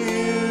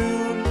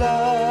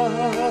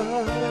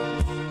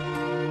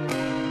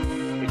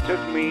 It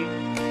took me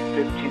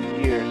 15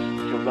 years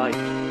to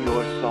write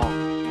your song.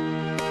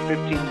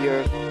 15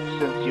 years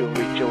since you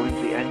rejoined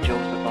the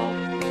angels above,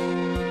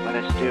 but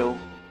I still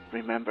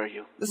remember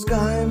you. The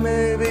sky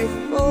may be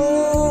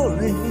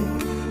falling,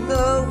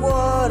 the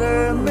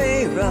water may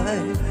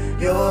rise,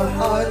 your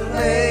heart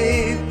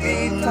may be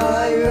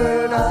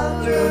tired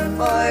after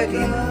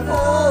fighting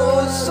for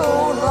so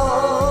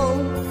long.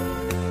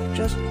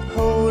 Just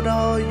hold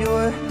out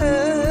your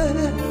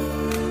hand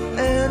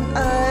and I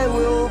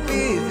will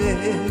be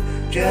there,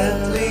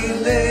 gently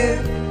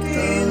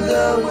lifting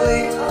the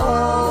weight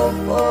off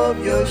of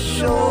your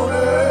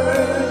shoulder.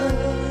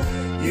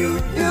 You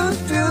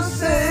used to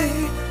say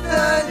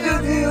that you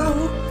knew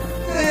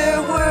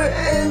there were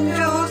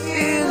angels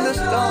in the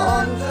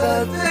stars,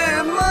 that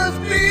there must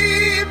be,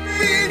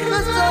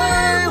 because I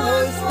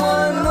was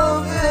one of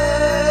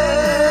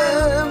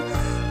them.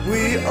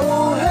 We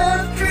all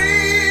have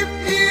dreams,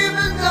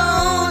 even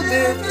though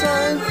there are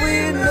times we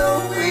know